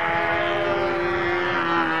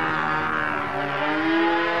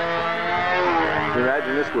 Can you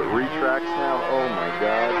imagine this with retracts now? Oh my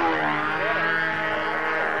God.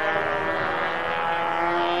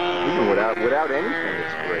 Even without anything,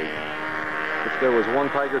 it's great. If there was one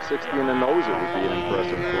Tiger 60 in the nose, it would be an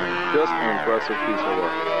impressive plane. Just an impressive piece of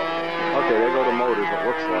work. Okay, there go the motors, it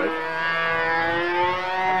looks like.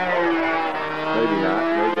 Maybe not.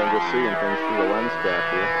 Maybe I'm just seeing things through the lens cap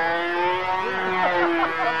here.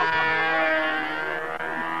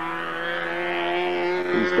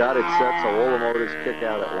 He's got it set so all the motors kick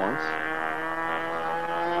out at once.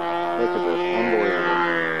 Look at this. Unbelievable.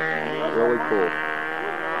 Really cool.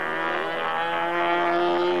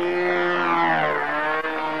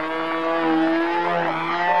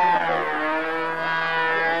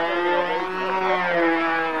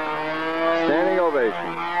 Standing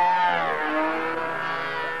ovation.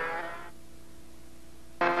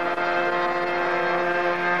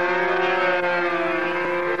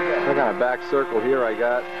 Look on a back circle here I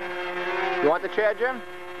got. You want the chair, Jim?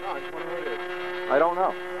 No, I just want to read it. I don't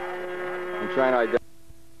know. I'm trying to identify.